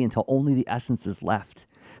the body until only the essence is left.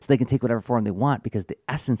 So they can take whatever form they want, because the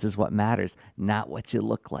essence is what matters, not what you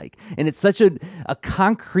look like. And it's such a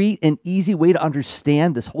concrete and easy way to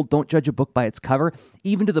understand this whole don't judge a book by its cover,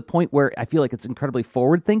 even to the point where I feel like it's incredibly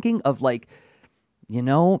forward-thinking of like,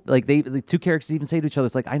 like the two characters even say to each other,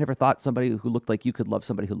 it's like, I never thought somebody who looked like you could love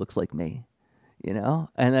somebody who looks like me,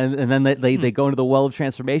 and then they go into the Well of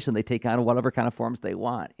Transformation. They take on whatever kind of forms they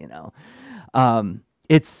want,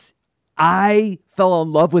 I fell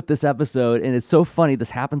in love with this episode, and it's so funny.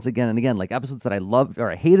 This happens again and again, like episodes that I loved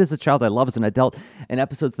or I hated as a child, I love as an adult, and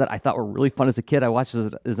episodes that I thought were really fun as a kid, I watched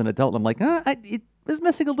as an adult, and I'm like, it is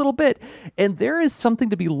missing a little bit. And there is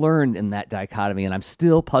something to be learned in that dichotomy, and I'm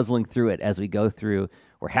still puzzling through it as we go through.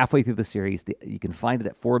 We're halfway through the series. You can find it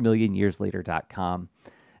at 4millionyearslater.com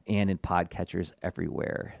and in podcatchers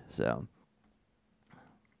everywhere. So,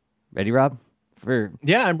 ready, Rob?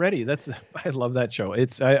 Yeah, I'm ready. I love that show.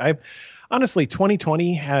 honestly,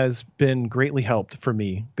 2020 has been greatly helped for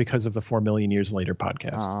me because of the 4 Million Years Later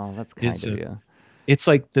podcast. Oh, that's kind It's of you. It's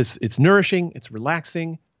like this. It's nourishing. It's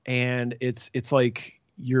relaxing, and it's like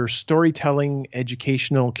your storytelling,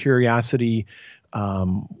 educational curiosity,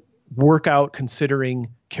 workout, considering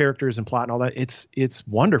characters and plot and all that. It's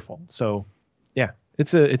wonderful. So, yeah,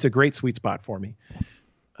 it's a great sweet spot for me.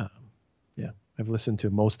 Yeah, I've listened to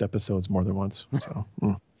most episodes more than once. So,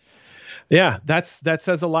 yeah, that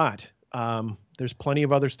says a lot. There's plenty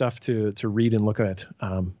of other stuff to read and look at,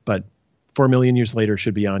 but 4 Million Years Later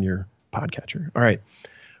should be on your podcatcher. All right.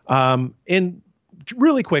 And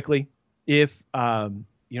really quickly, if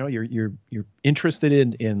you're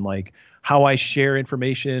interested in like how I share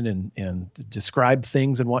information and describe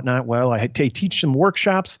things and whatnot, well, I teach some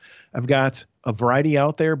workshops. I've got a variety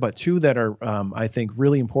out there, but two that are I think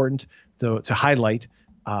really important to highlight,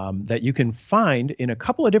 that you can find in a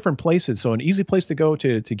couple of different places. So an easy place to go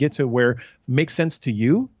to get to where it makes sense to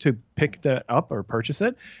you to pick that up or purchase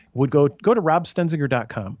it would go to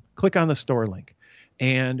robstenzinger.com, click on the store link.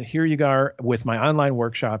 And here you are with my online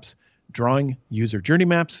workshops, drawing user journey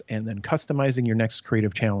maps and then customizing your next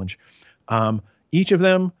creative challenge. Each of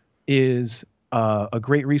them is a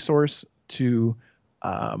great resource to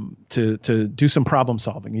do some problem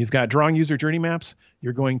solving. You've got drawing user journey maps.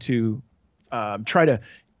 You're going to try to,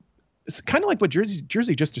 it's kind of like what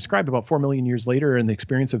Jersey just described about 4 million years later and the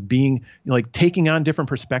experience of being like taking on different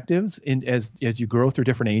perspectives as you grow through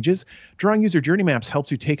different ages. Drawing user journey maps helps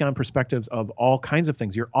you take on perspectives of all kinds of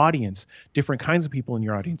things, your audience, different kinds of people in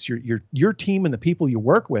your audience, your team and the people you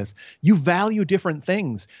work with. You value different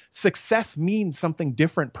things. Success means something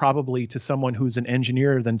different probably to someone who's an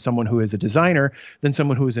engineer than someone who is a designer, than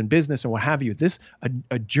someone who is in business and what have you.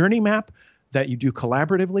 A journey map that you do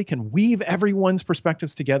collaboratively can weave everyone's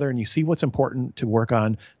perspectives together, and you see what's important to work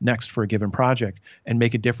on next for a given project and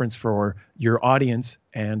make a difference for your audience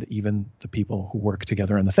and even the people who work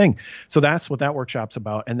together on the thing. So that's what that workshop's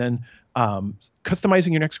about. And then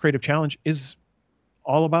customizing your next creative challenge is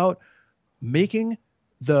all about making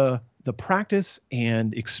the practice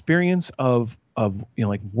and experience of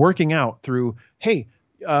like working out through, hey,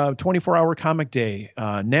 24-hour comic day,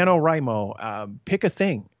 NaNoWriMo, pick a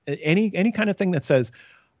thing. Any kind of thing that says,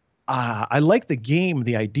 I like the game,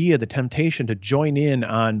 the idea, the temptation to join in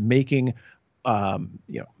on making,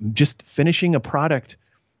 just finishing a product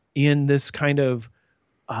in this kind of,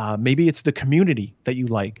 maybe it's the community that you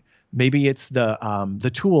like, maybe it's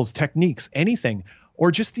the tools, techniques, anything,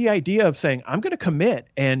 or just the idea of saying, I'm going to commit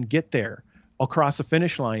and get there across a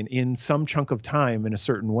finish line in some chunk of time in a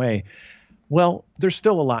certain way. Well, there's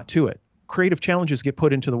still a lot to it. Creative challenges get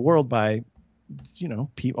put into the world by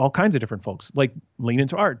all kinds of different folks. Like Lean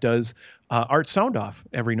Into Art does Art Sound Off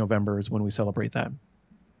every November is when we celebrate that.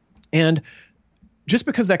 And just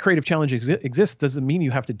because that creative challenge exists doesn't mean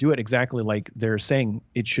you have to do it exactly like they're saying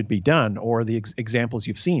it should be done or the examples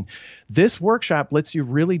you've seen. This workshop lets you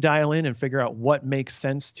really dial in and figure out what makes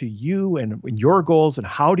sense to you and your goals and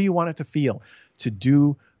how do you want it to feel to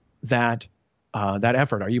do that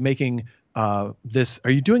effort. Are you making are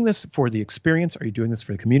you doing this for the experience? Are you doing this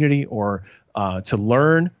for the community or to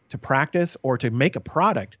learn, to practice, or to make a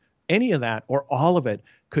product? Any of that or all of it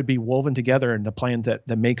could be woven together in the plan that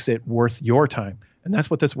makes it worth your time. And that's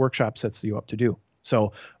what this workshop sets you up to do.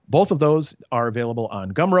 So both of those are available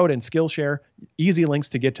on Gumroad and Skillshare. Easy links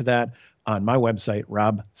to get to that on my website,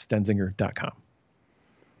 robstenzinger.com.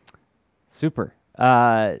 Super.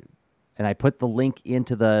 And I put the link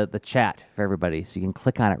into the chat for everybody, so you can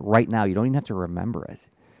click on it right now. You don't even have to remember it.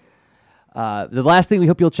 The last thing we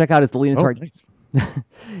hope you'll check out is the Lean Into Art. Nice.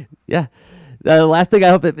 Yeah. The last thing I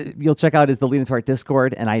hope that you'll check out is the Lean Into Art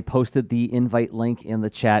Discord, and I posted the invite link in the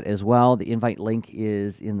chat as well. The invite link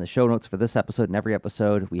is in the show notes for this episode and every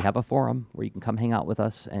episode. We have a forum where you can come hang out with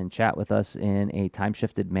us and chat with us in a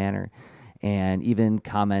time-shifted manner and even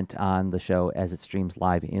comment on the show as it streams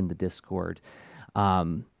live in the Discord.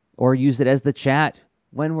 Or use it as the chat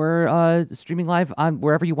when we're streaming live on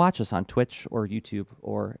wherever you watch us on Twitch or YouTube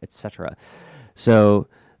or etc. So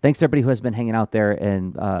thanks to everybody who has been hanging out there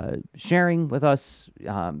and sharing with us. We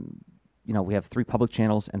have 3 public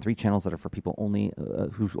channels and 3 channels that are for people only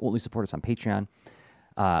who only support us on Patreon.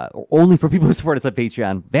 Or only for people who support us on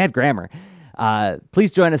Patreon. Bad grammar.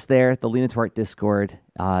 Please join us there, the Lean Into Art Discord.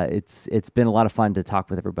 It's been a lot of fun to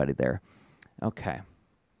talk with everybody there. Okay.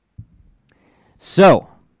 So,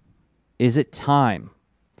 is it time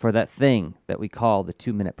for that thing that we call the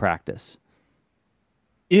 2-minute practice?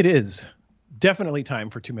 It is definitely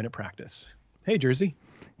time for 2-minute practice. Hey, Jersey.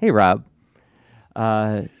 Hey, Rob.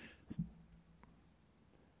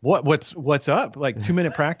 What's up? Like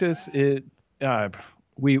 2-minute practice?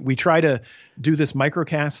 We try to do this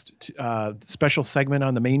microcast special segment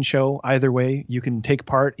on the main show. Either way, you can take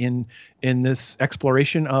part in this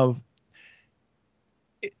exploration of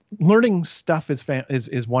learning stuff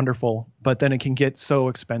is wonderful, but then it can get so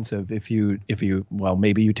expensive if you well,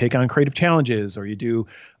 maybe you take on creative challenges or you do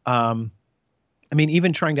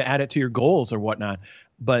even trying to add it to your goals or whatnot.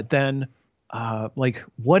 But then like,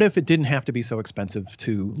 what if it didn't have to be so expensive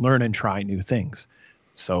to learn and try new things?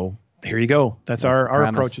 So here you go. That's our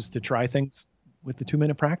approach, is to try things with the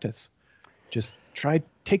 2-minute practice. Just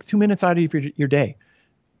take 2 minutes out of your day.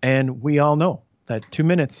 And we all know that 2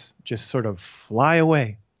 minutes just sort of fly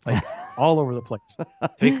away, like all over the place.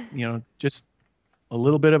 Take, just a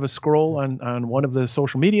little bit of a scroll on one of the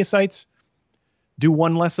social media sites, do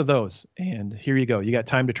one less of those, and here you go. You got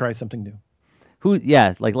time to try something new.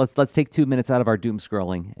 Let's take 2 minutes out of our doom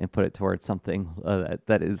scrolling and put it towards something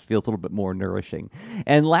that feels a little bit more nourishing.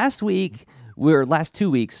 And last 2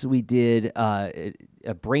 weeks, we did a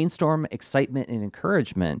brainstorm, excitement, and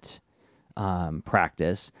encouragement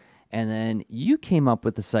practice. And then you came up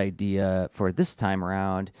with this idea for this time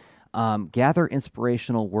around, gather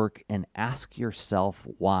inspirational work and ask yourself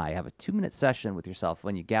why. Have a 2-minute session with yourself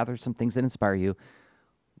when you gather some things that inspire you.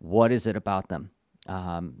 What is it about them?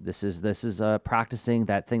 This is practicing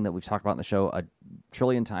that thing that we've talked about in the show a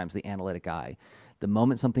trillion times, the analytic eye. The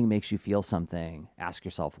moment something makes you feel something, ask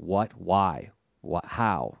yourself what, why, what,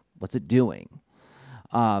 how, what's it doing?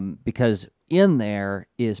 Because in there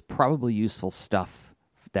is probably useful stuff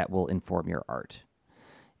that will inform your art.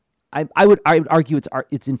 I would argue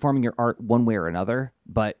it's informing your art one way or another,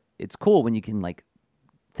 but it's cool when you can like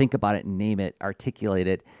think about it, name it, articulate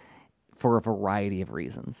it for a variety of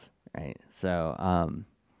reasons. Right. So,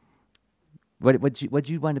 what'd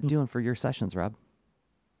you wind up doing for your sessions, Rob?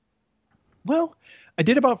 Well, I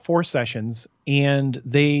did about 4 sessions, and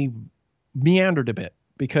they meandered a bit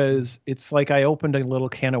because it's like I opened a little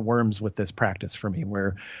can of worms with this practice for me,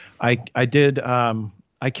 where I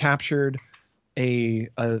captured a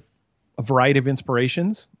variety of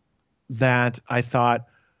inspirations that I thought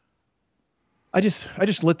I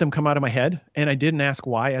just let them come out of my head, and I didn't ask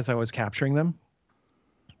why as I was capturing them.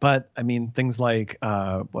 But I mean, things like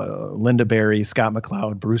Linda Berry, Scott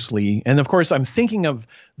McCloud, Bruce Lee. And of course, I'm thinking of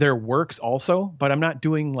their works also, but I'm not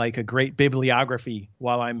doing like a great bibliography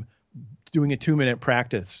while I'm doing a 2-minute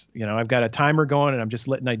practice. I've got a timer going and I'm just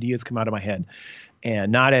letting ideas come out of my head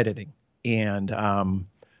and not editing. And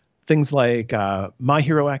things like My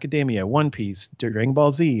Hero Academia, One Piece, Dragon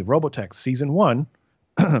Ball Z, Robotech Season 1,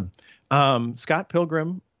 Scott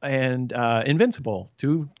Pilgrim, and Invincible,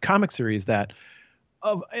 2 comic series that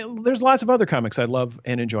there's lots of other comics I love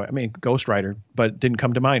and enjoy. I mean, Ghost Rider, but didn't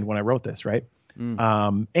come to mind when I wrote this, right?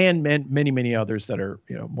 And many, many others that are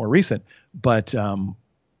more recent. But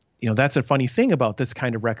that's a funny thing about this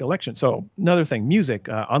kind of recollection. So another thing, music,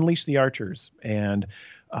 Unleash the Archers, and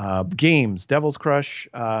games, Devil's Crush,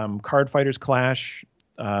 Card Fighters Clash,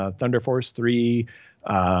 Thunder Force 3.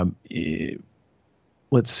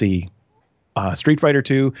 Let's see, Street Fighter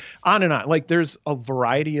 2, on and on. Like there's a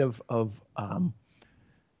variety of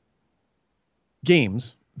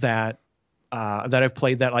games that I've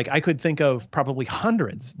played that like I could think of probably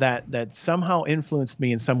hundreds that somehow influenced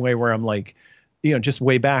me in some way, where I'm like, just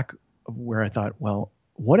way back where I thought, well,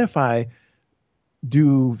 what if I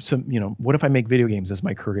do what if I make video games as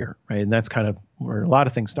my career, right? And that's kind of where a lot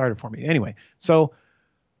of things started for me. Anyway, so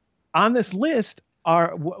on this list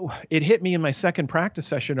it hit me in my second practice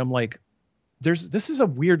session. I'm like, this is a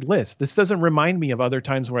weird list. This doesn't remind me of other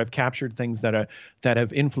times where I've captured things that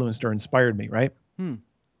have influenced or inspired me, right?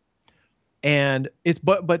 And it's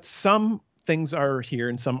but some things are here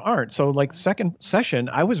and some aren't. So like second session,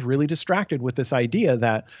 I was really distracted with this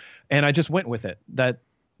idea and I just went with it.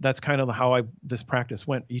 That's kind of how this practice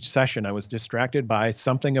went. Each session, I was distracted by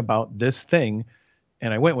something about this thing,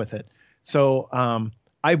 and I went with it. So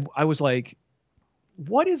I was like,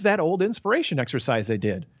 what is that old inspiration exercise I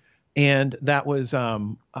did? And that was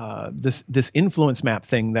this influence map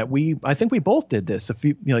thing that I think we both did this a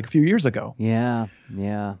few years ago. Yeah.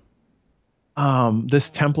 This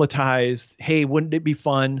templatized, hey, wouldn't it be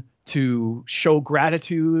fun to show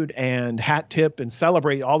gratitude and hat tip and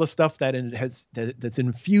celebrate all the stuff that's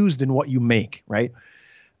infused in what you make, right?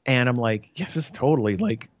 And I'm like, yes, it's totally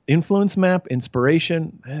like influence map,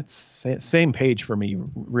 inspiration. That's same page for me,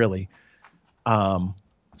 really.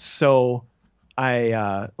 So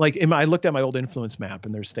I looked at my old influence map,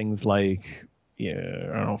 and there's things like, I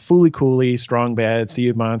don't know, Fooly Cooley, Strong Bad, Sea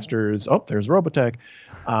of Monsters. Oh, there's Robotech,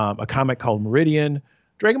 a comic called Meridian,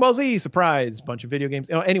 Dragon Ball Z, surprise, bunch of video games.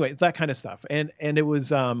 Anyway, that kind of stuff. And it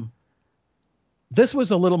was This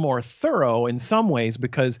was a little more thorough in some ways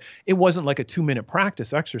because it wasn't like a 2-minute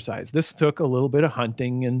practice exercise. This took a little bit of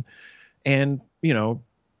hunting and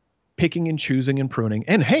picking and choosing and pruning.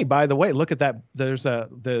 And hey, by the way, look at that. There's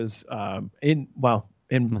in my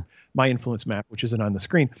influence map, which isn't on the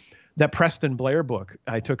screen, that Preston Blair book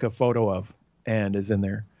I took a photo of and is in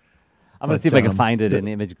there. I'm going to see if I can find it in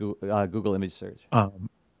Google image search.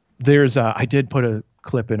 I did put a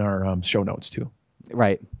clip in our show notes too.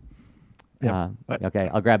 Right. Yeah. Okay.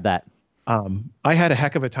 I'll grab that. I had a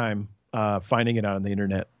heck of a time finding it on the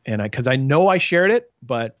internet, and because I know I shared it,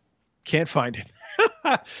 but can't find it.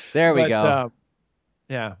 There we go.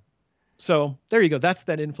 Yeah. So there you go. That's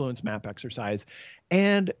that influence map exercise.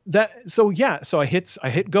 And so I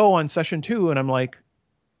hit go on session 2, and I'm like,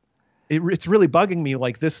 it's really bugging me,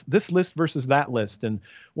 like this list versus that list, and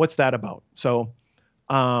what's that about? So,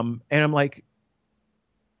 and I'm like,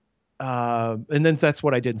 and then that's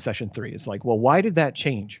what I did in session 3. It's like, well, why did that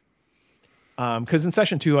change? Because in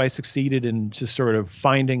session 2, I succeeded in just sort of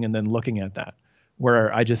finding and then looking at that,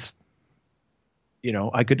 where I just,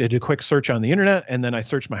 I could do a quick search on the internet, and then I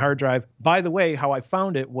searched my hard drive. By the way, how I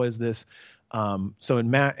found it was this. So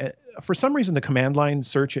in Mac, for some reason, the command line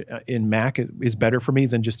search in Mac is better for me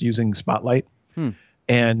than just using Spotlight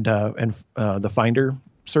and the Finder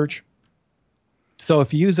search. So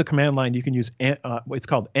if you use a command line, you can use it's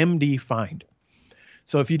called MD Find.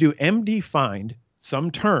 So if you do MD Find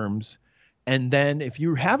some terms, and then if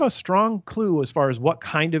you have a strong clue as far as what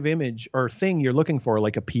kind of image or thing you're looking for,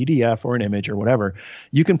 like a PDF or an image or whatever,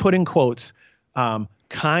 you can put in quotes,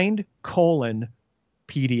 kind :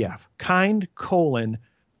 PDF, kind :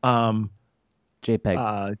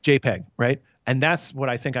 JPEG, right? And that's what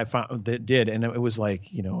I think I found that did. And it was like,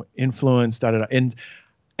 influence, and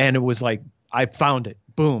it was like, I found it,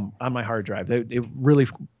 boom, on my hard drive. It really,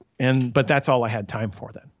 but that's all I had time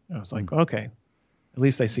for then. I was like, okay, at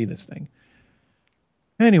least I see this thing.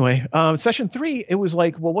 Anyway, session 3, it was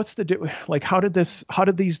like, well, like, how did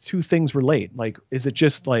these two things relate? Like, is it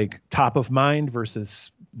just like top of mind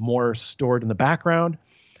versus more stored in the background?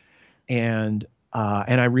 And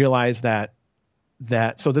I realized that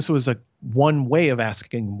so this was one way of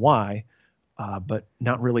asking why, but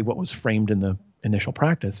not really what was framed in the initial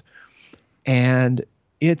practice. And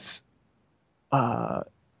it's all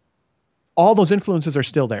those influences are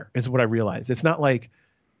still there, is what I realized. It's not like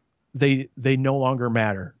they no longer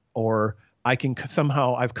matter, or I can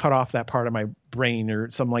somehow I've cut off that part of my brain or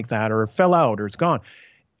something like that, or it fell out or it's gone.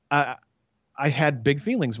 I had big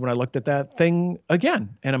feelings when I looked at that thing again,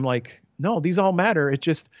 and I'm like, no, these all matter. It's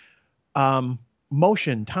just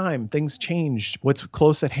motion, time, things changed, what's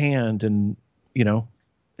close at hand, and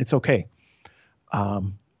it's okay.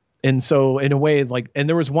 And so in a way, like, and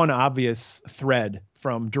there was one obvious thread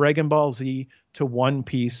from Dragon Ball Z to One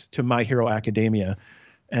Piece to My Hero Academia.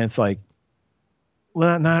 And it's like,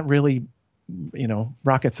 well, not really,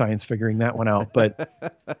 rocket science figuring that one out. But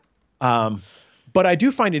I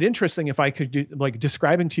do find it interesting if I could do, like,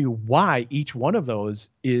 describing to you why each one of those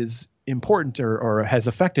is important or has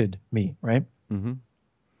affected me. Right. Mm-hmm.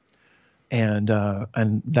 And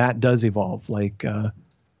that does evolve. Like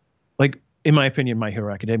in my opinion, My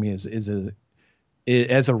Hero Academia is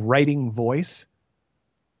as a writing voice,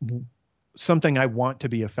 something I want to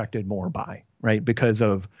be affected more by, right? Because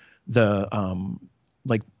of the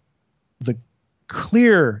the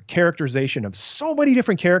clear characterization of so many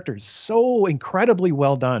different characters, so incredibly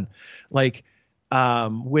well done, like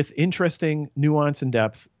with interesting nuance and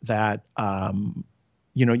depth that there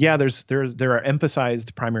are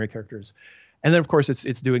emphasized primary characters. And then, of course,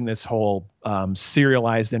 it's doing this whole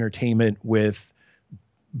serialized entertainment with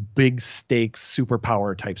big stakes,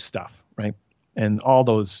 superpower type stuff, right? And all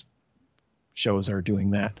those shows are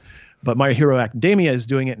doing that. But My Hero Academia is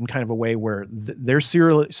doing it in kind of a way where their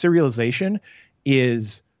serialization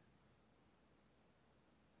is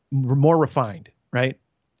more refined, right?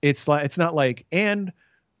 It's not like, and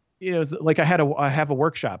like I have a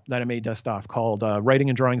workshop that I may dust off called Writing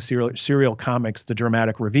and Drawing Serial Comics: The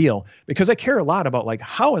Dramatic Reveal, because I care a lot about, like,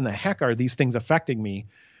 how in the heck are these things affecting me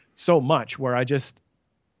so much, where I just,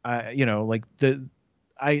 I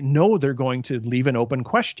know they're going to leave an open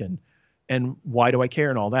question, and why do I care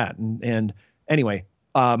and all that. And anyway,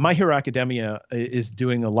 My Hero Academia is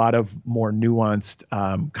doing a lot of more nuanced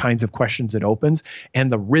kinds of questions it opens,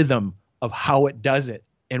 and the rhythm of how it does it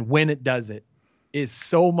and when it does it is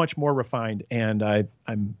so much more refined. And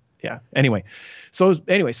anyway,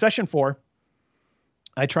 session 4,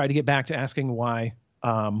 I try to get back to asking why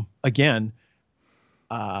again.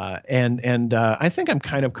 And I think I'm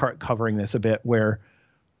kind of covering this a bit, where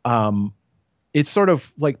it's sort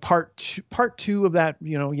of like part two of that,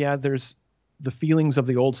 there's the feelings of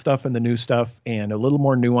the old stuff and the new stuff, and a little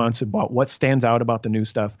more nuance about what stands out about the new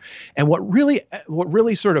stuff. And what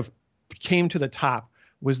really sort of came to the top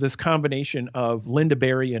was this combination of Linda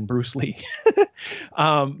Berry and Bruce Lee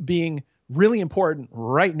being really important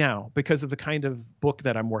right now because of the kind of book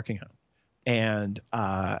that I'm working on.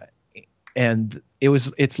 And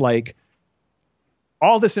it's like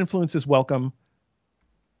all this influence is welcome.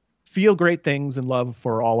 Feel great things and love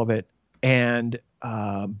for all of it. And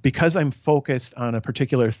because I'm focused on a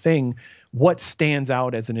particular thing, what stands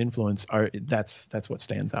out as an influence that's what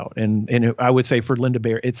stands out. And I would say for Linda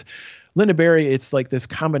Berry, it's like this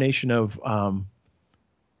combination of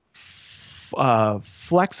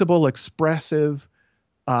flexible, expressive,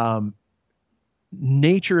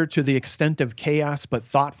 nature to the extent of chaos, but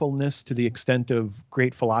thoughtfulness to the extent of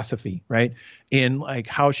great philosophy, right? In like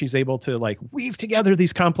how she's able to like weave together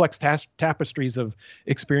these complex tapestries of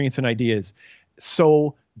experience and ideas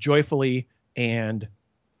so joyfully and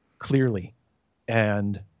clearly,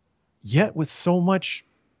 and yet with so much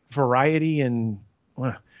variety and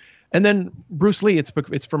then Bruce Lee,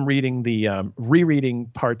 it's from reading the rereading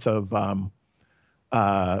parts of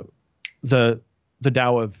the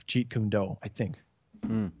Tao of Jeet Kune Do, I think.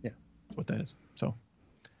 Yeah, that's what that is. So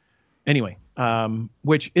anyway,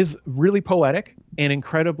 which is really poetic and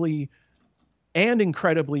incredibly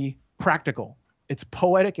practical. It's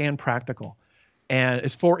poetic and practical, and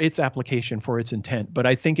it's for its application, for its intent. But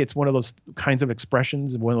I think it's one of those kinds of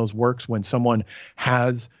expressions, one of those works when someone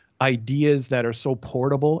has ideas that are so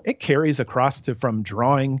portable, it carries across from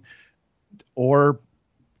drawing or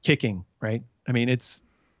kicking, right? I mean, it's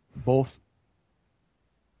both.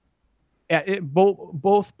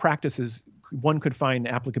 Both practices, one could find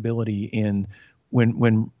applicability in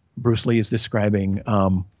when Bruce Lee is describing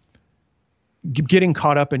getting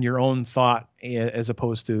caught up in your own thought as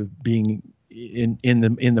opposed to being in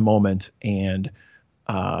the moment and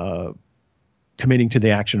committing to the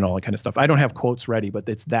action and all that kind of stuff. I don't have quotes ready, but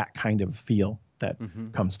it's that kind of feel that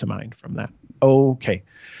comes to mind from that. Okay,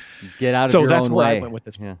 get out of your own way. So that's where I went with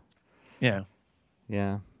this.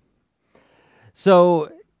 Yeah. So.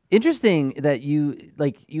 Interesting that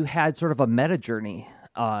you had sort of a meta journey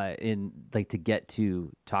in like to get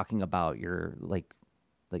to talking about your like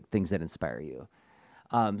things that inspire you.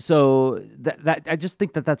 So that I just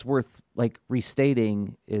think that's worth like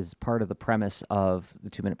restating is part of the premise of the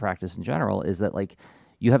 2-minute practice in general is that like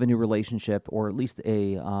you have a new relationship, or at least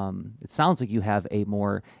it sounds like you have a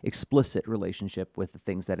more explicit relationship with the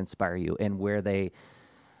things that inspire you and where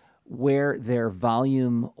their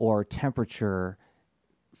volume or temperature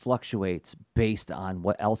fluctuates based on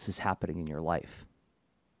what else is happening in your life.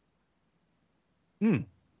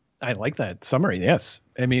 I like that summary. Yes.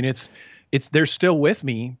 I mean, it's they're still with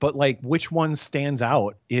me, but like which one stands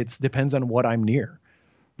out, it depends on what I'm near.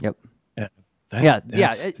 Yep. Yeah.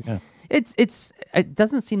 It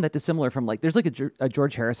doesn't seem that dissimilar from like, there's like a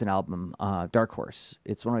George Harrison album, Dark Horse.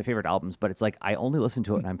 It's one of my favorite albums, but it's like, I only listen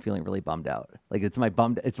to it and I'm feeling really bummed out. Like it's my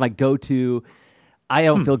go-to. I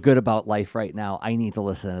don't feel good about life right now. I need to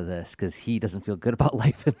listen to this because he doesn't feel good about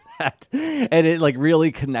life in that, and it like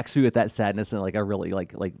really connects me with that sadness in like a really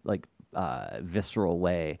like visceral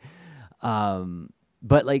way.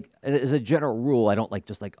 But like as a general rule, I don't like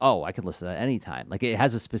just like I can listen to that anytime. Like it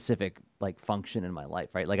has a specific like function in my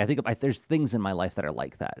life, right? Like I think there's things in my life that are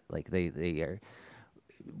like that. Like they are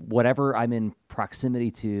whatever I'm in proximity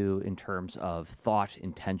to in terms of thought,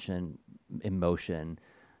 intention, emotion.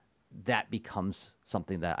 That becomes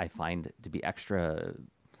something that I find to be extra,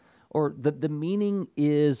 or the meaning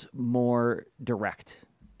is more direct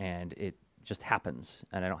and it just happens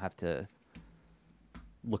and I don't have to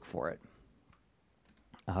look for it.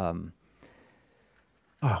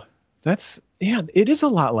 It is a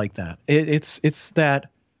lot like that. It's that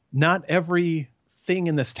not every thing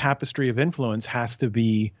in this tapestry of influence has to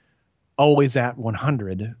be always at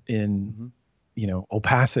 100 in,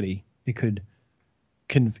 opacity. It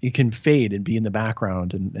can fade and be in the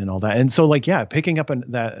background and all that. And so like, picking up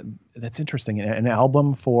that's interesting. An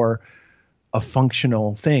album for a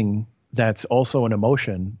functional thing that's also an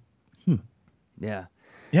emotion. Yeah.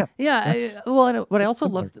 Yeah. What I also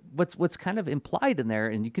love, what's kind of implied in there,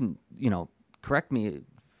 and you can, correct me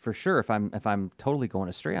for sure if I'm totally going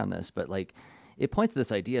astray on this, but like it points to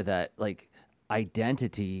this idea that like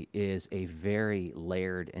identity is a very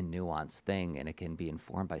layered and nuanced thing, and it can be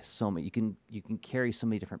informed by so many. You can carry so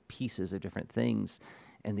many different pieces of different things,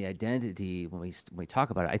 and the identity when we talk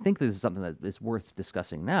about it, I think this is something that is worth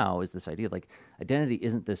discussing now. Is this idea of like identity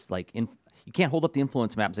isn't this like you can't hold up the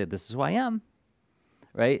influence map and say this is who I am,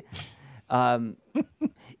 right?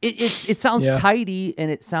 It sounds tidy and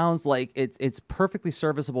it sounds like it's perfectly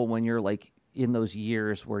serviceable when you're like in those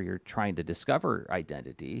years where you're trying to discover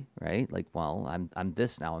identity, right? Like, well, I'm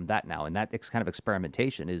this now, I'm that now, and that kind of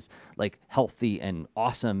experimentation is like healthy and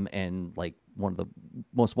awesome and like one of the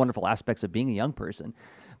most wonderful aspects of being a young person.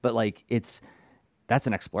 But like that's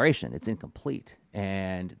an exploration. It's incomplete,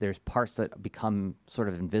 and there's parts that become sort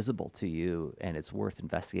of invisible to you, and it's worth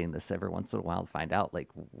investigating this every once in a while to find out. Like,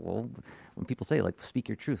 well, when people say like, speak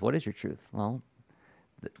your truth, what is your truth? Well,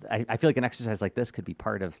 I feel like an exercise like this could be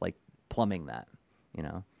part of like plumbing that, you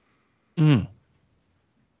know? Mm.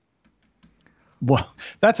 Well,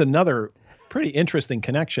 that's another pretty interesting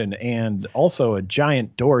connection, and also a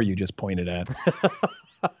giant door you just pointed at.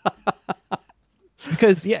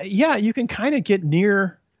 Because yeah, you can kind of get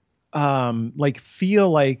near, like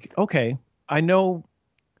feel like, okay, I know,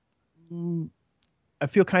 I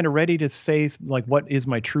feel kind of ready to say like, what is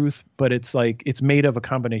my truth? But it's like, it's made of a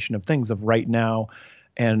combination of things of right now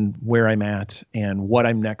and where I'm at and what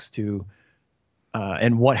I'm next to,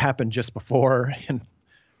 and what happened just before. And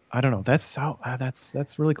I don't know. That's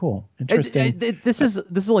really cool. Interesting. This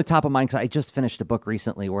is only top of mind because I just finished a book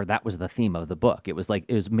recently where that was the theme of the book. It was like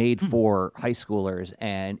it was made for high schoolers,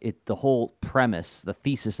 and the whole premise, the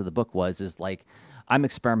thesis of the book is like I'm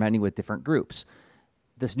experimenting with different groups.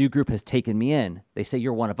 This new group has taken me in. They say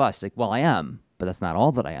you're one of us. Like, well, I am, but that's not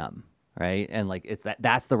all that I am, right? And like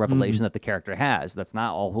that's the revelation that the character has. That's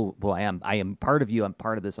not all who I am. I am part of you. I'm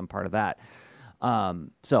part of this. I'm part of that.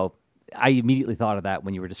 So I immediately thought of that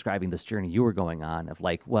when you were describing this journey you were going on of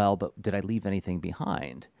like, well, but did I leave anything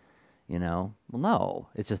behind? You know, well, no,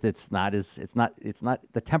 it's just, it's not,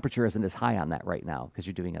 the temperature isn't as high on that right now because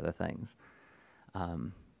you're doing other things.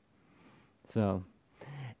 And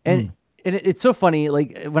it's so funny.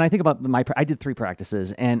 Like when I think about I did 3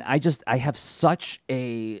 practices, and I have such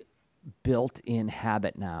a built-in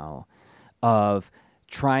habit now of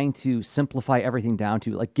trying to simplify everything down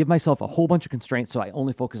to like give myself a whole bunch of constraints so I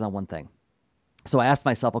only focus on one thing. So I asked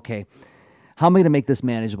myself, okay, how am I going to make this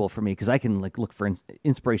manageable for me? Because I can like look for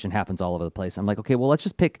inspiration happens all over the place. I'm like, okay, well, let's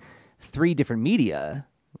just pick 3 different media.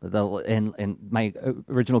 And my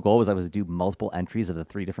original goal was I was to do multiple entries of the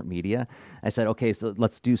 3 different media. I said, okay, so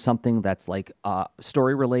let's do something that's like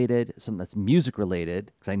story related, something that's music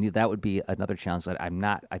related, because I knew that would be another challenge that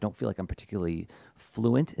I don't feel like I'm particularly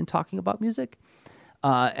fluent in talking about music.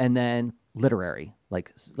 And then literary,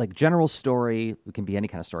 like general story. It can be any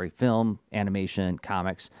kind of story, film, animation,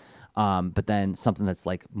 comics, but then something that's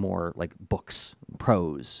like more like books,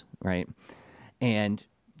 prose, right? And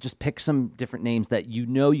just pick some different names that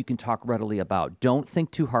you can talk readily about. Don't think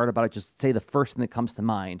too hard about it. Just say the first thing that comes to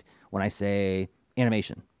mind when I say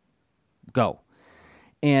animation. Go.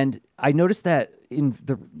 And I noticed that in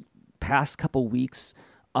the past couple weeks,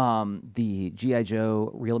 the G.I. Joe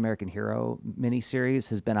Real American Hero miniseries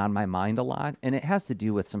has been on my mind a lot, and it has to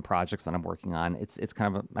do with some projects that I'm working on. It's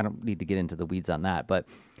kind of I don't need to get into the weeds on that, but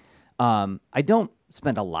I don't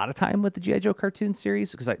spend a lot of time with the G.I. Joe cartoon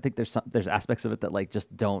series because I think there's aspects of it that like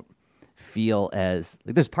just don't feel as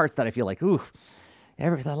like there's parts that I feel like a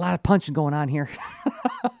lot of punching going on here.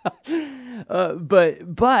 But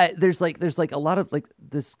there's like a lot of like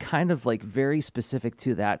this kind of like very specific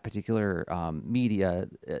to that particular media,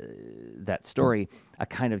 that story, a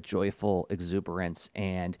kind of joyful exuberance.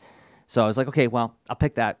 And so I was like, okay, well, I'll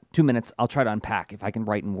pick that 2 minutes. I'll try to unpack if I can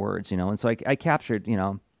write in words, And so I captured,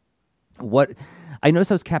 what I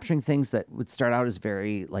noticed I was capturing things that would start out as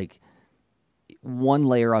very like one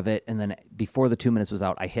layer of it, and then before the 2 minutes was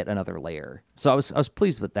out, I hit another layer. So I was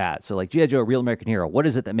pleased with that. So like G.I. Joe, Real American Hero, what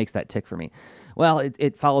is it that makes that tick for me? Well,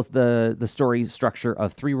 it follows the story structure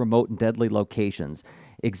of 3 remote and deadly locations,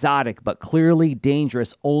 exotic but clearly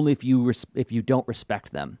dangerous only if you don't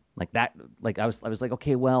respect them. Like that. Like I was like,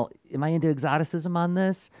 okay, well, am I into exoticism on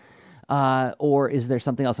this? Or is there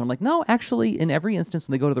something else? And I'm like, no, actually, in every instance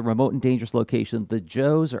when they go to the remote and dangerous location, the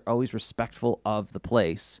Joes are always respectful of the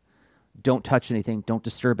place. Don't touch anything. Don't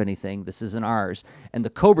disturb anything. This isn't ours. And the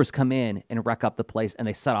Cobras come in and wreck up the place, and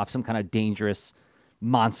they set off some kind of dangerous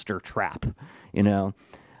monster trap,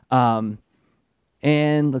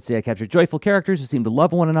 And let's see, I captured joyful characters who seem to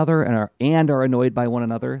love one another and are annoyed by one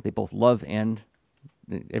another. They both love and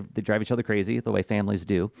they drive each other crazy the way families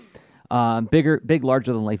do. Big,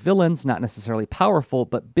 larger-than-life villains, not necessarily powerful,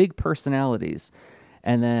 but big personalities.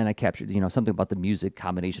 And then I captured, something about the music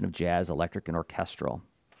combination of jazz, electric, and orchestral.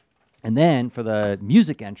 And then for the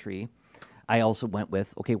music entry, I also went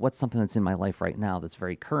with, okay, what's something that's in my life right now that's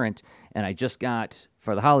very current? And I just got,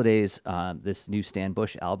 for the holidays, this new Stan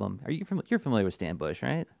Bush album. You're familiar with Stan Bush,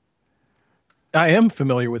 right? I am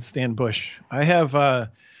familiar with Stan Bush. I have,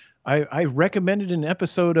 I recommended an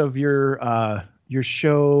episode of your your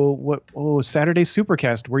show, Saturday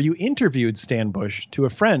Supercast, where you interviewed Stan Bush to a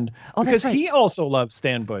friend because he also loves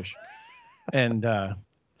Stan Bush. And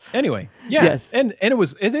anyway, yeah, yes. and it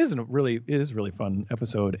is a really fun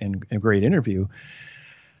episode and a great interview.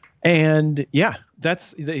 And yeah,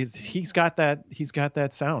 he's got that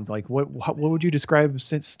sound. Like what would you describe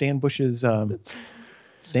Stan Bush's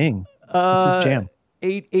thing? What's his jam?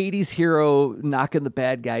 80s hero knocking the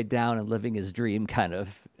bad guy down and living his dream kind of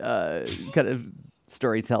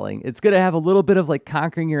storytelling. It's going to have a little bit of like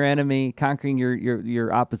conquering your enemy, conquering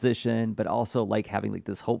your opposition, but also like having like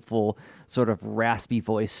this hopeful sort of raspy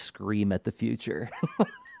voice scream at the future.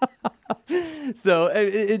 So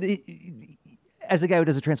as a guy who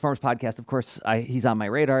does a Transformers podcast, of course, he's on my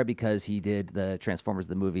radar because he did the Transformers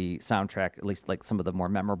the movie soundtrack, at least like some of the more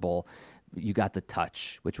memorable. You Got the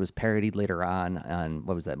Touch, which was parodied later on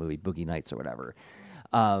what was that movie, Boogie Nights or whatever.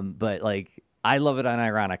 But like, I love it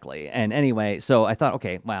unironically. And anyway, so I thought,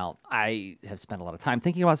 okay, well, I have spent a lot of time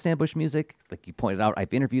thinking about Stan Bush music. Like you pointed out,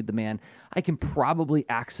 I've interviewed the man. I can probably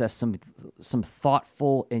access some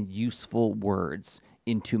thoughtful and useful words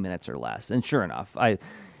in 2 minutes or less. And sure enough,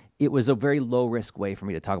 it was a very low risk way for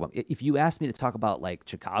me to talk about. If you asked me to talk about like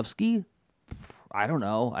Tchaikovsky, I don't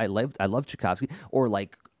know. I love Tchaikovsky, or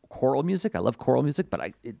like choral music. I love choral music,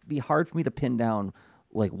 but it'd be hard for me to pin down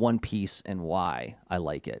like one piece and why I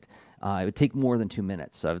like it. It would take more than 2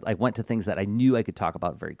 minutes. So I went to things that I knew I could talk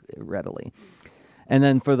about very readily. And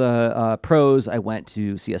then for the prose, I went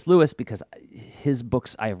to C.S. Lewis because his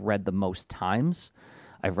books I have read the most times.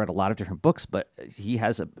 I've read a lot of different books, but he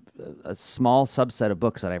has a small subset of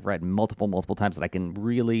books that I've read multiple times that I can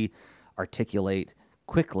really articulate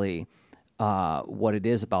quickly what it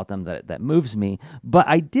is about them that moves me. But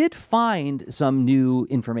I did find some new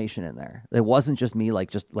information in there. It wasn't just me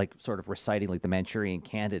just sort of reciting like the Manchurian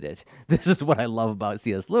Candidate. This is what I love about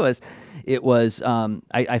C.S. Lewis. It was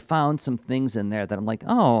I found some things in there that I'm like,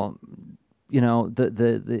 oh,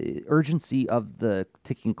 the urgency of the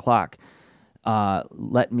ticking clock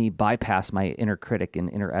let me bypass my inner critic and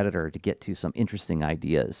inner editor to get to some interesting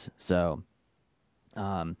ideas. So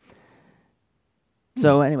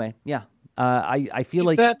anyway, yeah. I feel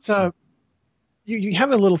like that you have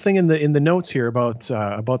a little thing in the notes here about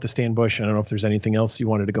the Stan Bush. I don't know if there's anything else you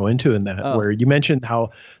wanted to go into in that, where you mentioned how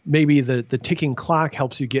maybe the ticking clock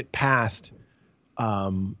helps you get past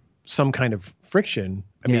some kind of friction.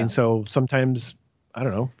 I mean, so sometimes I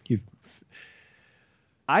don't know.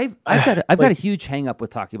 I've got a huge hang up with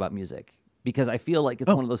talking about music because I feel like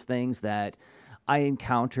it's one of those things that I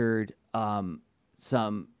encountered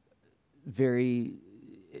some very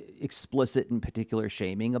explicit and particular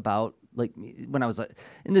shaming about, like when I was like,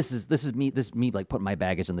 and this is me like putting my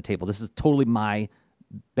baggage on the table. This is totally my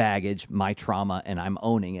baggage, my trauma, and I'm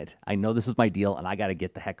owning it. I know this is my deal and I got to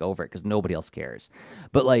get the heck over it because nobody else cares.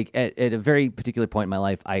 But like at a very particular point in my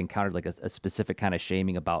life, I encountered like a specific kind of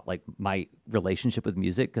shaming about like my relationship with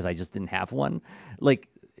music because I just didn't have one. Like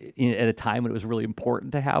at a time when it was really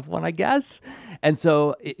important to have one, I guess. And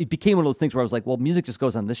so it became one of those things where I was like, well, music just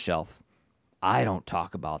goes on this shelf. I don't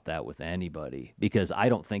talk about that with anybody because I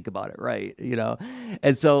don't think about it right,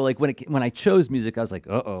 And so like when I chose music, I was like,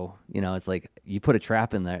 it's like you put a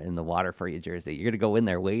trap in the water for you, Jersey. You're gonna go in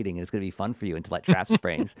there waiting, and it's gonna be fun for you until that trap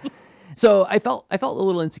springs. So I felt a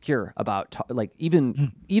little insecure about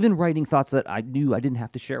even writing thoughts that I knew I didn't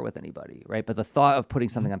have to share with anybody, right? But the thought of putting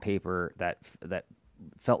something on paper that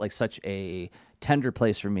felt like such a tender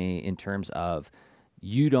place for me in terms of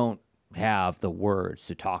you don't have the words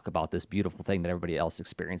to talk about this beautiful thing that everybody else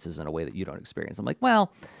experiences in a way that you don't experience. I'm like,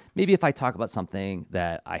 well, maybe if I talk about something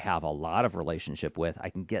that I have a lot of relationship with, I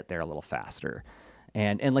can get there a little faster.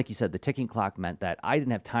 And like you said, the ticking clock meant that I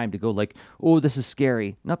didn't have time to go like, oh, this is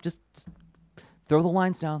scary. Nope, just throw the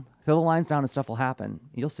lines down. Throw the lines down and stuff will happen.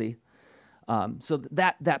 You'll see. So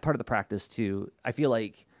that part of the practice too, I feel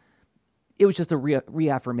like it was just a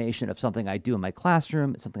reaffirmation of something I do in my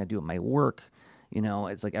classroom. It's something I do in my work.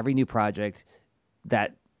 It's like every new project,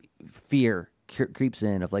 that fear creeps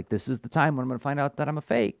in of like, this is the time when I'm going to find out that I'm a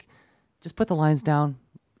fake. Just put the lines down.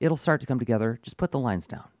 It'll start to come together. Just put the lines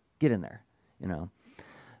down. Get in there,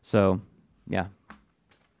 So, yeah.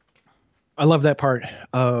 I love that part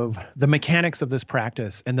of the mechanics of this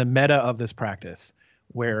practice and the meta of this practice,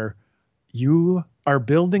 where you are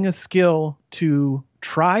building a skill to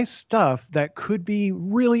try stuff that could be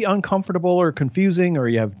really uncomfortable or confusing, or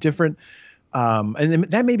you have different and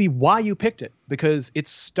that may be why you picked it, because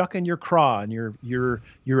it's stuck in your craw and you're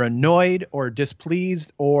annoyed or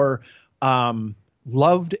displeased or loving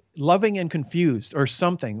and confused or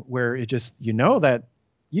something, where it just, that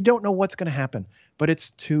you don't know what's going to happen, but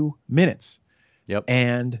it's 2 minutes. Yep.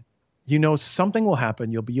 And you know something will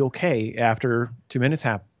happen. You'll be okay after 2 minutes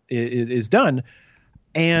is done.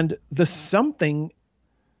 And the something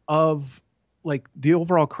of like the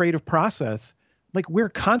overall creative process, like we're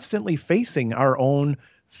constantly facing our own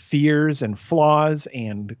fears and flaws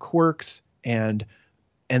and quirks and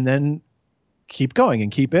then keep going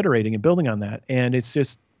and keep iterating and building on that. And it's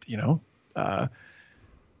just,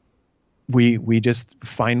 we just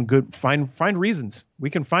find reasons. We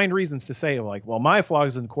can find reasons to say like, well, my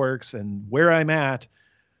flaws and quirks and where I'm at,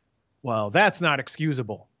 well, that's not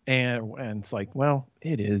excusable. And it's like, well,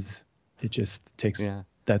 it is. It just takes,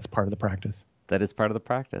 that's part of the practice. That is part of the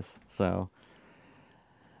practice. So,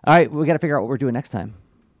 all right, we got to figure out what we're doing next time.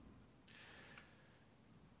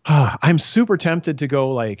 I'm super tempted to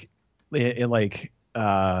go like in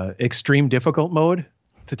extreme difficult mode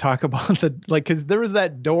to talk about because there was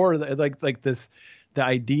that door that the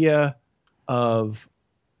idea of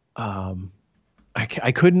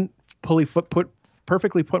I couldn't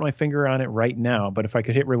perfectly put my finger on it right now, but if I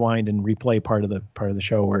could hit rewind and replay part of the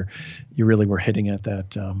show where you really were hitting at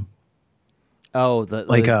that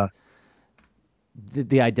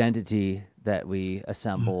the identity that we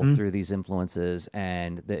assemble through these influences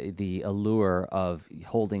and the allure of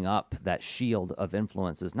holding up that shield of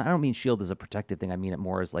influences. Now, I don't mean shield as a protective thing. I mean it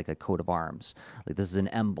more as like a coat of arms. Like this is an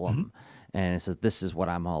emblem, and it says this is what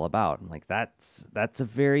I'm all about. I'm like that's a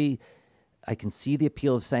very. I can see the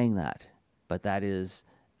appeal of saying that, but that is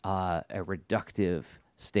a reductive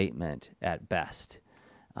statement at best.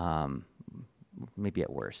 Maybe at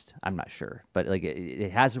worst, I'm not sure, but like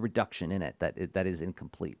it has a reduction in it that is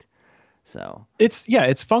incomplete. So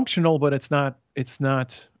it's functional, but it's not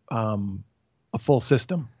a full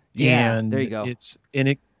system. Yeah, and there you go. It's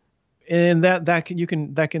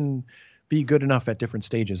that can be good enough at different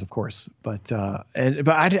stages, of course. But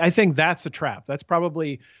I think that's a trap. That's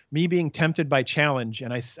probably me being tempted by challenge,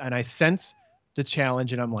 and I sense the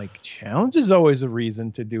challenge, and I'm like, challenge is always a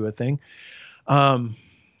reason to do a thing.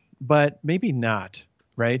 But maybe not,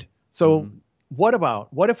 right? So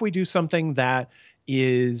what if we do something that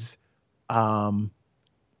is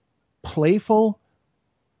playful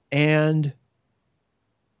and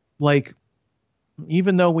like,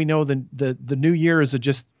 even though we know the new year is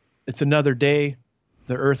it's another day,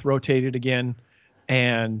 the earth rotated again,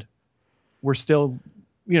 and we're still,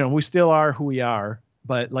 we still are who we are.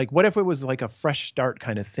 But like, what if it was like a fresh start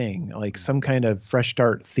kind of thing, like some kind of fresh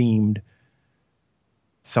start themed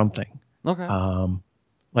something? Okay.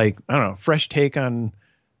 Like, I don't know, fresh take on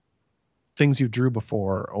things you drew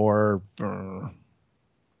before, or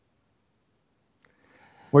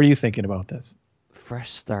what are you thinking about this?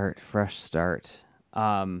 Fresh start.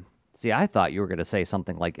 See, I thought you were going to say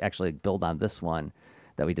something like actually build on this one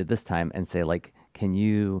that we did this time and say like, can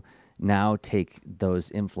you now take those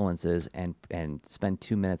influences and spend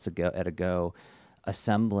 2 minutes at a go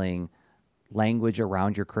assembling language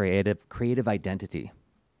around your creative identity,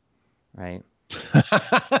 right?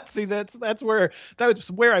 See, that's where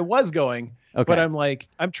I was going. Okay. But I'm like,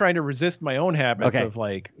 I'm trying to resist my own habits of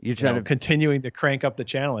like, you're trying to continuing to crank up the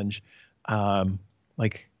challenge.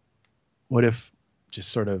 Like, what if just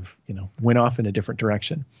sort of, went off in a different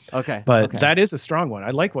direction? Okay. But that is a strong one.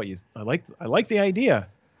 I like the idea.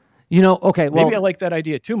 Okay. Well, maybe I like that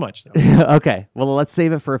idea too much, though. Okay. Well, let's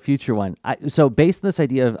save it for a future one. So based on this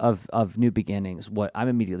idea of new beginnings, what I'm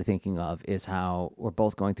immediately thinking of is how we're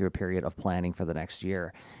both going through a period of planning for the next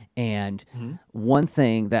year. And one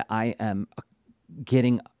thing that I am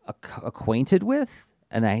getting acquainted with,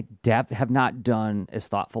 and I have not done as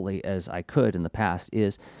thoughtfully as I could in the past,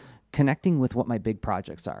 is connecting with what my big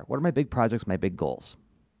projects are. What are my big projects, my big goals?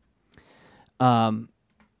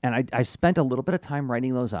 And I spent a little bit of time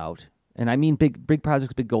writing those out. And I mean big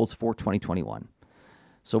projects, big goals for 2021.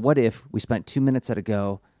 So what if we spent 2 minutes at a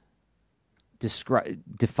go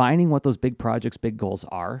defining what those big projects, big goals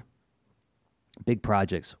are? Big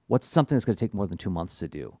projects. What's something that's going to take more than 2 months to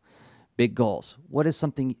do? Big goals. What is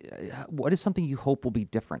something you hope will be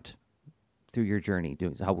different through your journey?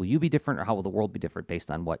 How will you be different, or how will the world be different based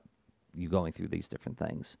on what you going through these different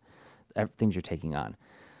things you're taking on?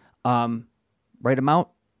 Write them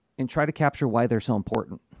out and try to capture why they're so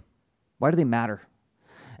important. Why do they matter?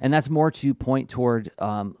 And that's more to point toward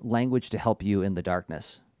language to help you in the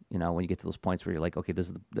darkness. When you get to those points where you're like, okay,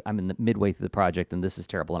 I'm in the midway through the project and this is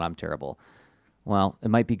terrible and I'm terrible. Well, it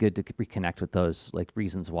might be good to reconnect with those like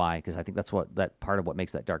reasons why, because I think that's that part of what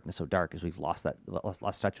makes that darkness so dark is we've lost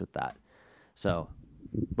touch with that. So,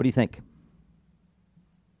 what do you think?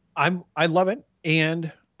 I love it,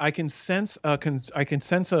 and I can sense a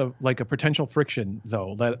like a potential friction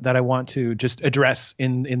though that I want to just address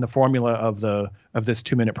in the formula of this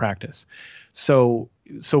 2-minute practice. So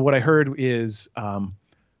what I heard is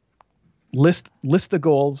list the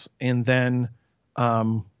goals and then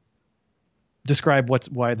describe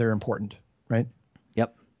why they're important, right?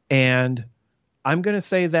 Yep. And I'm going to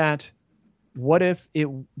say that what if it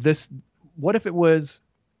was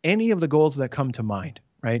any of the goals that come to mind,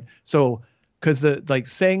 right? So because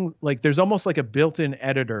there's almost like a built-in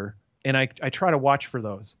editor, and I try to watch for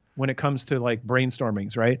those when it comes to like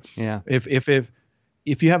brainstormings, right? Yeah.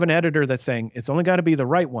 If you have an editor that's saying it's only got to be the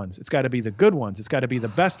right ones, it's got to be the good ones, it's got to be the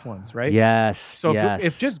best ones, right? Yes. So yes.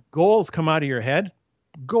 if just goals come out of your head,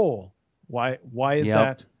 goal. Why is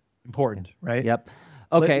that important, right? Yep.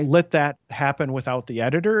 Okay. Let that happen without the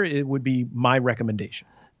editor. It would be my recommendation.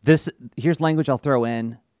 Here's language I'll throw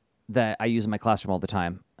in that I use in my classroom all the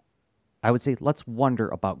time. I would say, let's wonder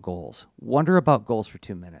about goals. Wonder about goals for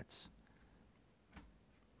 2 minutes.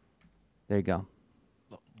 There you go.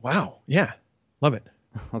 Wow. Yeah. Love it.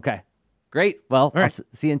 Okay. Great. Well, right. I'll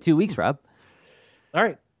see you in 2 weeks, Rob. All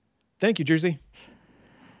right. Thank you, Jersey.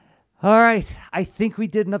 All right. I think we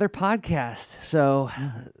did another podcast. So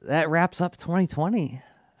that wraps up 2020,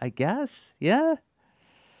 I guess. Yeah.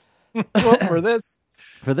 Well, for this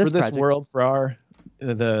project. world, for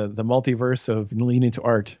the multiverse of Lean Into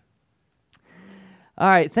Art. All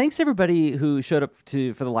right. Thanks everybody who showed up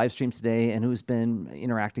for the live stream today and who's been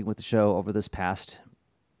interacting with the show over this past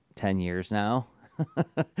 10 years now,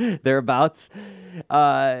 thereabouts.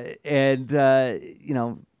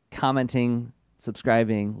 Commenting,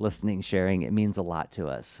 subscribing, listening, sharing. It means a lot to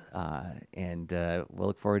us. We'll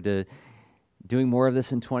look forward to doing more of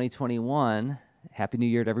this in 2021. Happy New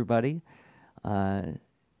Year to everybody.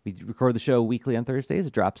 We record the show weekly on Thursdays.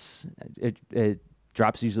 It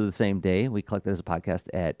drops usually the same day. We collect it as a podcast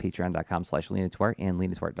at patreon.com/leanintoart and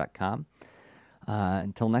leanintoart.com.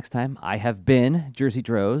 Until next time, I have been Jersey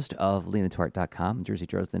Drozd of leanintoart.com, Jersey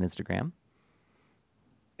Drozd on Instagram.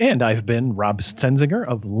 And I've been Rob Stenzinger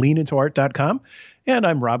of leanintoart.com. And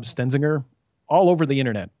I'm Rob Stenzinger all over the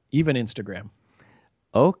internet, even Instagram.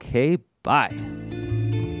 Okay, bye.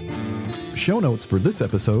 Show notes for this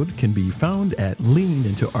episode can be found at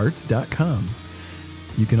leanintoart.com.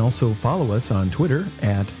 You can also follow us on Twitter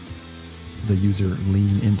at the user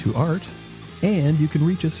leanintoart, and you can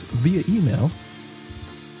reach us via email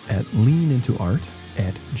at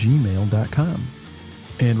leanintoart@gmail.com.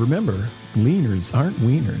 And remember, leaners aren't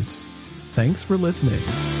wieners. Thanks for listening.